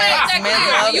 you made that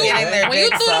clear. When you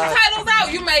threw them titles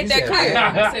out, you made that clear.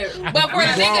 But for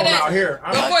the nigga that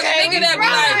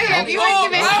be like,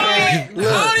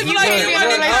 I don't even like getting my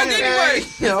dick sucked anyway.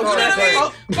 You know what I mean?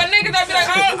 But niggas that be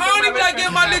like, I don't even like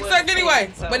getting my dick sucked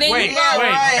anyway. But then you go,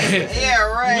 Yeah,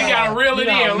 right. We gotta reel it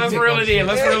in. Let's reel it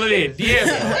in.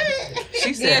 Yeah.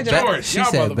 She said, George, she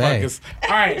said, bae. All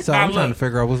right. So I'm trying to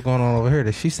figure out what's going on over here.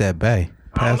 That she said, bae.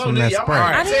 Pass him that spray.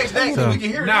 I text that so we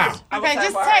can hear this. Okay,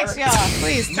 just text y'all,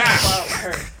 please.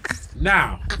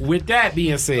 Now, with that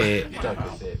being said,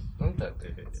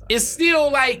 it's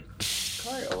still like,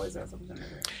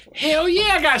 hell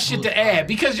yeah, I got shit to add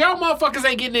because y'all motherfuckers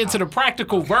ain't getting into the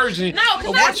practical version of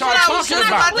what y'all talking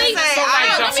about.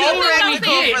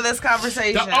 For this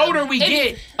conversation. The older we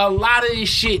get, a lot of this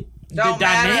shit. The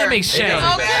dynamics change.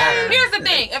 Okay, here's the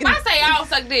thing. If I say I don't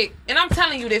suck dick, and I'm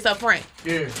telling you this up front,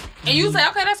 and you say,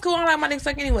 okay, that's cool, I don't like my dick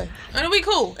sucked anyway, and we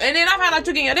cool, and then I find out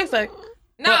you getting your dick sucked.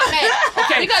 No, man.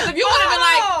 Okay. Because if you would have been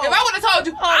like, if I would have told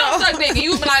you I don't suck dick, and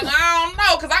you would be like, I don't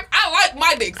know, because I like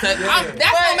my dick sucked. That's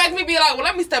gonna make me be like, well,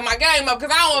 let me step my game up,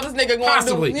 because I don't know what this nigga going to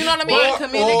do. You know what I mean?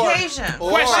 Communication.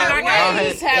 Question I got.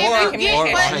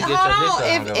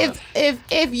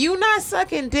 If you not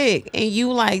sucking dick and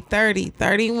you like 30,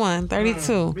 31,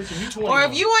 32, or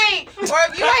if you ain't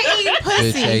eating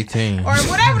pussy, or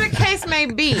whatever the case may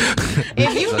be,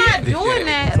 if you not doing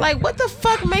that, like what the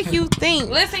fuck make you think?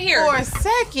 Listen here. For a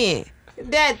second.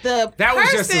 That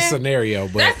was just a scenario,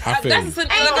 but I feel ain't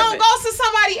gonna go to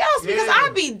somebody else because I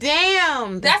be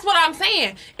damned. That's what I'm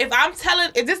saying. If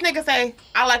this nigga say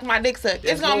I like my dick sucked,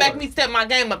 it's gonna make me step my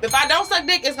game up. If I don't suck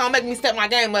dick, it's gonna make me step my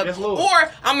game up, or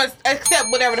I'm gonna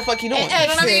accept whatever the fuck he doing. You know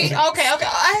what I mean? Okay.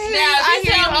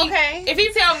 If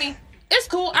he tell me it's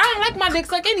cool, I don't like my dick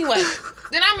sucked anyway,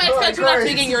 then I'm gonna expect you not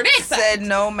to get your dick sucked. Said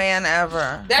no man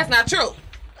ever. That's not true.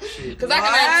 Because I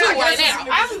can have two right now.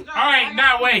 All right,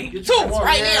 now wait. Two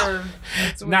right now.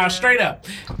 Now, straight up.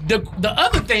 The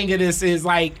other thing of this is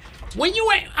like, when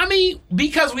you ain't, I mean,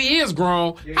 because we is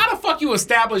grown, how the fuck you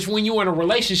establish when you in a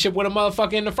relationship with a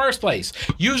motherfucker in the first place?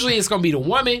 Usually it's gonna be the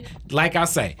woman, like I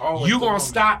say. You gonna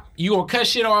stop, you gonna cut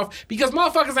shit off, because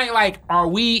motherfuckers ain't like, are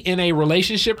we in a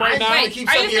relationship right now? I keep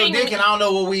sucking your dick and I don't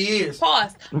know what we is.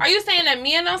 Pause. Are you saying that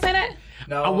men don't say that?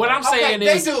 No. What I'm saying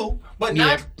is... They do, but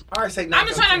not... I'm just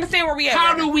trying to understand where we at.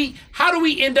 How do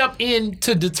we end up in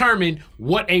to determine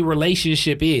what a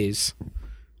relationship is?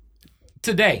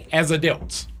 today as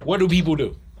adults, what do people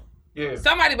do? Yeah.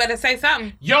 Somebody better say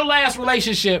something. Your last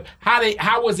relationship,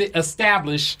 how was it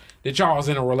established that y'all was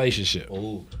in a relationship?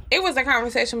 Ooh. It was a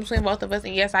conversation between both of us,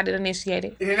 and yes, I did initiate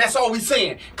it. And that's all we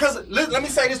saying. Cause let me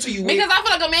say this to you. Because I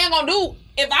feel like a man gonna do.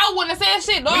 If I wouldn't have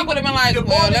said shit, dog would have been like,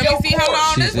 well, let me see how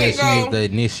long She this said week she go. is the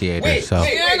initiator, Wait, so. You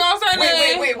ain't gonna say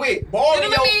that. Wait. Ball You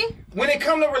in know what I your, mean? when it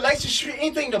come to relationship,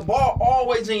 anything, the ball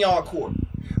always in y'all court.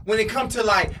 When it come to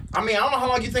like, I mean, I don't know how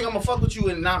long you think I'm gonna fuck with you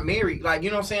and not married. Like, you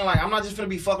know what I'm saying? Like, I'm not just gonna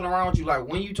be fucking around with you. Like,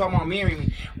 when you talking about marrying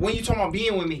me, when you talking about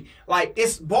being with me, like,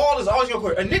 it's ball is always gonna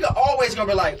court. A nigga always gonna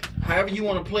be like, however you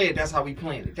want to play it, that's how we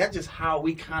playing it. That's just how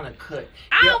we kind of cut.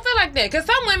 I don't feel like that, because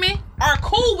some women are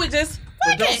cool with just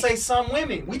But don't say some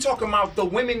women. We talking about the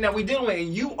women that we dealing with,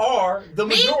 and you are the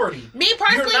majority. Me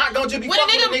personally, you're not gonna just be fucking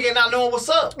with a nigga and not knowing what's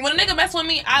up. When a nigga mess with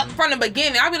me from the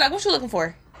beginning, I'll be like, what you looking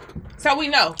for? So we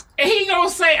know. And he gonna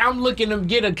say, I'm looking to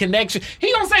get a connection.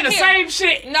 He gonna say the same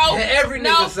shit. No. And every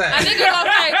nigga say. A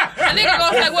nigga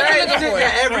gonna say, what you looking for?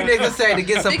 Yeah, every nigga say to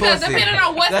get some because pussy. Depending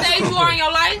on what That's stage you are in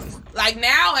your life, like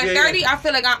now at 30, I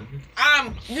feel like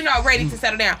I'm ready to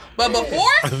settle down. But before,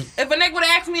 if a nigga would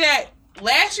have asked me that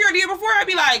last year or the year before, I'd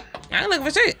be like, I ain't looking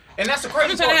for shit. And that's the crazy I'm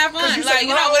just trying to have part, 'cause fun. you Like, say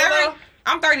you know, whatever. now,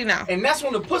 I'm 30 now. And that's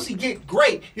when the pussy get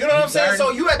great. You know what I'm saying?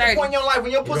 So you at the point in your life when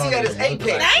your pussy at its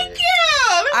apex. Thank you.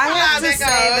 I have to say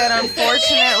that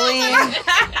unfortunately,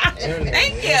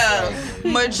 thank you.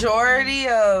 Majority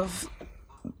of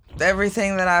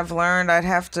everything that I've learned, I'd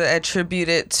have to attribute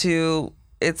it to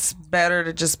it's better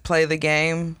to just play the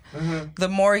game. Mm-hmm. The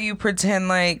more you pretend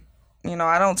like, you know,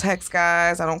 I don't text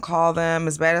guys, I don't call them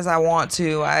as bad as I want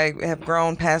to. I have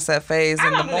grown past that phase,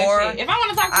 and the more if I want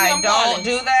to talk to you, I don't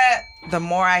do that, the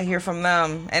more I hear from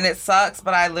them, and it sucks.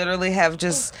 But I literally have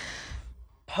just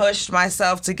pushed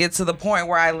myself to get to the point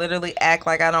where I literally act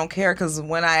like I don't care, because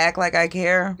when I act like I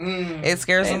care, it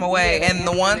scares them away. And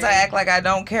the ones I act like I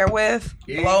don't care with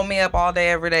blow me up all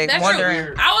day, every day. That's wondering.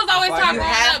 true. I was always talking You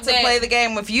have to play the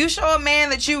game. If you show a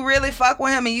man that you really fuck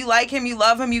with him and you like him, you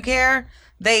love him, you care,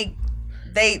 they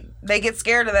get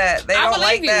scared of that. They don't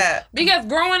like that. Because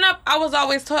growing up, I was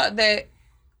always taught that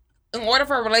in order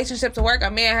for a relationship to work, a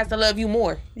man has to love you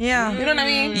more. Yeah. You know what I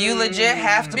mean? You legit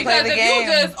have to play the game.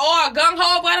 Because if you just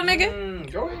gung-ho about a nigga,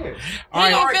 go ahead. He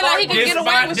gonna feel like he can get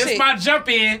away with shit. This my jump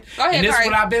in. Go ahead, and this is Kari.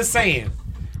 what I've been saying.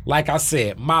 Like I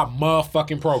said, my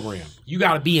motherfucking program. You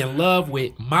gotta be in love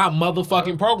with my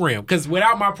motherfucking program. Because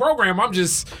without my program, I'm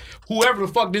just whoever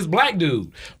the fuck this black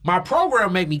dude. My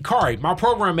program make me Kari. My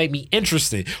program make me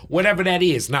interesting. Whatever that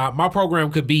is. Now, my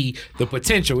program could be the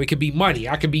potential. It could be money.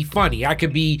 I could be funny. I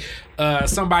could be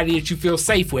somebody that you feel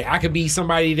safe with. I could be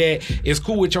somebody that is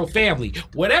cool with your family.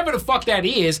 Whatever the fuck that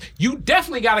is, you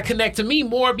definitely gotta connect to me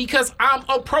more because I'm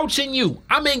approaching you.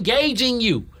 I'm engaging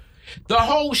you. The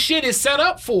whole shit is set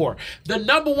up for. The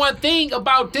number one thing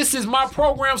about this is my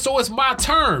program, so it's my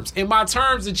terms. And my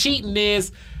terms of cheating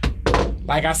is,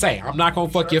 like I say, I'm not gonna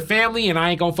fuck your family and I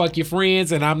ain't gonna fuck your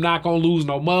friends and I'm not gonna lose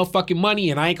no motherfucking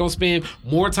money and I ain't gonna spend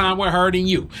more time with her than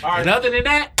you. And other than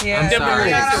that, I'm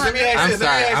sorry. I'm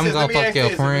sorry. I'm gonna fuck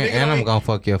your friend and I'm gonna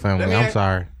fuck your family. I'm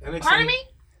sorry. Pardon me?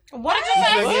 What did you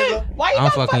say? Why you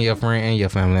I'm fucking your friend and your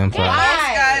family. I'm sorry. Most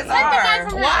guys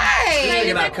are. Why are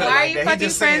you fucking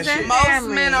friends and Most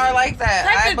men are like that.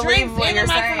 I believe what you're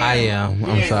saying. I am.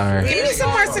 I'm sorry. Give me some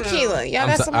more tequila. Y'all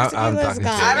got some more tequila? It's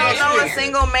gone. I don't know a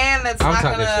single man that's I'm not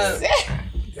talking gonna.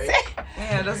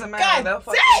 Yeah, it doesn't matter. They'll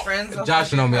fuck your friends.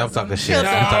 Josh know me. I'm talking shit.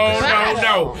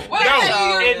 No.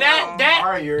 And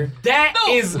that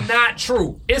is not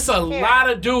true. It's a lot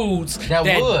of dudes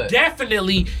that would.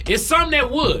 Definitely, it's some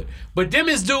that would. But them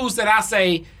is dudes that I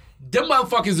say, them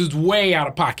motherfuckers is way out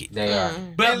of pocket. They are.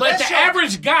 But the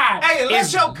average guy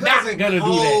is not gonna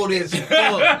do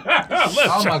that.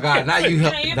 Oh my God! Now you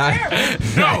help.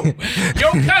 No,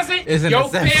 your cousin, It's an your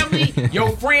necessity. family, your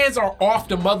friends are off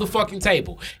the motherfucking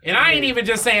table. And I ain't even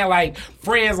just saying like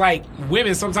friends, like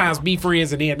women sometimes be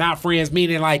friends and they're not friends,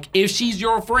 meaning like if she's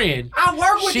your friend, I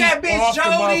work with she's that bitch, off Jody.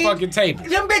 the motherfucking table.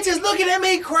 Them bitches looking at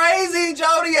me crazy,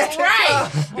 Jody. Right.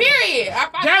 Period.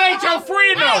 That ain't your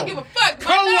friend though. I don't give a fuck.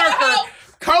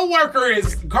 Coworker,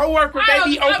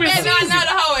 baby, open season. I not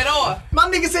the hoe at all. My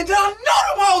nigga said, y'all know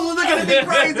them hoes was looking at me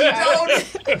crazy, Jody.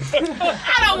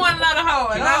 I don't want another hoe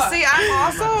at Now, all. see, I'm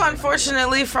also,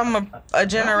 unfortunately, from a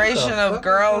generation of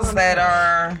girls that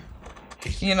are,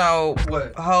 you know,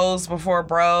 hoes before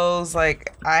bros.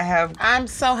 Like, I'm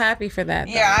so happy for that.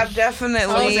 Though. Yeah, I've definitely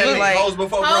like hoes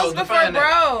before bros. Define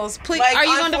that. Please, like, are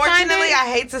you going to define unfortunately, it?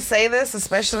 I hate to say this,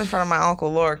 especially in front of my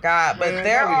uncle, Lord God, but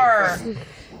there are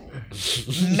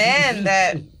men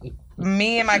that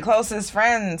me and my closest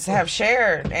friends have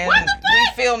shared, and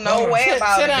we feel no way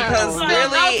about it because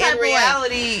really, in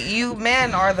reality, you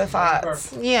men are the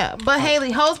thoughts. Yeah, but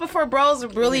Haley, hoes before bros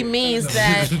really means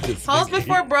that hoes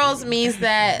before bros means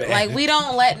that like we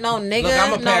don't let no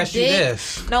nigga, no dick,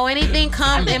 no anything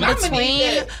come in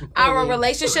between our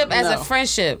relationship as a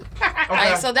friendship.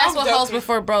 Like, so that's what hoes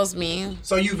before bros mean.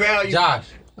 So you value Josh.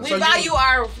 We value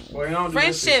our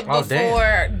friendship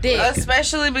before dick,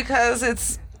 especially because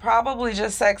it's probably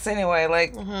just sex anyway.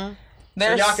 Like, so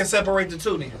y'all can separate the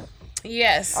two then.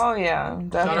 Yes. Oh yeah,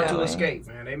 definitely. Shout out to Escape,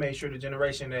 man. They made sure the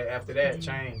generation that after that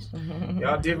changed.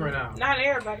 Y'all different now. Not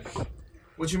everybody.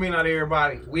 What you mean not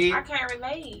everybody? I can't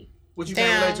relate. What you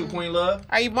can't relate to, Queen Love?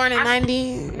 Are you born in 90?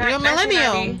 You're a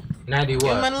millennial. 90 what?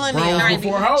 You're a millennial.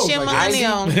 Before hoes. She a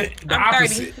millennial. The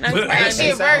opposite. She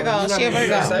a Virgo. She a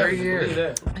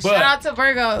Virgo. Shout out to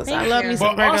Virgos. I love me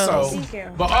some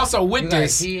Virgos. But also with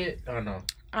this.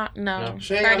 No.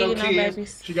 She ain't got no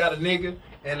kids. She got a nigga.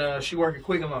 And she work at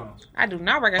Quicken Loans. I do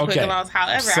not work at Quicken Loans.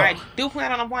 However, I do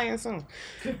plan on applying soon.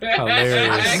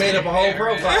 Hilarious. I just made up a whole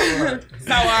profile for her.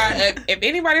 So if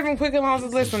anybody from Quicken Loans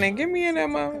is listening, get me in that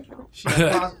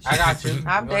motherfucker. I got you.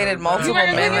 I've dated multiple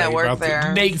men that work there.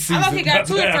 I know he got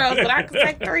 2 referrals, but I can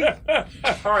take 3.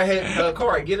 All right, hey,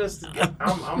 Corey, get us.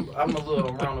 I'm a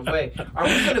little around the way. All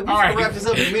right, we gonna wrap this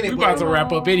up in a minute. We about to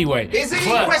wrap up anyway. Is there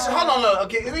any question? Hold on, look.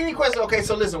 Okay, is there any question? Okay,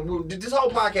 so listen, this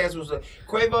whole podcast was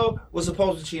Quavo was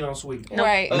supposed to cheat on Sweetie.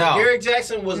 Right. Derek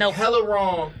Jackson was hella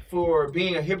wrong for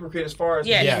being a hypocrite as far as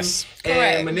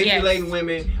and manipulating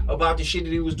women about the shit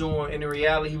that he was doing. And in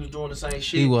reality, he was doing the same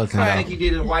shit. He wasn't. I think he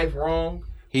did his wife wrong.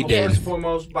 He did. First and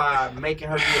foremost, by making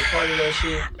her be a part of that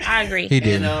shit. I agree. He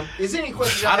did. And, is there any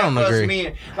questions I don't agree.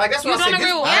 men? Like, that's what you I said. Don't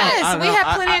agree with yes, we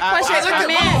have plenty of questions for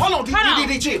men. Hold on,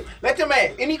 chill. Let them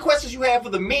ask. Any questions you have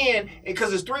for the men? Because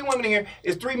there's 3 women here.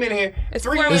 It's 3 men here. It's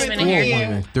 3 women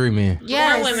here. 3 men.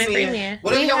 Yes. 4 women, 3 men.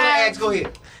 Whatever y'all want to ask, go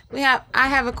ahead. I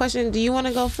have a question. Do you want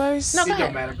to go first? No, go ahead.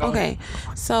 Don't matter. Go okay.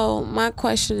 ahead. So my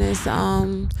question is,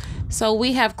 so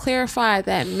we have clarified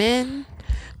that men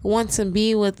want to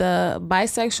be with a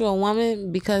bisexual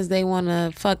woman because they want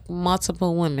to fuck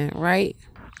multiple women, right?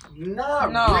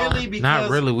 Not really. Because not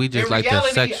really. We just like reality,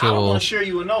 the sexual. I don't want to share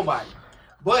you with nobody.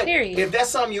 But Period. if that's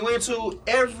something you into,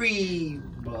 every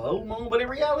blue moon, but in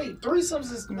reality,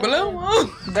 threesomes is blue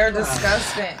moon. They're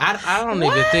disgusting. I don't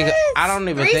even think. I don't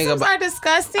even think about. Threesomes are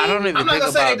disgusting. I don't even I'm not think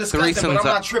gonna say about they're disgusting, threesomes. but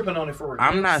I'm not tripping on it for real.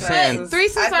 I'm not saying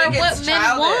threesomes are what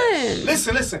men want.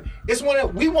 Listen. It's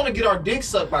when we want to get our dick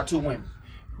sucked by 2 women.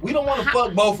 We don't want to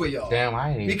fuck both of y'all. Damn, I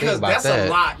ain't even because think about that's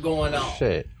a lot going on.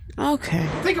 Shit. Okay.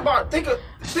 Think about Shit,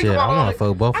 I want to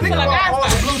fuck both of think y'all. about all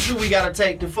the blue chew we gotta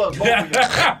take to fuck both of y'all. I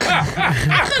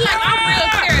feel like I'm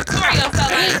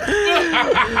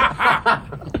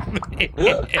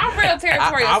real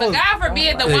territorial. So God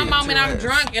forbid the one moment I'm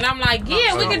drunk and I'm like,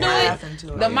 yeah, we can do it.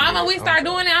 The moment we start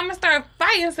doing it, I'm gonna start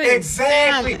fighting.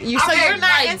 Exactly. So you're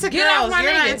not into girls.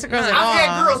 You're not into girls at all. I've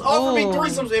had girls offer me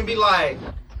threesomes and be like,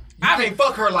 I can't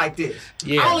fuck her like this.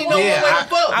 Yeah. I only know one way to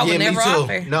fuck. I would never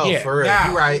offer. No, for real.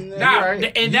 You right.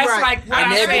 And that's like what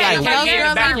I said. And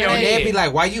they'd be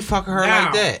like, why you fucking her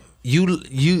like that? They're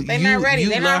not ready.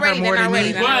 They're not ready. They're not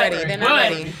ready. They're not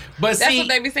ready. But that's see, what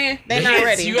they be saying. They're not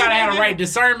ready. You gotta have the right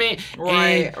discernment,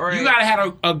 and you gotta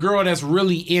have a girl that's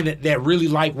really in it, that really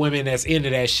like women, that's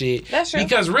into that shit. That's true.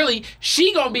 Because really,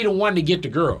 she gonna be the one to get the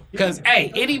girl. Because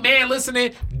hey, any man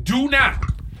listening, do not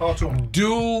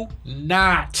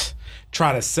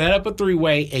try to set up a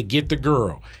 3-way and get the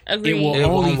girl. Agreed. It will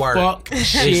only fuck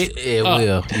shit It up.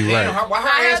 will. You right. Why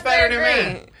her ass fatter than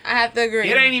man? I have to agree.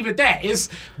 It ain't even that. It's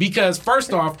because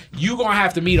first off, you gonna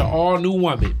have to meet an all new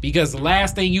woman, because the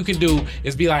last thing you can do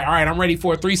is be like, all right, I'm ready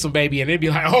for a threesome, baby, and they'd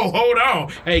be like, oh, hold on,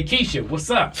 hey Keisha,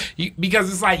 what's up?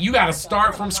 Because it's like you gotta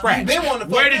start from scratch.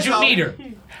 Where did you meet her?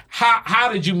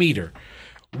 How did you meet her?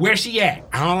 Where she at?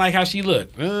 I don't like how she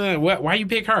look. Why you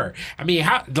pick her? I mean,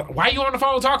 why you on the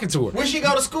phone talking to her? Where she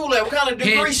go to school at? What kind of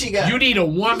degree she got? You need a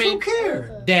woman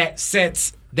that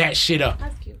sets that shit up.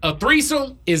 A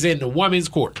threesome is in the woman's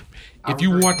court. If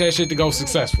you want that shit to go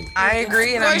successfully. I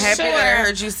agree, and I'm happy that I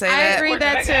heard you say that. I agree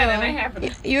that too.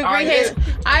 You agree, Hayes?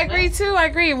 I agree too. I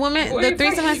agree. The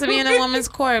threesome has to be in a woman's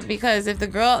court, because if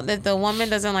the woman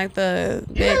doesn't like the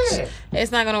bitch,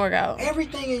 it's not gonna work out.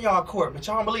 Everything in y'all court, but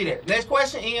y'all don't believe that. Next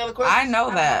question. Any other questions? I know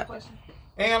that.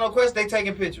 Ain't got no question. They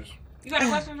taking pictures. You got a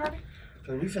question, Jordan?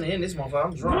 We finna end this motherfucker.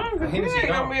 I'm drunk.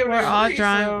 We're all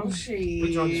drunk.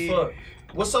 We drunk as fuck.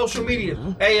 What social media?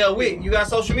 Hey, Wit, you got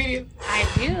social media? I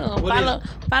do.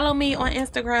 Follow me on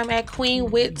Instagram at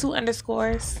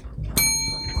QueenWit2_.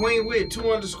 Queen Wit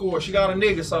 2_. She got a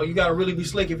nigga, so you gotta really be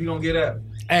slick if you don't get at her.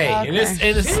 Hey, and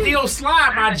it's still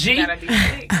slide, my G.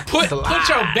 Put your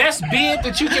best bid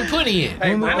that you can put in.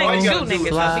 Hey, bro, all you gotta do is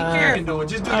you can do it.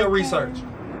 Just do your research.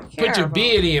 Put your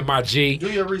bid in, my G.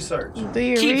 Do your research.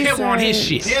 Keep him on his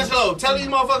shit. D'Angelo, tell these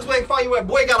motherfuckers where they find you at.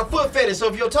 Boy got a foot fetish, so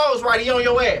if your toes right, he on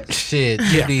your ass. Shit,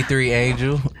 53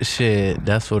 Angel. Shit,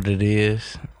 that's what it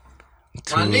is.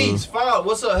 My niece, follow.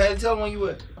 What's up? Hey, tell them when you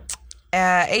at.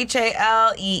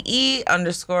 HALEE_XO.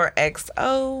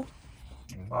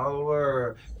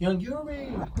 Follower. Young Yuri.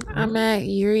 I'm at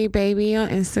Yuri Baby on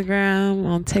Instagram,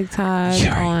 on TikTok,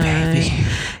 on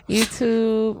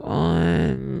YouTube,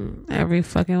 on every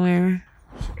fucking where.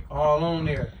 All on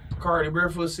there. Cardi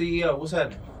Barefoot CEO. What's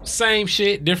happening? Same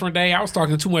shit, different day. I was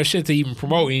talking too much shit to even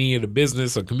promote any of the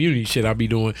business or community shit I be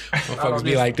doing. Motherfuckers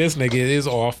be like, this nigga is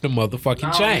off the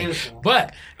motherfucking chain.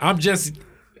 But I'm just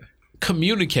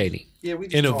communicating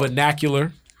in a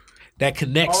vernacular that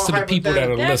connects to the people that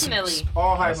are listening.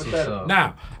 All hypothetical.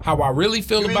 Now, how I really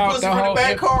feel about the whole...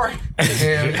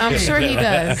 I'm sure he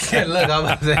does. Look, I'm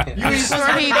about to say. I'm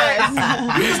sure he does.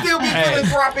 You can still be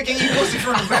philanthropic and you pussy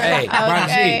from the back.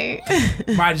 Hey,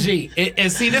 my G.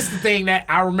 And see, this is the thing that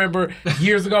I remember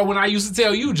years ago when I used to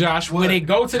tell you, Josh, when it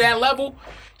go to that level,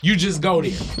 you just go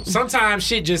there. Sometimes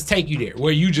shit just take you there,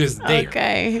 where you just there.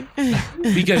 Okay.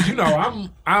 Because, you know,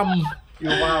 I'm...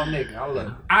 You're a wild nigga. I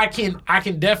love it. I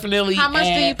can definitely. How much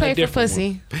do you pay for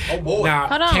pussy? Oh boy. Now,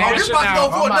 hold on. This about to go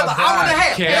for another hour and a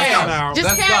half.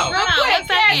 Just cash real quick.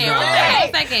 One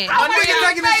second. My nigga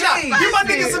taking a shot. Give my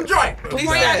nigga some drink.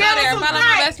 Before y'all go there, follow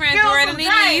my best friend Jordan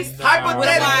Elise.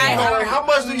 Hypothetically, how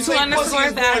much do you think pussy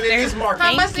is going in this market?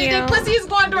 How much do you think pussy is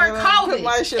going during COVID?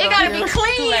 It gotta be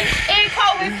clean and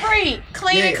COVID free.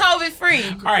 Clean and COVID free.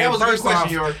 All right.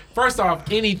 First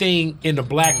off, anything in the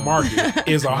black market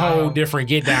is a whole different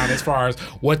get down as far as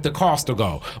what the cost will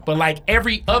go. But like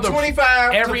every other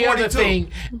 25 every to other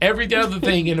 42.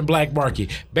 thing in the black market,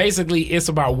 basically it's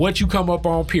about what you come up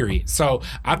on, period. So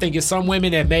I think it's some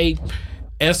women that made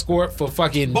escort for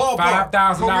fucking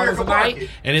 $5,000 a night,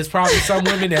 and it's probably some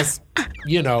women that's,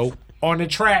 you know, on the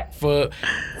track for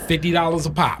 $50 a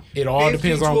pop. It all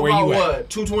depends on where you at. What,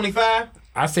 225?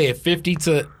 I said 50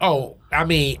 to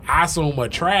I assume a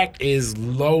track is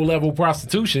low level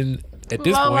prostitution at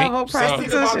this point. Low-level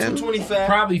prostitution. So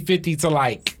probably 50 to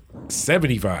like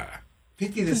 75.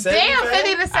 50 to 75? Damn,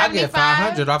 50 to 75. I get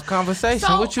 500 off conversation.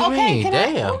 So, what you mean?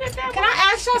 Damn. Can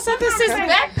I ask y'all something? Since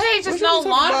Backpage is no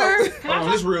longer.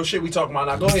 This real shit we talking about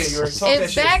now. Go ahead, Yuri. Talk that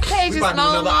If shit. Backpage is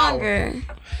no longer.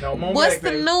 No, what's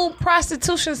the new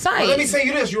prostitution site? Well, let me say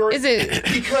you this, Yuri. Is it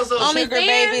because of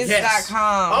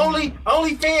SugarBabies.com?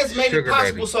 OnlyFans made Sugar it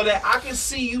possible baby. so that I can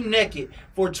see you naked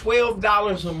for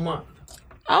 $12 a month.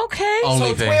 Okay.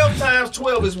 So 12 times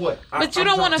 12 is what? But you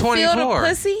don't want to feel the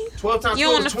pussy? 12 times You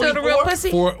 12 don't want is to feel the real 24?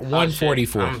 pussy? For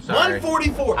 144.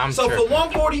 144. So for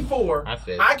 144,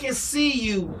 said I can see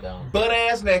you butt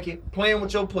ass naked playing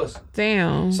with your pussy.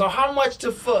 Damn. So how much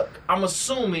to fuck? I'm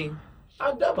assuming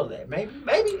I'll double that. Maybe.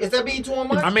 Is that being too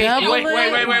much? I mean,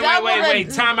 wait.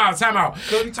 Time out.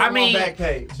 I mean,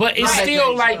 but it's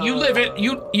still like you live in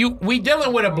we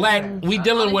dealing with a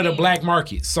black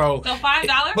market. So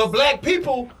 $5. But black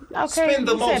people spend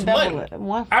the most money.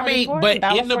 I mean, but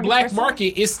in the black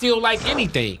market, it's still like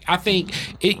anything. I think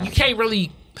you can't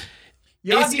really.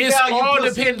 It all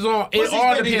depends on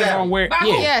where.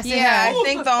 Yeah, I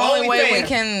think the only way we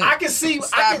can I can see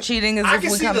stop cheating is if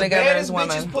we come together as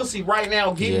women. Bitch's pussy right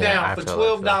now getting down for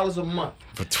 $12 a month.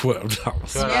 For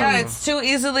 $12. Yeah, it's too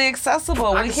easily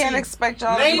accessible. We can't expect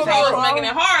y'all to Name be a girl making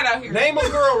it hard out here. Name a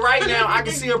girl right now. I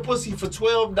can see her pussy for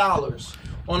 $12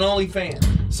 on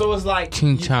OnlyFans. So it's like,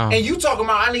 Ching chong. and you talking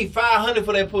about I need $500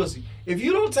 for that pussy. If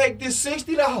you don't take this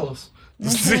 $60.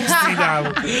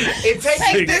 $60. It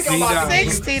takes you think about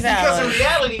 $60. Because in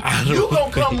reality, you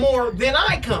gonna come more than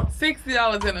I come.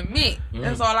 $60 in a mint.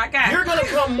 That's all I got. You're gonna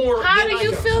come more. How than do I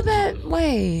you come. feel that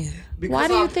way? Why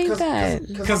do you think that?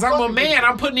 Because I'm a man,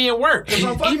 I'm putting in work.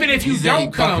 Even if you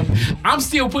don't come, I'm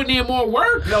still putting in more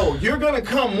work. No, you're gonna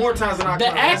come more times than I The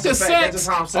come. act of sex.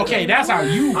 Okay, that's how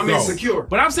you I'm go. insecure.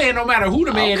 But I'm saying no matter who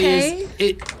the man Okay.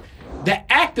 is,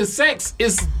 the act of sex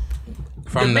is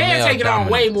From the man male taking on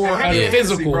way more of the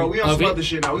physical bro. We on of some other it.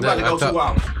 shit now. We about to go 2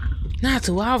 hours. Not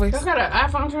 2 hours. I got an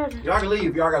iPhone charger. Y'all can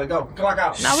leave. Y'all gotta go. Clock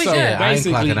out. No, we So, good. I ain't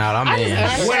basically, clocking out. I'm in.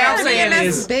 What I'm saying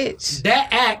That's is bitch.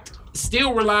 that act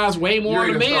still relies way more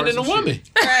on the man than the woman.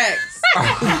 Facts.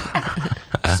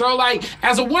 So like,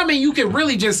 as a woman, you can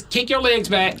really just kick your legs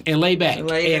back and lay back,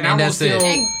 and I'm gonna still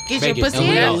get your pussy. And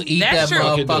we gonna eat That's that true.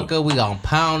 motherfucker. We gonna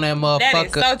pound that motherfucker. That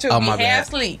is so true. Oh We my have bad.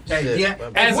 sleep. Yeah.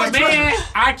 As a man,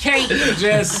 I can't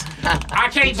just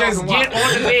get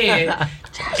on the bed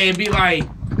and be like,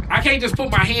 I can't just put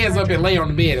my hands up and lay on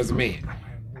the bed as a man.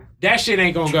 That shit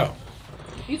ain't gonna go.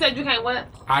 You said you can't what?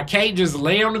 I can't just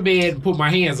lay on the bed and put my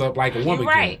hands up like a woman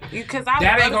Right. can. Because I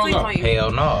That would ain't go to gonna sleep go. on you.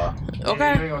 Hell no.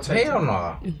 Okay. Hell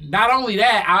no. Not only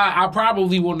that, I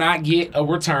probably will not get a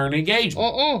return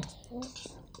engagement.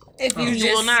 If you You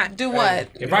just will not. do what?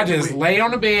 If I just lay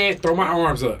on the bed, throw my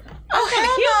arms up. Oh,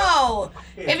 hell no.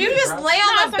 If you just lay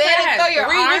on the bed and throw your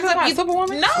arms up, you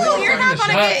no, you're not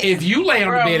gonna But get. if you lay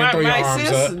on the bed and throw your arms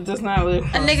up, does not live.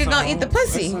 A nigga gonna eat the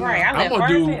pussy. Right. I'm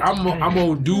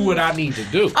gonna do what I need to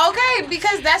do. Okay,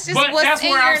 because that's just But what's that's in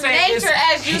where I'm your saying nature,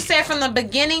 as you said from the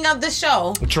beginning of the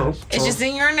show. True. It's just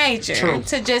in your nature True.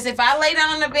 to just, if I lay down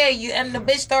on the bed and the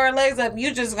bitch throw her legs up,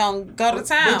 you just gonna go to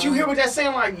town. But you hear what that's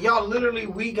saying? Like, y'all literally,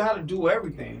 we gotta do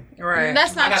everything. Right.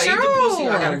 That's I not gotta true. eat the pussy.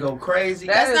 I gotta go crazy.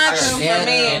 That's not true true for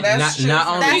me. That's true. Not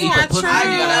only That's eat the not pussy, true.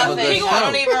 you gotta have a good I don't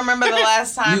stroke. even remember the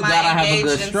last time You gotta I have a engaged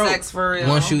good in stroke. sex for real.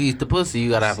 Once you eat the pussy, you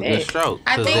gotta have a good stroke.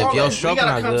 I Because think if your we stroke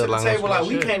gotta not come good, to the like table like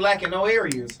we can't lack in no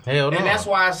areas. Hell no. And that's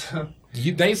why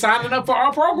They signing up for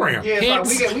our program. yeah, it's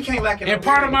Hence, like we can't lack in no and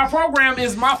part of my areas. program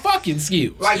is my fucking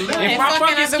skills. Like, literally, if my fucking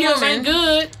fucking as a skills woman. ain't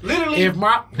good, Literally, if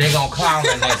my they gonna clown a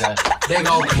nigga. They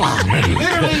gonna clown a nigga.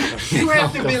 literally, you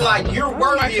have to be like, you're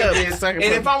worthy of this. And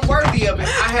if I'm worthy of it,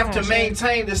 I have to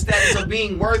maintain the status of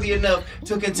being worthy enough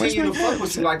to continue to fuck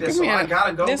with you like that. So I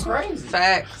gotta go crazy.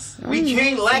 Facts. We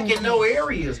can't lack in no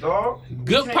areas, dog.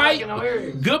 good pipe,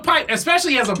 good pipe,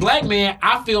 especially as a black man,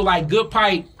 I feel like good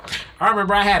pipe. I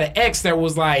remember I had an ex that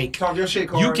was like, Talk your shit,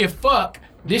 Corey. you can fuck.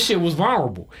 This shit was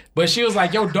vulnerable. But she was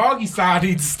like, yo, doggy side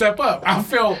needs to step up. I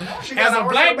felt, She as got a to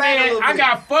black work her back a man, little I bit.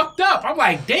 got fucked up. I'm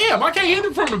like, damn, I can't hit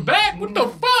it from the back. What the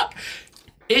fuck?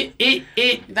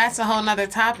 It That's a whole nother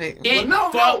topic.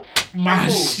 fucked my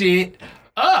shit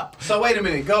up. So wait a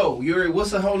minute, go.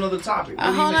 What's a whole nother topic?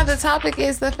 A whole nother topic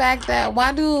is the fact that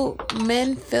why do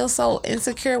men feel so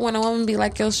insecure when a woman be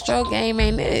like, your stroke game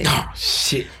ain't it? Oh,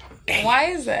 shit. Why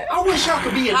is that? I wish I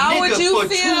could be a How nigga would you for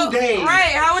feel? 2 days.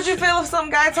 Right. How would you feel if some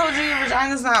guy told you your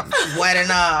vagina's not wet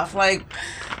enough? Like,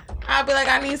 I'd be like,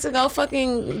 I need to go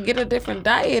fucking get a different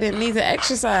diet and need to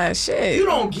exercise. Shit. You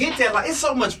don't get that. Like, it's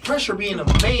so much pressure being a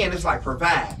man. It's like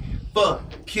provide, fuck,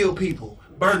 kill people,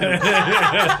 burn them, take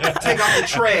out the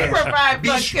trash, Provide, be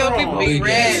fuck, kill strong, people, be be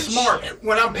rich. smart.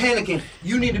 When I'm panicking,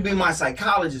 you need to be my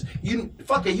psychologist. You need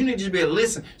to just be able to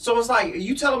listen. So it's like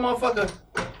you tell a motherfucker,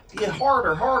 get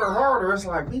harder. It's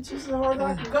like, bitch, this is as hard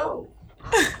as I can go.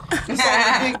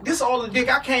 This is all the dick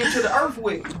I came to the earth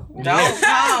with.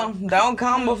 don't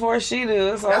come before she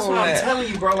do. It's That's over what I'm with. telling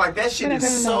you, bro. Like, that shit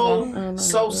is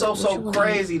so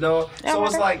crazy, dog. So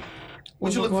it's like,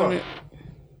 what you looking for?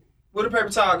 Where the paper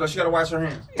towel go? She gotta wash her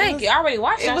hands. Thank you. I already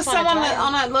watched It was someone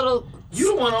on that little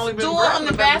You the one only been stool grabbing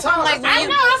on the bathroom. Like, I know,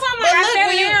 that's what I'm like, I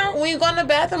but said look, when you go in the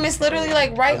bathroom, it's literally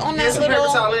like right on that There's a paper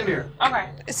towel little. in there. Okay.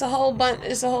 It's a whole bunch.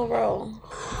 It's a whole row.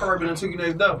 Corey been took you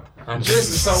next door. I'm Listen,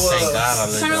 so thank God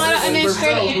I Turn live around and then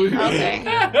straight in. Okay.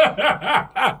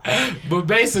 But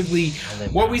basically,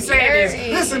 what we saying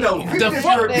is, Listen though, The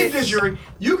fuck- this jury,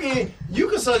 you can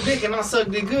suck dick and I suck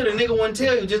dick good, and nigga wouldn't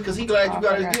tell you just because he glad you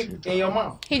got his dick in your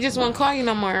mouth. He just won't call you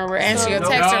no more or answer your No,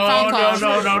 text or phone calls.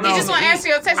 no. He just won't answer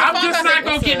your text or I'm phone calls. just not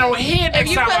gonna get no head If next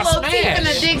you time put I little teeth in the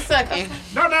smash. dick sucking.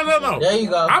 No. There you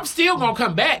go. I'm still gonna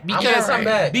come back gonna because come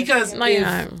back. No, you're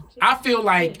if not. I feel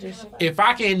like if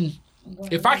I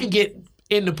can get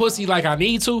in the pussy like I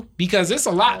need to, because it's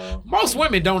a lot. Most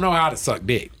women don't know how to suck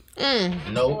dick.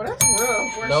 Nope.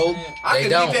 Nope. I They could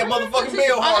don't. hit that motherfucking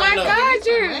bell Oh hard my enough.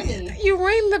 God, you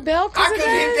ring the bell I because could of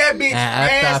hit that? that bitch And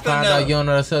after I fast found out enough. you don't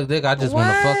know how to suck dick, I just want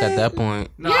to fuck at that point.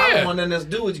 No, I don't want nothing else to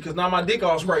do with you because now my dick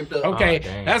all scraped up. Okay,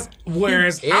 dang. that's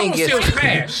whereas It I ain't will get still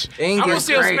scraped. smash. It ain't I will get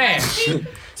still scraped. smash.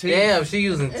 Damn, she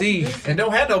using teeth. And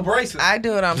don't have no braces. I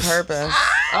do it on purpose.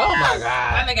 Oh my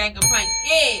That God. nigga ain't complain.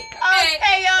 Yeah.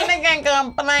 Okay, y'all nigga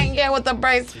complain yeah with the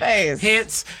brace face.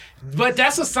 Hence, but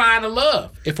that's a sign of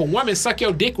love. If a woman suck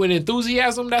your dick with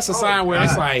enthusiasm, that's a sign where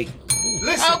it's like,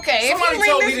 Listen, Okay, if somebody you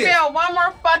ring told me this this. bell one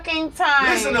more fucking time.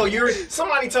 Listen though,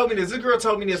 somebody told me this. This girl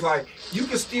told me this. Like, you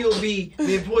can still be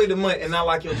the employee of the month and not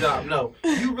like your job. No,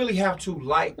 you really have to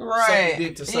like Right. suck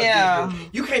dick to suck Yeah. dick.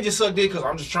 You can't just suck dick because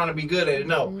I'm just trying to be good at it.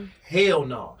 No, Hell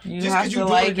no. Just because you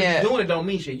doing it don't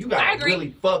mean shit. You gotta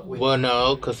really fuck with it. Well,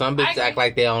 no, because some bitches act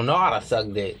like they don't know how to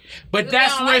suck dick. But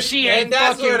that's where she ain't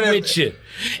fucking with you.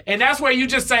 And that's where you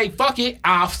just say, fuck it,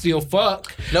 I'll still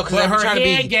fuck. No, because her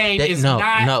head game is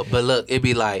not. No, but look, it'd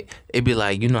be like,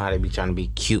 you know how they be trying to be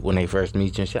cute when they first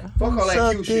meet you and shit. Fuck all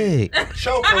that cute shit.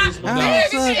 Show for this.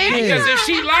 Because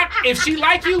if she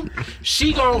like you,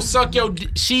 she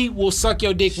will suck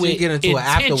your dick with get into it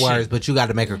afterwards, but you got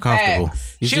to make her comfortable.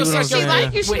 She'll suck your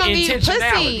like you, she gonna give you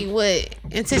pussy with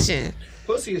intention.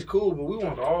 Pussy is cool, but we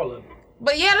want all of it.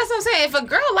 But yeah, that's what I'm saying. If a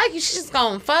girl like you, she's just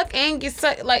gonna fuck and get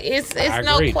sucked. Like it's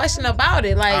no question about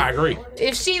it. Like I agree.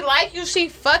 If she like you, she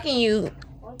fucking you.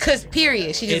 Cause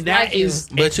period, she just like you.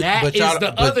 But that is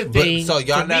the other thing. So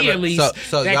y'all never,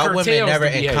 so y'all women never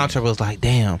encounter was like,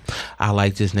 damn, I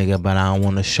like this nigga, but I don't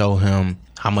want to show him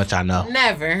how much I know.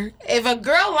 Never. If a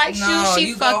girl likes you,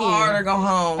 she fucking go hard or go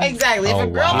home. Exactly. If a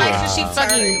girl likes you, she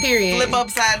fucking you. Period. Flip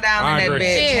upside down in that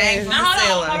bitch. Hang from the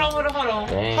ceiling.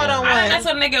 Hold on. That's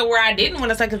a nigga where I didn't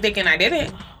want to suck his dick and I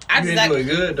didn't. I just doing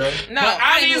good though. No, but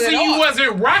obviously you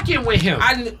wasn't rocking with him.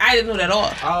 I didn't know that at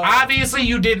all. Obviously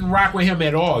you didn't rock with him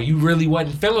at all. You really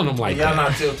wasn't feeling him like that. Y'all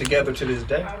not still together to this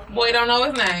day. Boy, don't know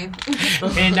his name.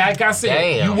 And like I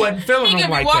said, you wasn't feeling him like that. He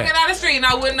could be walking down the street and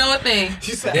I wouldn't know a thing.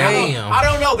 She said, I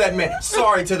don't know that man.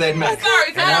 Sorry to that man.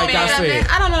 Sorry to that man.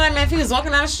 I don't know that man. If he was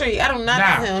walking down the street, I do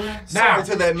not know him. Sorry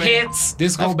to that man. Hence,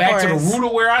 this go back to the root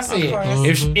of where I said,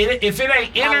 if it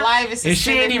ain't in her, if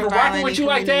she ain't even rocking with you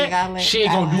like that, she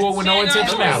ain't gonna do it with no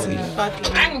intention. I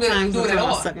can do it at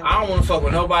all. I don't want to fuck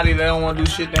with nobody that don't want to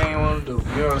do shit they ain't want to do.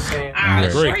 You know what I'm saying? I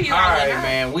agree. All right,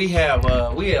 man. We had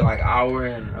like an hour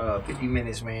and 50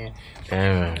 minutes, man.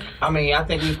 Damn. I mean, I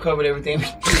think we've covered everything we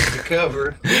needed to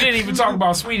cover. We didn't even talk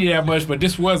about Sweetie that much, but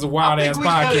this was a wild ass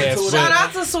podcast. Shout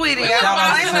out to Sweetie. We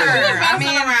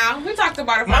talked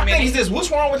about it for a minute. My thing is this: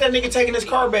 what's wrong with that nigga taking his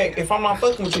car back if I'm not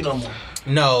fucking with you no more?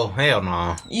 No, hell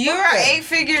no. You're an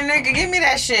 8-figure nigga. Give me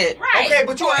that shit. Right. Okay,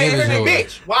 but you an 8-figure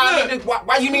bitch.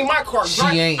 Why you need my car? She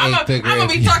ain't 8-figure. I'm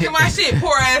gonna be talking my shit,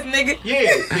 poor ass nigga.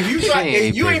 Yeah.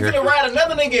 If you ain't finna ride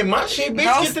another nigga in my shit, bitch,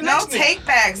 get the next nigga. No take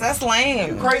backs. That's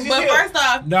lame. You crazy. But first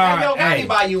off, have your money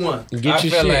buy you one. Get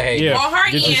your shit. On her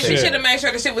end, she should have made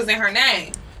sure the shit was in her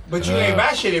name. But you ain't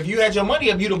buy shit. If you had your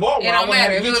money up, you'd have bought one. It don't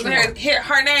matter. If it was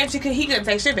her name, he couldn't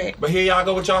take shit back. But here y'all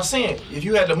go what y'all saying. If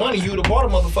you had the money, you'd have bought a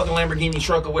motherfucking Lamborghini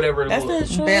truck or whatever it was.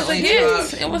 That's the Bentley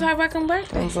truck. It was her fucking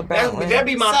birthday. That'd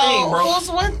be my thing, bro.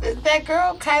 Who's with that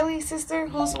girl, Kylie's sister?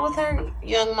 Who's with her?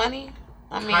 Young Money?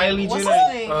 I mean, Kylie what's Jenner.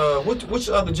 his name? Which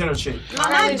other Jenner chick? No,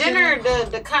 not Jenner.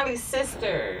 The Kylie's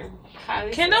sister.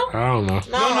 Kendall? I don't know.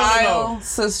 No.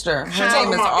 Sister. Her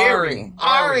name is Ari.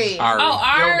 Ari. Oh,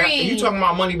 Ari. You talking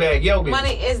about Moneybag Yo bitch?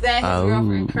 Money, is that his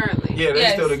girlfriend currently? Yeah,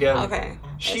 they're still together. Okay.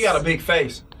 She got a big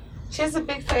face. She has a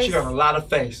big face. She got a lot of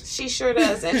face. She sure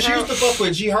does. And she used to fuck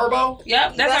with G Herbo.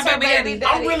 Yep, that's her baby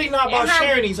daddy. I'm really not about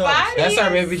sharing these hoes. That's her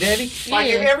baby daddy? Like,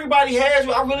 if everybody has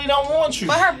you, I really don't want you.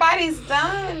 But her body's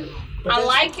done. I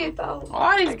like it though.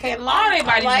 All they body's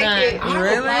done.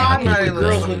 Really? I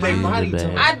girls with their body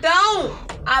done. I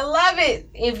don't. I love it.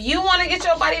 If you want to get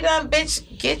your body done,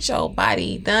 bitch, get your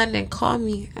body done and call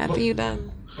me after you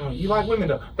done. You like women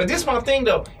though, but this my thing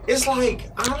though. It's like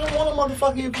I don't want a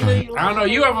motherfucker if you ain't. I don't know.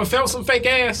 You ever felt some fake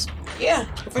ass? Yeah,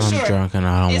 for sure. I'm drunk and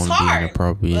I don't want to be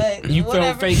inappropriate. You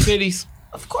felt fake titties?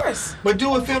 Of course. But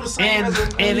do it feel the same?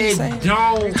 And it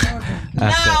don't.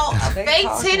 Now, fake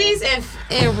titties and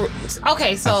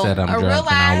okay, so I said I'm a drunk real and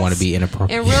I want to be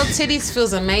inappropriate. And real titties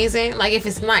feels amazing, like if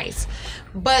it's nice.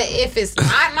 But if it's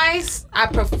not nice, I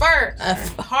prefer a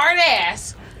hard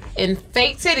ass and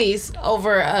fake titties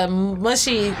over a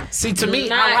mushy. See, to me,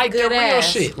 I like the real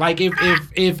shit. Like if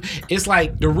it's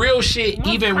like the real shit,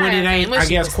 even when it ain't, I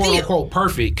guess, quote unquote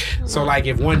perfect. So like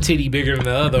if one titty bigger than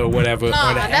the other or whatever.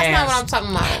 No, or the that's ass. not what I'm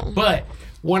talking about. But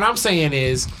what I'm saying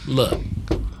is, look,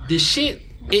 the shit.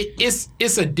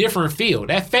 It's a different feel.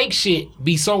 That fake shit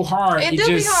be so hard. It do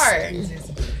be hard.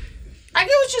 I get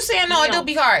what you're saying. No, it do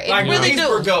be hard. It like really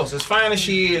do. Ghost, as fine as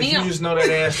she is, you just know that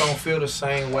ass don't feel the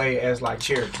same way as like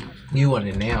Cherokee. You want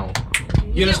it now.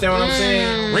 You understand what I'm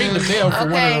saying? Ring the bell for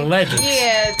one of the legends.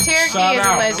 Yeah, Cherokee is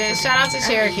a legend. Shout out to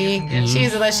Cherokee. Mm-hmm.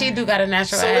 She's a legend. She do got a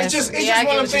natural ass. It's just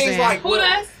one of the things like who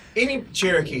does? Any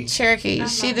Cherokee.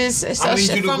 She just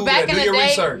from back in the day.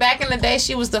 Research. Back in the day,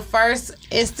 she was the first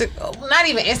not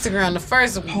even Instagram, the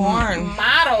first porn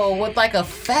model with like a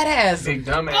fat ass big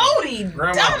dumbass booty,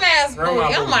 dumbass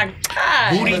booty. Oh my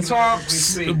god, booty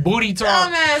talks,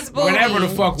 dumbass booty, whatever the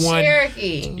fuck one.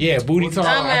 Cherokee. Yeah, booty talk.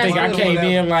 I think I came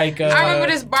in like. I remember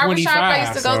this barbershop I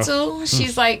used to go to.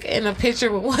 She's like in a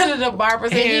picture with one of the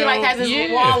barbers, and he like has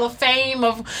this wall of fame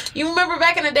of. You remember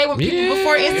back in the day when people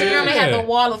before Instagram they had the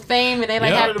wall of fame and they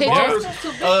like had pictures.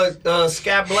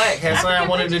 Scott Black had signed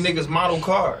one of the niggas model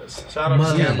cars. Shout out to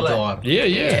Scott Black.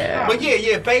 Yeah. But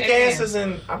yeah, fake asses,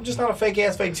 and I'm just not a fake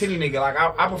ass, fake titty nigga. Like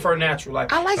I prefer natural.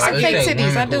 Like I like some fake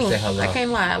titties. I do. I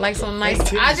can't lie. I like some nice.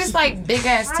 I just like big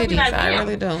ass titties. I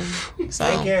really do. So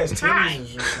fake ass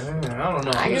titties. I don't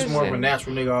know. I'm just more of a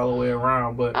natural nigga all the way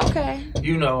around. But okay.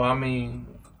 You know, I mean,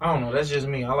 I don't know. That's just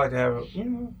me. I like to have it. You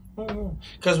know.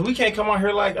 Cause we can't come out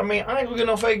here like I ain't gonna get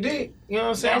no fake dick. You know what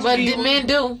I'm saying? But men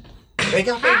do. They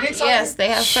got fake dicks. Yes, they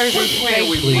have surgery for fake.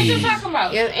 What you talking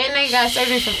about? Yeah, and they got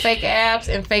surgery for fake abs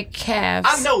and fake calves.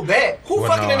 I know that. Who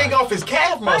fucking a nigga off his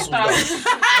calf muscles?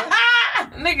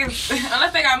 Niggas,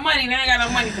 unless they got money, they ain't got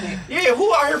no money for that. Yeah,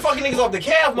 who out here fucking niggas off the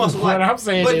calf muscle? What I'm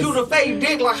saying but is, do the fake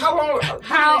dick like how long?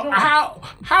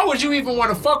 How would you even want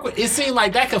to fuck with? It seemed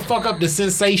like that could fuck up the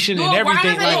sensation and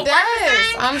everything. Like, it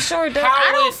does. I'm sure it does.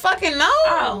 I don't fucking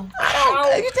know.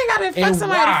 You think I didn't fuck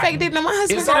somebody with a fake dick? No, my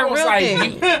husband got a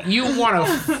real dick. You want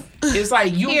to. It's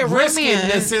like you risking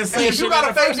the sensation. If you got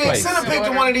a fake dick, send a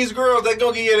picture to one of these girls that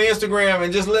go get you an Instagram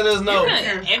and just let us know.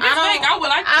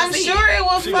 I'm sure it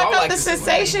will fuck up the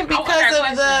sensation because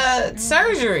of the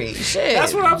surgery. Shit.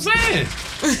 That's what I'm saying.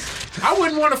 I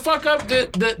wouldn't want to fuck up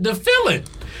the feeling.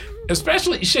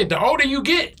 Especially, shit, the older you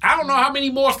get, I don't know how many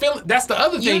more feelings. That's the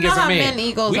other thing as a man.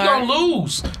 We gonna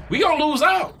lose. We gonna lose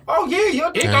out. Oh,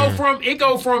 yeah. It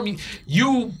go from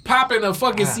you popping a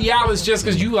fucking Cialis just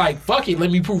because you like, fuck it,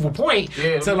 let me prove a point,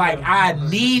 to like, I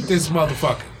need this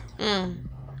motherfucker.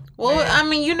 Well, I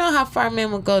mean, you know how far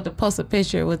men would go to post a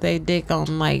picture with a dick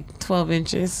on like 12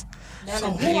 inches.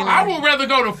 I would rather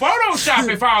go to Photoshop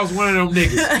if I was one of them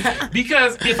niggas.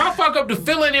 Because if I fuck up the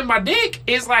feeling in my dick,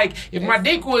 it's like if my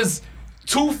dick was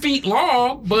 2 feet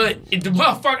long, but if the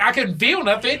motherfucker I couldn't feel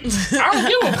nothing, I don't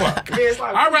give a fuck.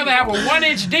 I'd rather have a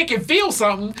 1-inch dick and feel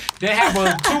something than have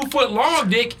a 2-foot long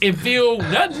dick and feel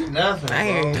nothing. Nothing,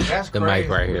 bro. That's the crazy.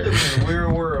 mic right here. This is a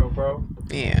weird world, bro.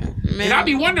 Yeah. And I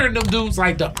be wondering them dudes,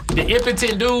 like the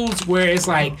impotent dudes, where it's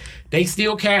like they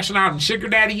still cashing out and sugar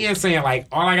daddy and saying like,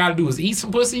 all I gotta do is eat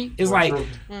some pussy. It's like,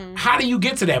 how do you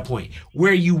get to that point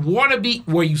where you want to be,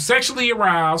 where you sexually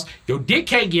aroused, your dick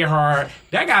can't get hard?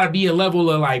 That gotta be a level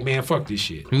of like, man, fuck this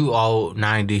shit. You all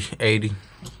 90, 80.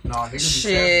 No, niggas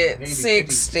shit, 70, 80,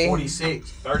 60. 50,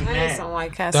 46, 39. I need some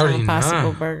White Castle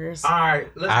Impossible burgers. All right,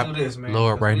 let's do this, man.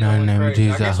 Lord, right now in the name of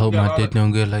Jesus, I hope my dick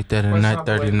don't get like that at night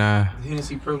 39.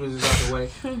 Hennessy privilege is out the way.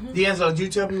 D'Angelo, did you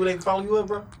tell people they can follow you up,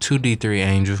 bro? 2D3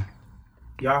 Angel.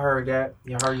 Y'all heard that.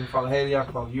 Y'all heard you can follow Haley. Y'all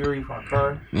can follow Yuri, follow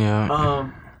her. Yeah.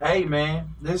 Hey,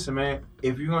 man. Listen, man.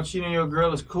 If you're going to cheat on your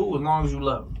girl, it's cool as long as you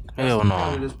love her. Hell no.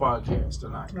 That's the this podcast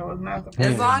tonight. No, it's not.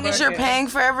 As long as you're paying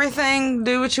for everything,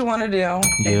 do what you want to do. Yeah.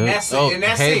 And that's it. And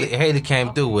that's Haley, it. Haley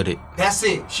came through with it. That's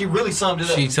it. She really summed it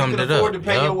up. She summed it afford up. To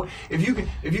pay your, if you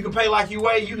can pay like you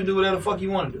weigh, you can do whatever the fuck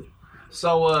you want to do.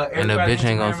 So and the bitch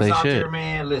ain't gonna say out shit. There,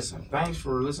 man, listen. Thanks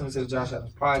for listening to the Josh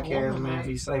Adams podcast, man.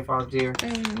 Be safe out there,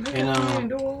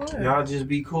 and y'all just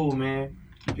be cool, man.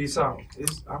 Peace out.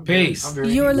 Peace.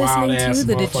 You're listening to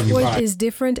the Detroit is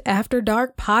Different After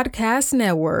Dark Podcast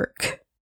Network.